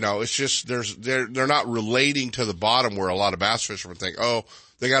 It's just, they're not relating to the bottom where a lot of bass fishermen think, oh,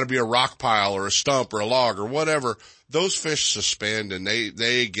 they gotta be a rock pile or a stump or a log or whatever. Those fish suspend and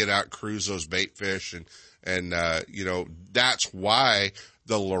they get out, cruise those bait fish. And that's why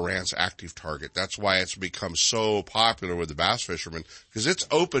the Lowrance active target. That's why it's become so popular with the bass fishermen, because it's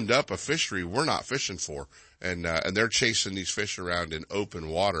opened up a fishery we're not fishing for. And they're chasing these fish around in open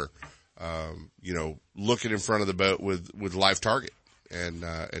water, looking in front of the boat with live target. And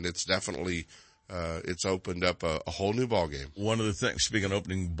it's definitely, it's opened up a whole new ball game. One of the things, speaking of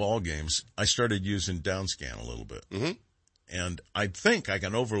opening ball games, I started using downscan a little bit. Mm-hmm. And I think I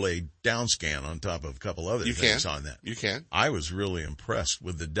can overlay downscan on top of a couple other things on that. You can. I was really impressed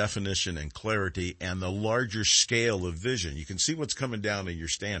with the definition and clarity and the larger scale of vision. You can see what's coming down in your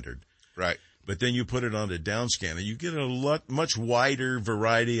standard. Right. But then you put it on a downscan and you get a much wider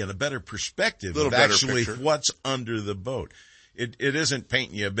variety and a better perspective of actually what's under the boat. It isn't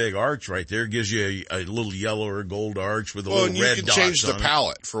painting you a big arch right there. It gives you a little yellow or gold arch with a little red dots on it. And you can change the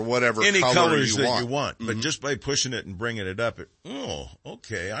palette for whatever any color colors you that want. you want. Mm-hmm. But just by pushing it and bringing it up,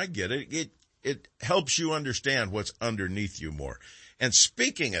 okay, I get it. It helps you understand what's underneath you more. And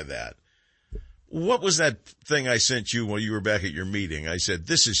speaking of that, what was that thing I sent you while you were back at your meeting? I said,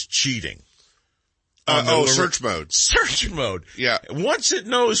 this is cheating. Search mode. Search mode. Yeah. Once it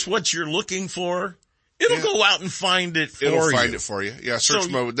knows what you're looking for, it'll go out and find it for you. It'll find it for you. Yeah, search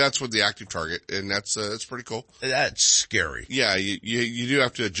mode, that's with the active target, and that's pretty cool. That's scary. Yeah, you do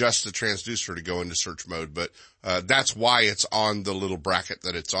have to adjust the transducer to go into search mode, but that's why it's on the little bracket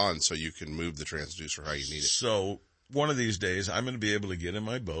that it's on, so you can move the transducer how you need it. So one of these days, I'm going to be able to get in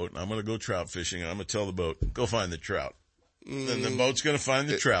my boat, and I'm going to go trout fishing, and I'm going to tell the boat, go find the trout. Then the boat's going to find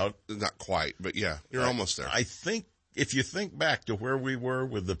the trout. Not quite, but yeah, you're almost there. I think if you think back to where we were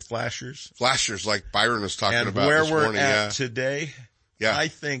with the flashers. Flashers like Byron was talking about where this morning. we're at today, I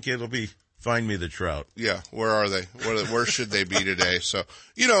think it'll be find me the trout. Yeah, where are they? Where should they be today? So,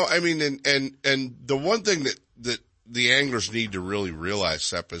 I mean, and the one thing that the anglers need to really realize,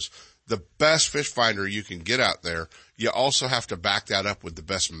 Sep, is the best fish finder you can get out there, you also have to back that up with the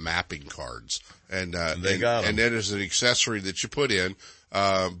best mapping cards. And that is an accessory that you put in.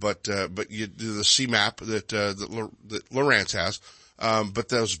 But you do the C-map that Lowrance has. But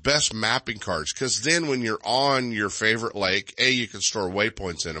those best mapping cards, cause then when you're on your favorite lake, A, you can store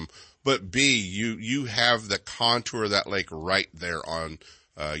waypoints in them, but B, you have the contour of that lake right there on,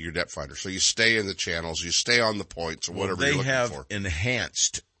 your depth finder. So you stay in the channels, you stay on the points or whatever you're looking for. They have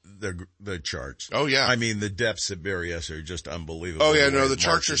enhanced the charts. Oh yeah. I mean, the depths at Berryessa are just unbelievable. Oh yeah, no, the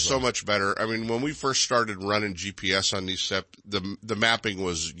charts are so much better. I mean, when we first started running GPS on these the mapping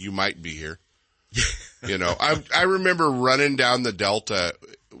was, you might be here. You know, I remember running down the Delta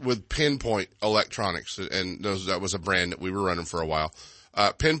with Pinpoint Electronics, and that was a brand that we were running for a while.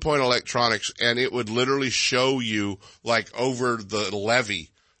 Pinpoint Electronics, and it would literally show you like over the levee,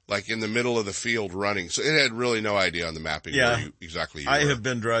 like in the middle of the field running. So it had really no idea on the mapping where exactly you were. I have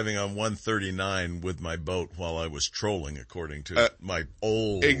been driving on 139 with my boat while I was trolling, according to my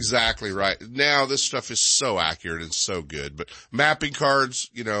old. Exactly right. Now this stuff is so accurate and so good, but mapping cards,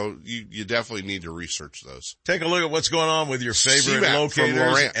 you know, you definitely need to research those. Take a look at what's going on with your favorite CMAP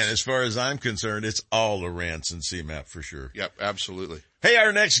locators. And as far as I'm concerned, it's all Lowrance and CMAP for sure. Yep, absolutely. Hey,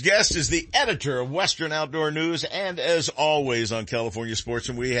 our next guest is the editor of Western Outdoor News, and as always on California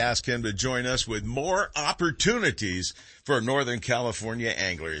Sportsmen, we ask him to join us with more opportunities for Northern California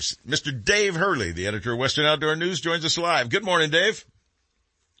anglers. Mr. Dave Hurley, the editor of Western Outdoor News, joins us live. Good morning, Dave.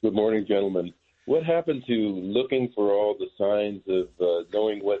 Good morning, gentlemen. What happened to looking for all the signs of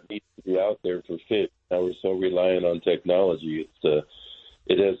knowing what needs to be out there for fish? Now we're so reliant on technology. It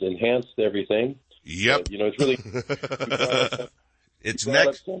has enhanced everything. Yep. You know, it's really... It's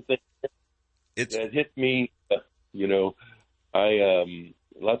next. It hit me. You know,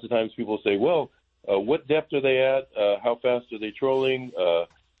 lots of times people say, "Well, what depth are they at? How fast are they trolling?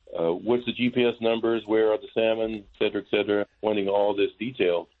 What's the GPS numbers? Where are the salmon, et cetera, wanting all this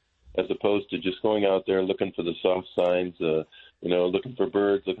detail, as opposed to just going out there looking for the soft signs. You know, looking for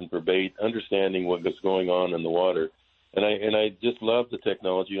birds, looking for bait, understanding what's going on in the water. And I just love the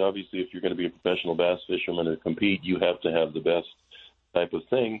technology. Obviously, if you're going to be a professional bass fisherman or compete, you have to have the best type of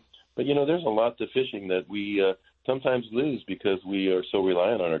thing. But, you know, there's a lot to fishing that we sometimes lose because we are so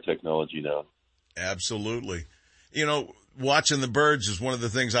reliant on our technology now. Absolutely. You know, watching the birds is one of the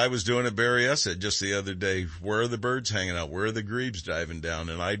things I was doing at Berryessa just the other day. Where are the birds hanging out? Where are the grebes diving down?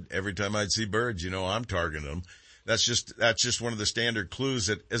 And every time I'd see birds, you know, I'm targeting them. That's just one of the standard clues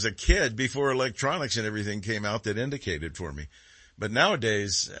that as a kid, before electronics and everything came out, that indicated for me. But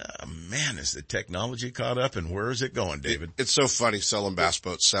nowadays, man, is the technology caught up, and where is it going, David? It's so funny selling bass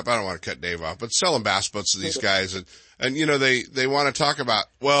boats, Sep. I don't want to cut Dave off, but selling bass boats to these guys, and you know, they want to talk about,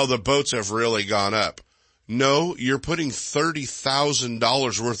 well, the boats have really gone up. No, you're putting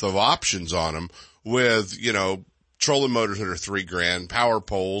 $30,000 worth of options on them with, you know, trolling motors that are $3,000, power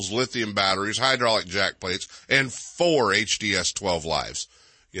poles, lithium batteries, hydraulic jack plates, and 4 HDS 12 lives.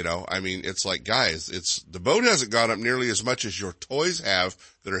 You know, I mean, it's like, guys, the boat hasn't gone up nearly as much as your toys have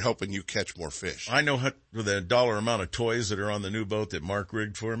that are helping you catch more fish. I know the dollar amount of toys that are on the new boat that Mark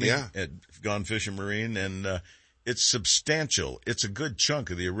rigged for me at Gone Fishing Marine, and it's substantial. It's a good chunk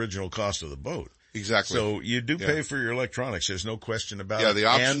of the original cost of the boat. Exactly. So you do pay for your electronics. There's no question about it. Yeah, the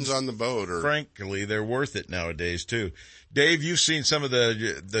options on the boat are... Frankly, they're worth it nowadays, too. Dave, you've seen some of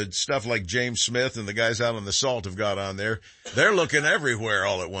the stuff like James Smith and the guys out on the Salt have got on there. They're looking everywhere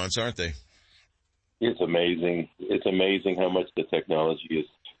all at once, aren't they? It's amazing. It's amazing how much the technology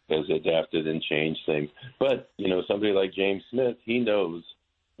has adapted and changed things. But, you know, somebody like James Smith, he knows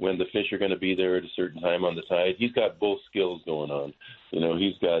when the fish are going to be there at a certain time on the tide. He's got both skills going on. You know,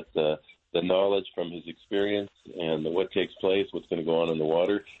 he's got the knowledge from his experience and what takes place, what's going to go on in the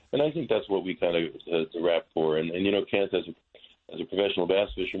water. And I think that's what we kind of rap for. And you know, Kent, as a professional bass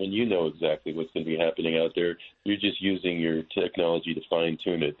fisherman, you know exactly what's going to be happening out there. You're just using your technology to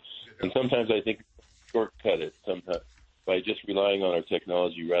fine-tune it. And sometimes I think shortcut it sometimes by just relying on our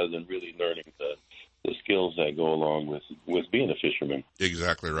technology rather than really learning the skills that go along with being a fisherman.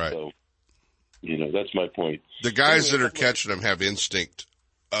 Exactly right. So, you know, that's my point. The guys that are catching them have instinct.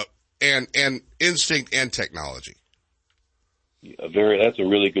 And instinct and technology. That's a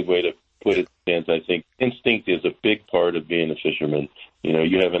really good way to put it, Kent. I think instinct is a big part of being a fisherman. You know,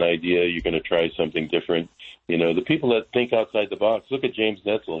 you have an idea, you're going to try something different. You know, the people that think outside the box, look at James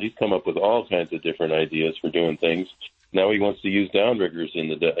Netzel. He's come up with all kinds of different ideas for doing things. Now he wants to use downriggers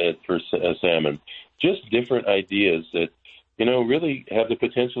for salmon. Just different ideas that really have the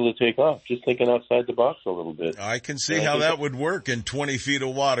potential to take off. Just thinking outside the box a little bit. I can see how that would work in 20 feet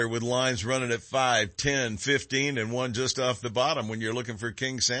of water with lines running at 5, 10, 15, and one just off the bottom when you're looking for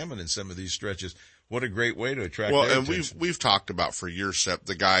king salmon in some of these stretches. What a great way to attract their attention. We've talked about for years, Sep,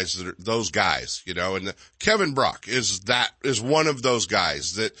 the guys that are those guys, and Kevin Brock is one of those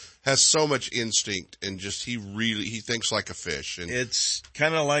guys that has so much instinct and just he thinks like a fish. And it's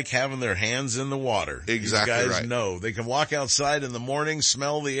kind of like having their hands in the water. Exactly. These guys right. know they can walk outside in the morning,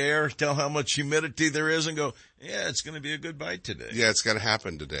 smell the air, tell how much humidity there is, and go, yeah, it's going to be a good bite today. Yeah, it's going to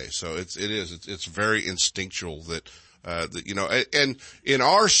happen today. So it's very instinctual that and in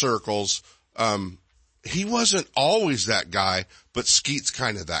our circles. He wasn't always that guy, but Skeet's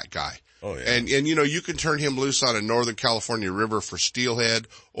kind of that guy. Oh, yeah. And you can turn him loose on a Northern California river for steelhead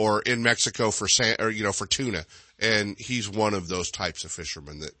or in Mexico for for tuna. And he's one of those types of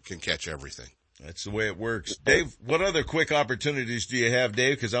fishermen that can catch everything. That's the way it works. Dave, what other quick opportunities do you have,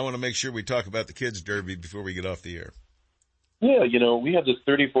 Dave? Because I want to make sure we talk about the Kids Derby before we get off the air. Yeah, we have this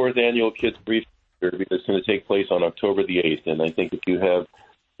 34th annual Kids Brief Derby that's going to take place on October the 8th. And I think if you have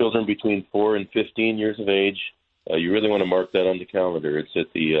children between 4 and 15 years of age, you really want to mark that on the calendar. It's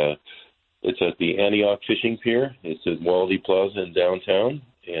at the Antioch Fishing Pier. It's at Waldy Plaza in downtown,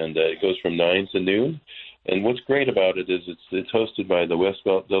 and it goes from 9 to noon. And what's great about it is it's hosted by the West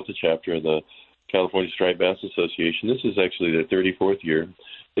Delta chapter of the California Striped Bass Association. This is actually their 34th year.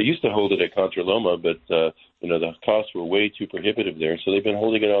 They used to hold it at Contra Loma, but the costs were way too prohibitive there, so they've been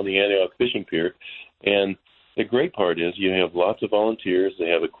holding it on the Antioch Fishing Pier. And the great part is you have lots of volunteers. They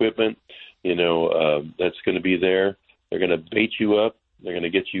have equipment, that's going to be there. They're going to bait you up. They're going to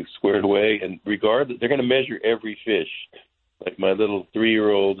get you squared away. And they're going to measure every fish. Like my little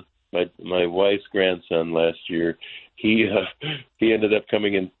 3-year-old, my wife's grandson last year, he ended up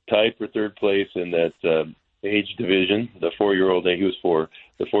coming in tied for third place in that age division, the 4-year-old. He was 4,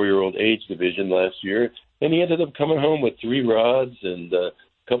 the 4-year-old age division last year. And he ended up coming home with 3 rods and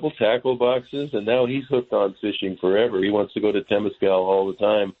couple tackle boxes, and now he's hooked on fishing forever. He wants to go to Temescal all the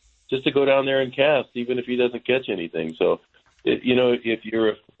time just to go down there and cast, even if he doesn't catch anything. So, if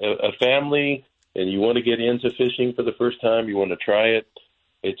you're a family and you want to get into fishing for the first time, you want to try it,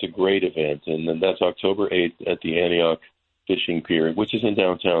 it's a great event. And then that's October 8th at the Antioch Fishing Pier, which is in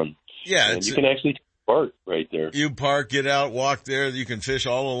downtown. Yeah. And you can actually park right there. You park, get out, walk there. You can fish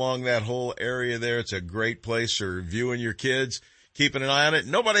all along that whole area there. It's a great place for viewing your kids. Keeping an eye on it.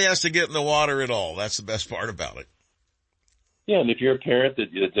 Nobody has to get in the water at all. That's the best part about it. Yeah, and if you're a parent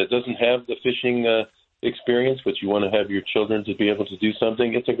that doesn't have the fishing experience, but you want to have your children to be able to do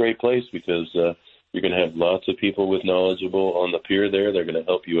something, it's a great place because you're going to have lots of people with knowledgeable on the pier there. They're going to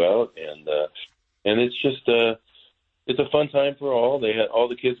help you out, and it's just it's a fun time for all. All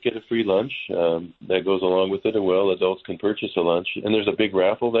the kids get a free lunch that goes along with it, and adults can purchase a lunch. And there's a big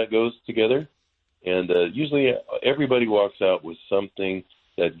raffle that goes together. And usually everybody walks out with something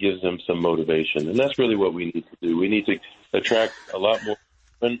that gives them some motivation. And that's really what we need to do. We need to attract a lot more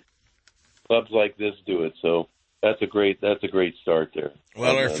clubs like this do it. So that's a great start there.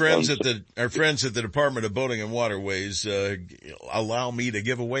 Well, our friends at the Department of Boating and Waterways allow me to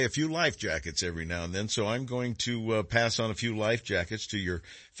give away a few life jackets every now and then. So I'm going to pass on a few life jackets to your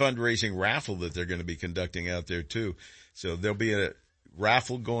fundraising raffle that they're going to be conducting out there too. So there'll be a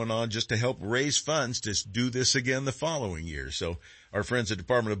raffle going on just to help raise funds to do this again the following year. So our friends at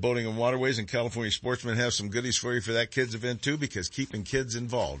Department of Boating and Waterways and California Sportsmen have some goodies for you for that kids event too, because keeping kids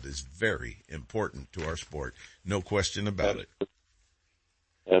involved is very important to our sport. No question about it.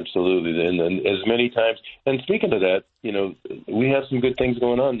 Absolutely. And as many times, and speaking of that, we have some good things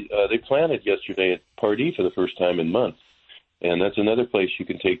going on. They planted yesterday at Pardee for the first time in months. And that's another place you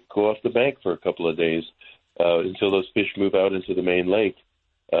can go off the bank for a couple of days until those fish move out into the main lake.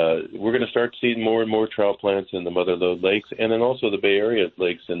 We're going to start seeing more and more trout plants in the Mother Lode lakes and then also the Bay Area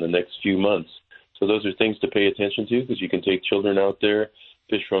lakes in the next few months. So those are things to pay attention to because you can take children out there,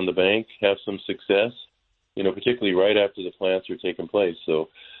 fish from the bank, have some success, particularly right after the plants are taking place. So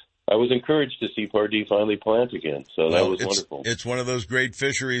I was encouraged to see Pardee finally plant again. So that was wonderful. It's one of those great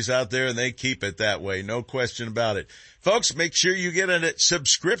fisheries out there, and they keep it that way. No question about it. Folks, make sure you get a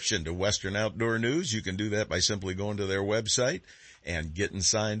subscription to Western Outdoor News. You can do that by simply going to their website and getting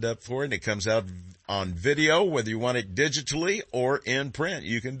signed up for it. And it comes out on video, whether you want it digitally or in print.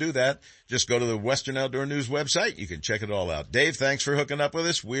 You can do that. Just go to the Western Outdoor News website. You can check it all out. Dave, thanks for hooking up with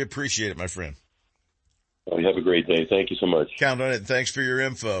us. We appreciate it, my friend. Well, you have a great day. Thank you so much. Count on it, and thanks for your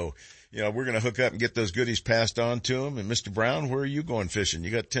info. you know, we're going to hook up and get those goodies passed on to him. And Mr. Brown, where are you going fishing?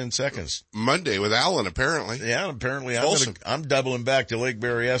 You got 10 seconds. Monday with Alan, apparently. Yeah, apparently Awesome. I'm doubling back to Lake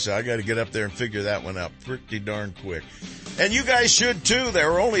Berryessa. I got to get up there and figure that one out pretty darn quick. And you guys should too. There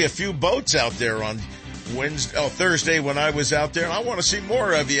were only a few boats out there on Thursday when I was out there, and I want to see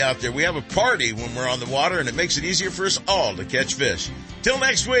more of you out there. We have a party when we're on the water, and it makes it easier for us all to catch fish. Till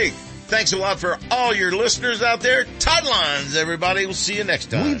next week. Thanks a lot for all your listeners out there. Tide lines, everybody. We'll see you next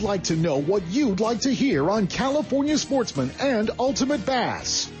time. We'd like to know what you'd like to hear on California Sportsman and Ultimate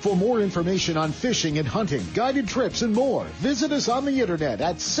Bass. For more information on fishing and hunting, guided trips, and more, visit us on the internet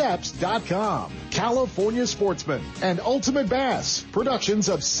at seps.com. California Sportsman and Ultimate Bass, productions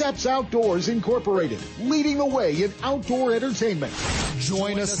of Seps Outdoors Incorporated, leading the way in outdoor entertainment.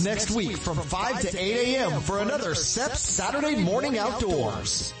 Join us next week from 5 to 8 a.m. for another Seps Saturday Morning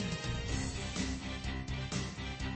Outdoors.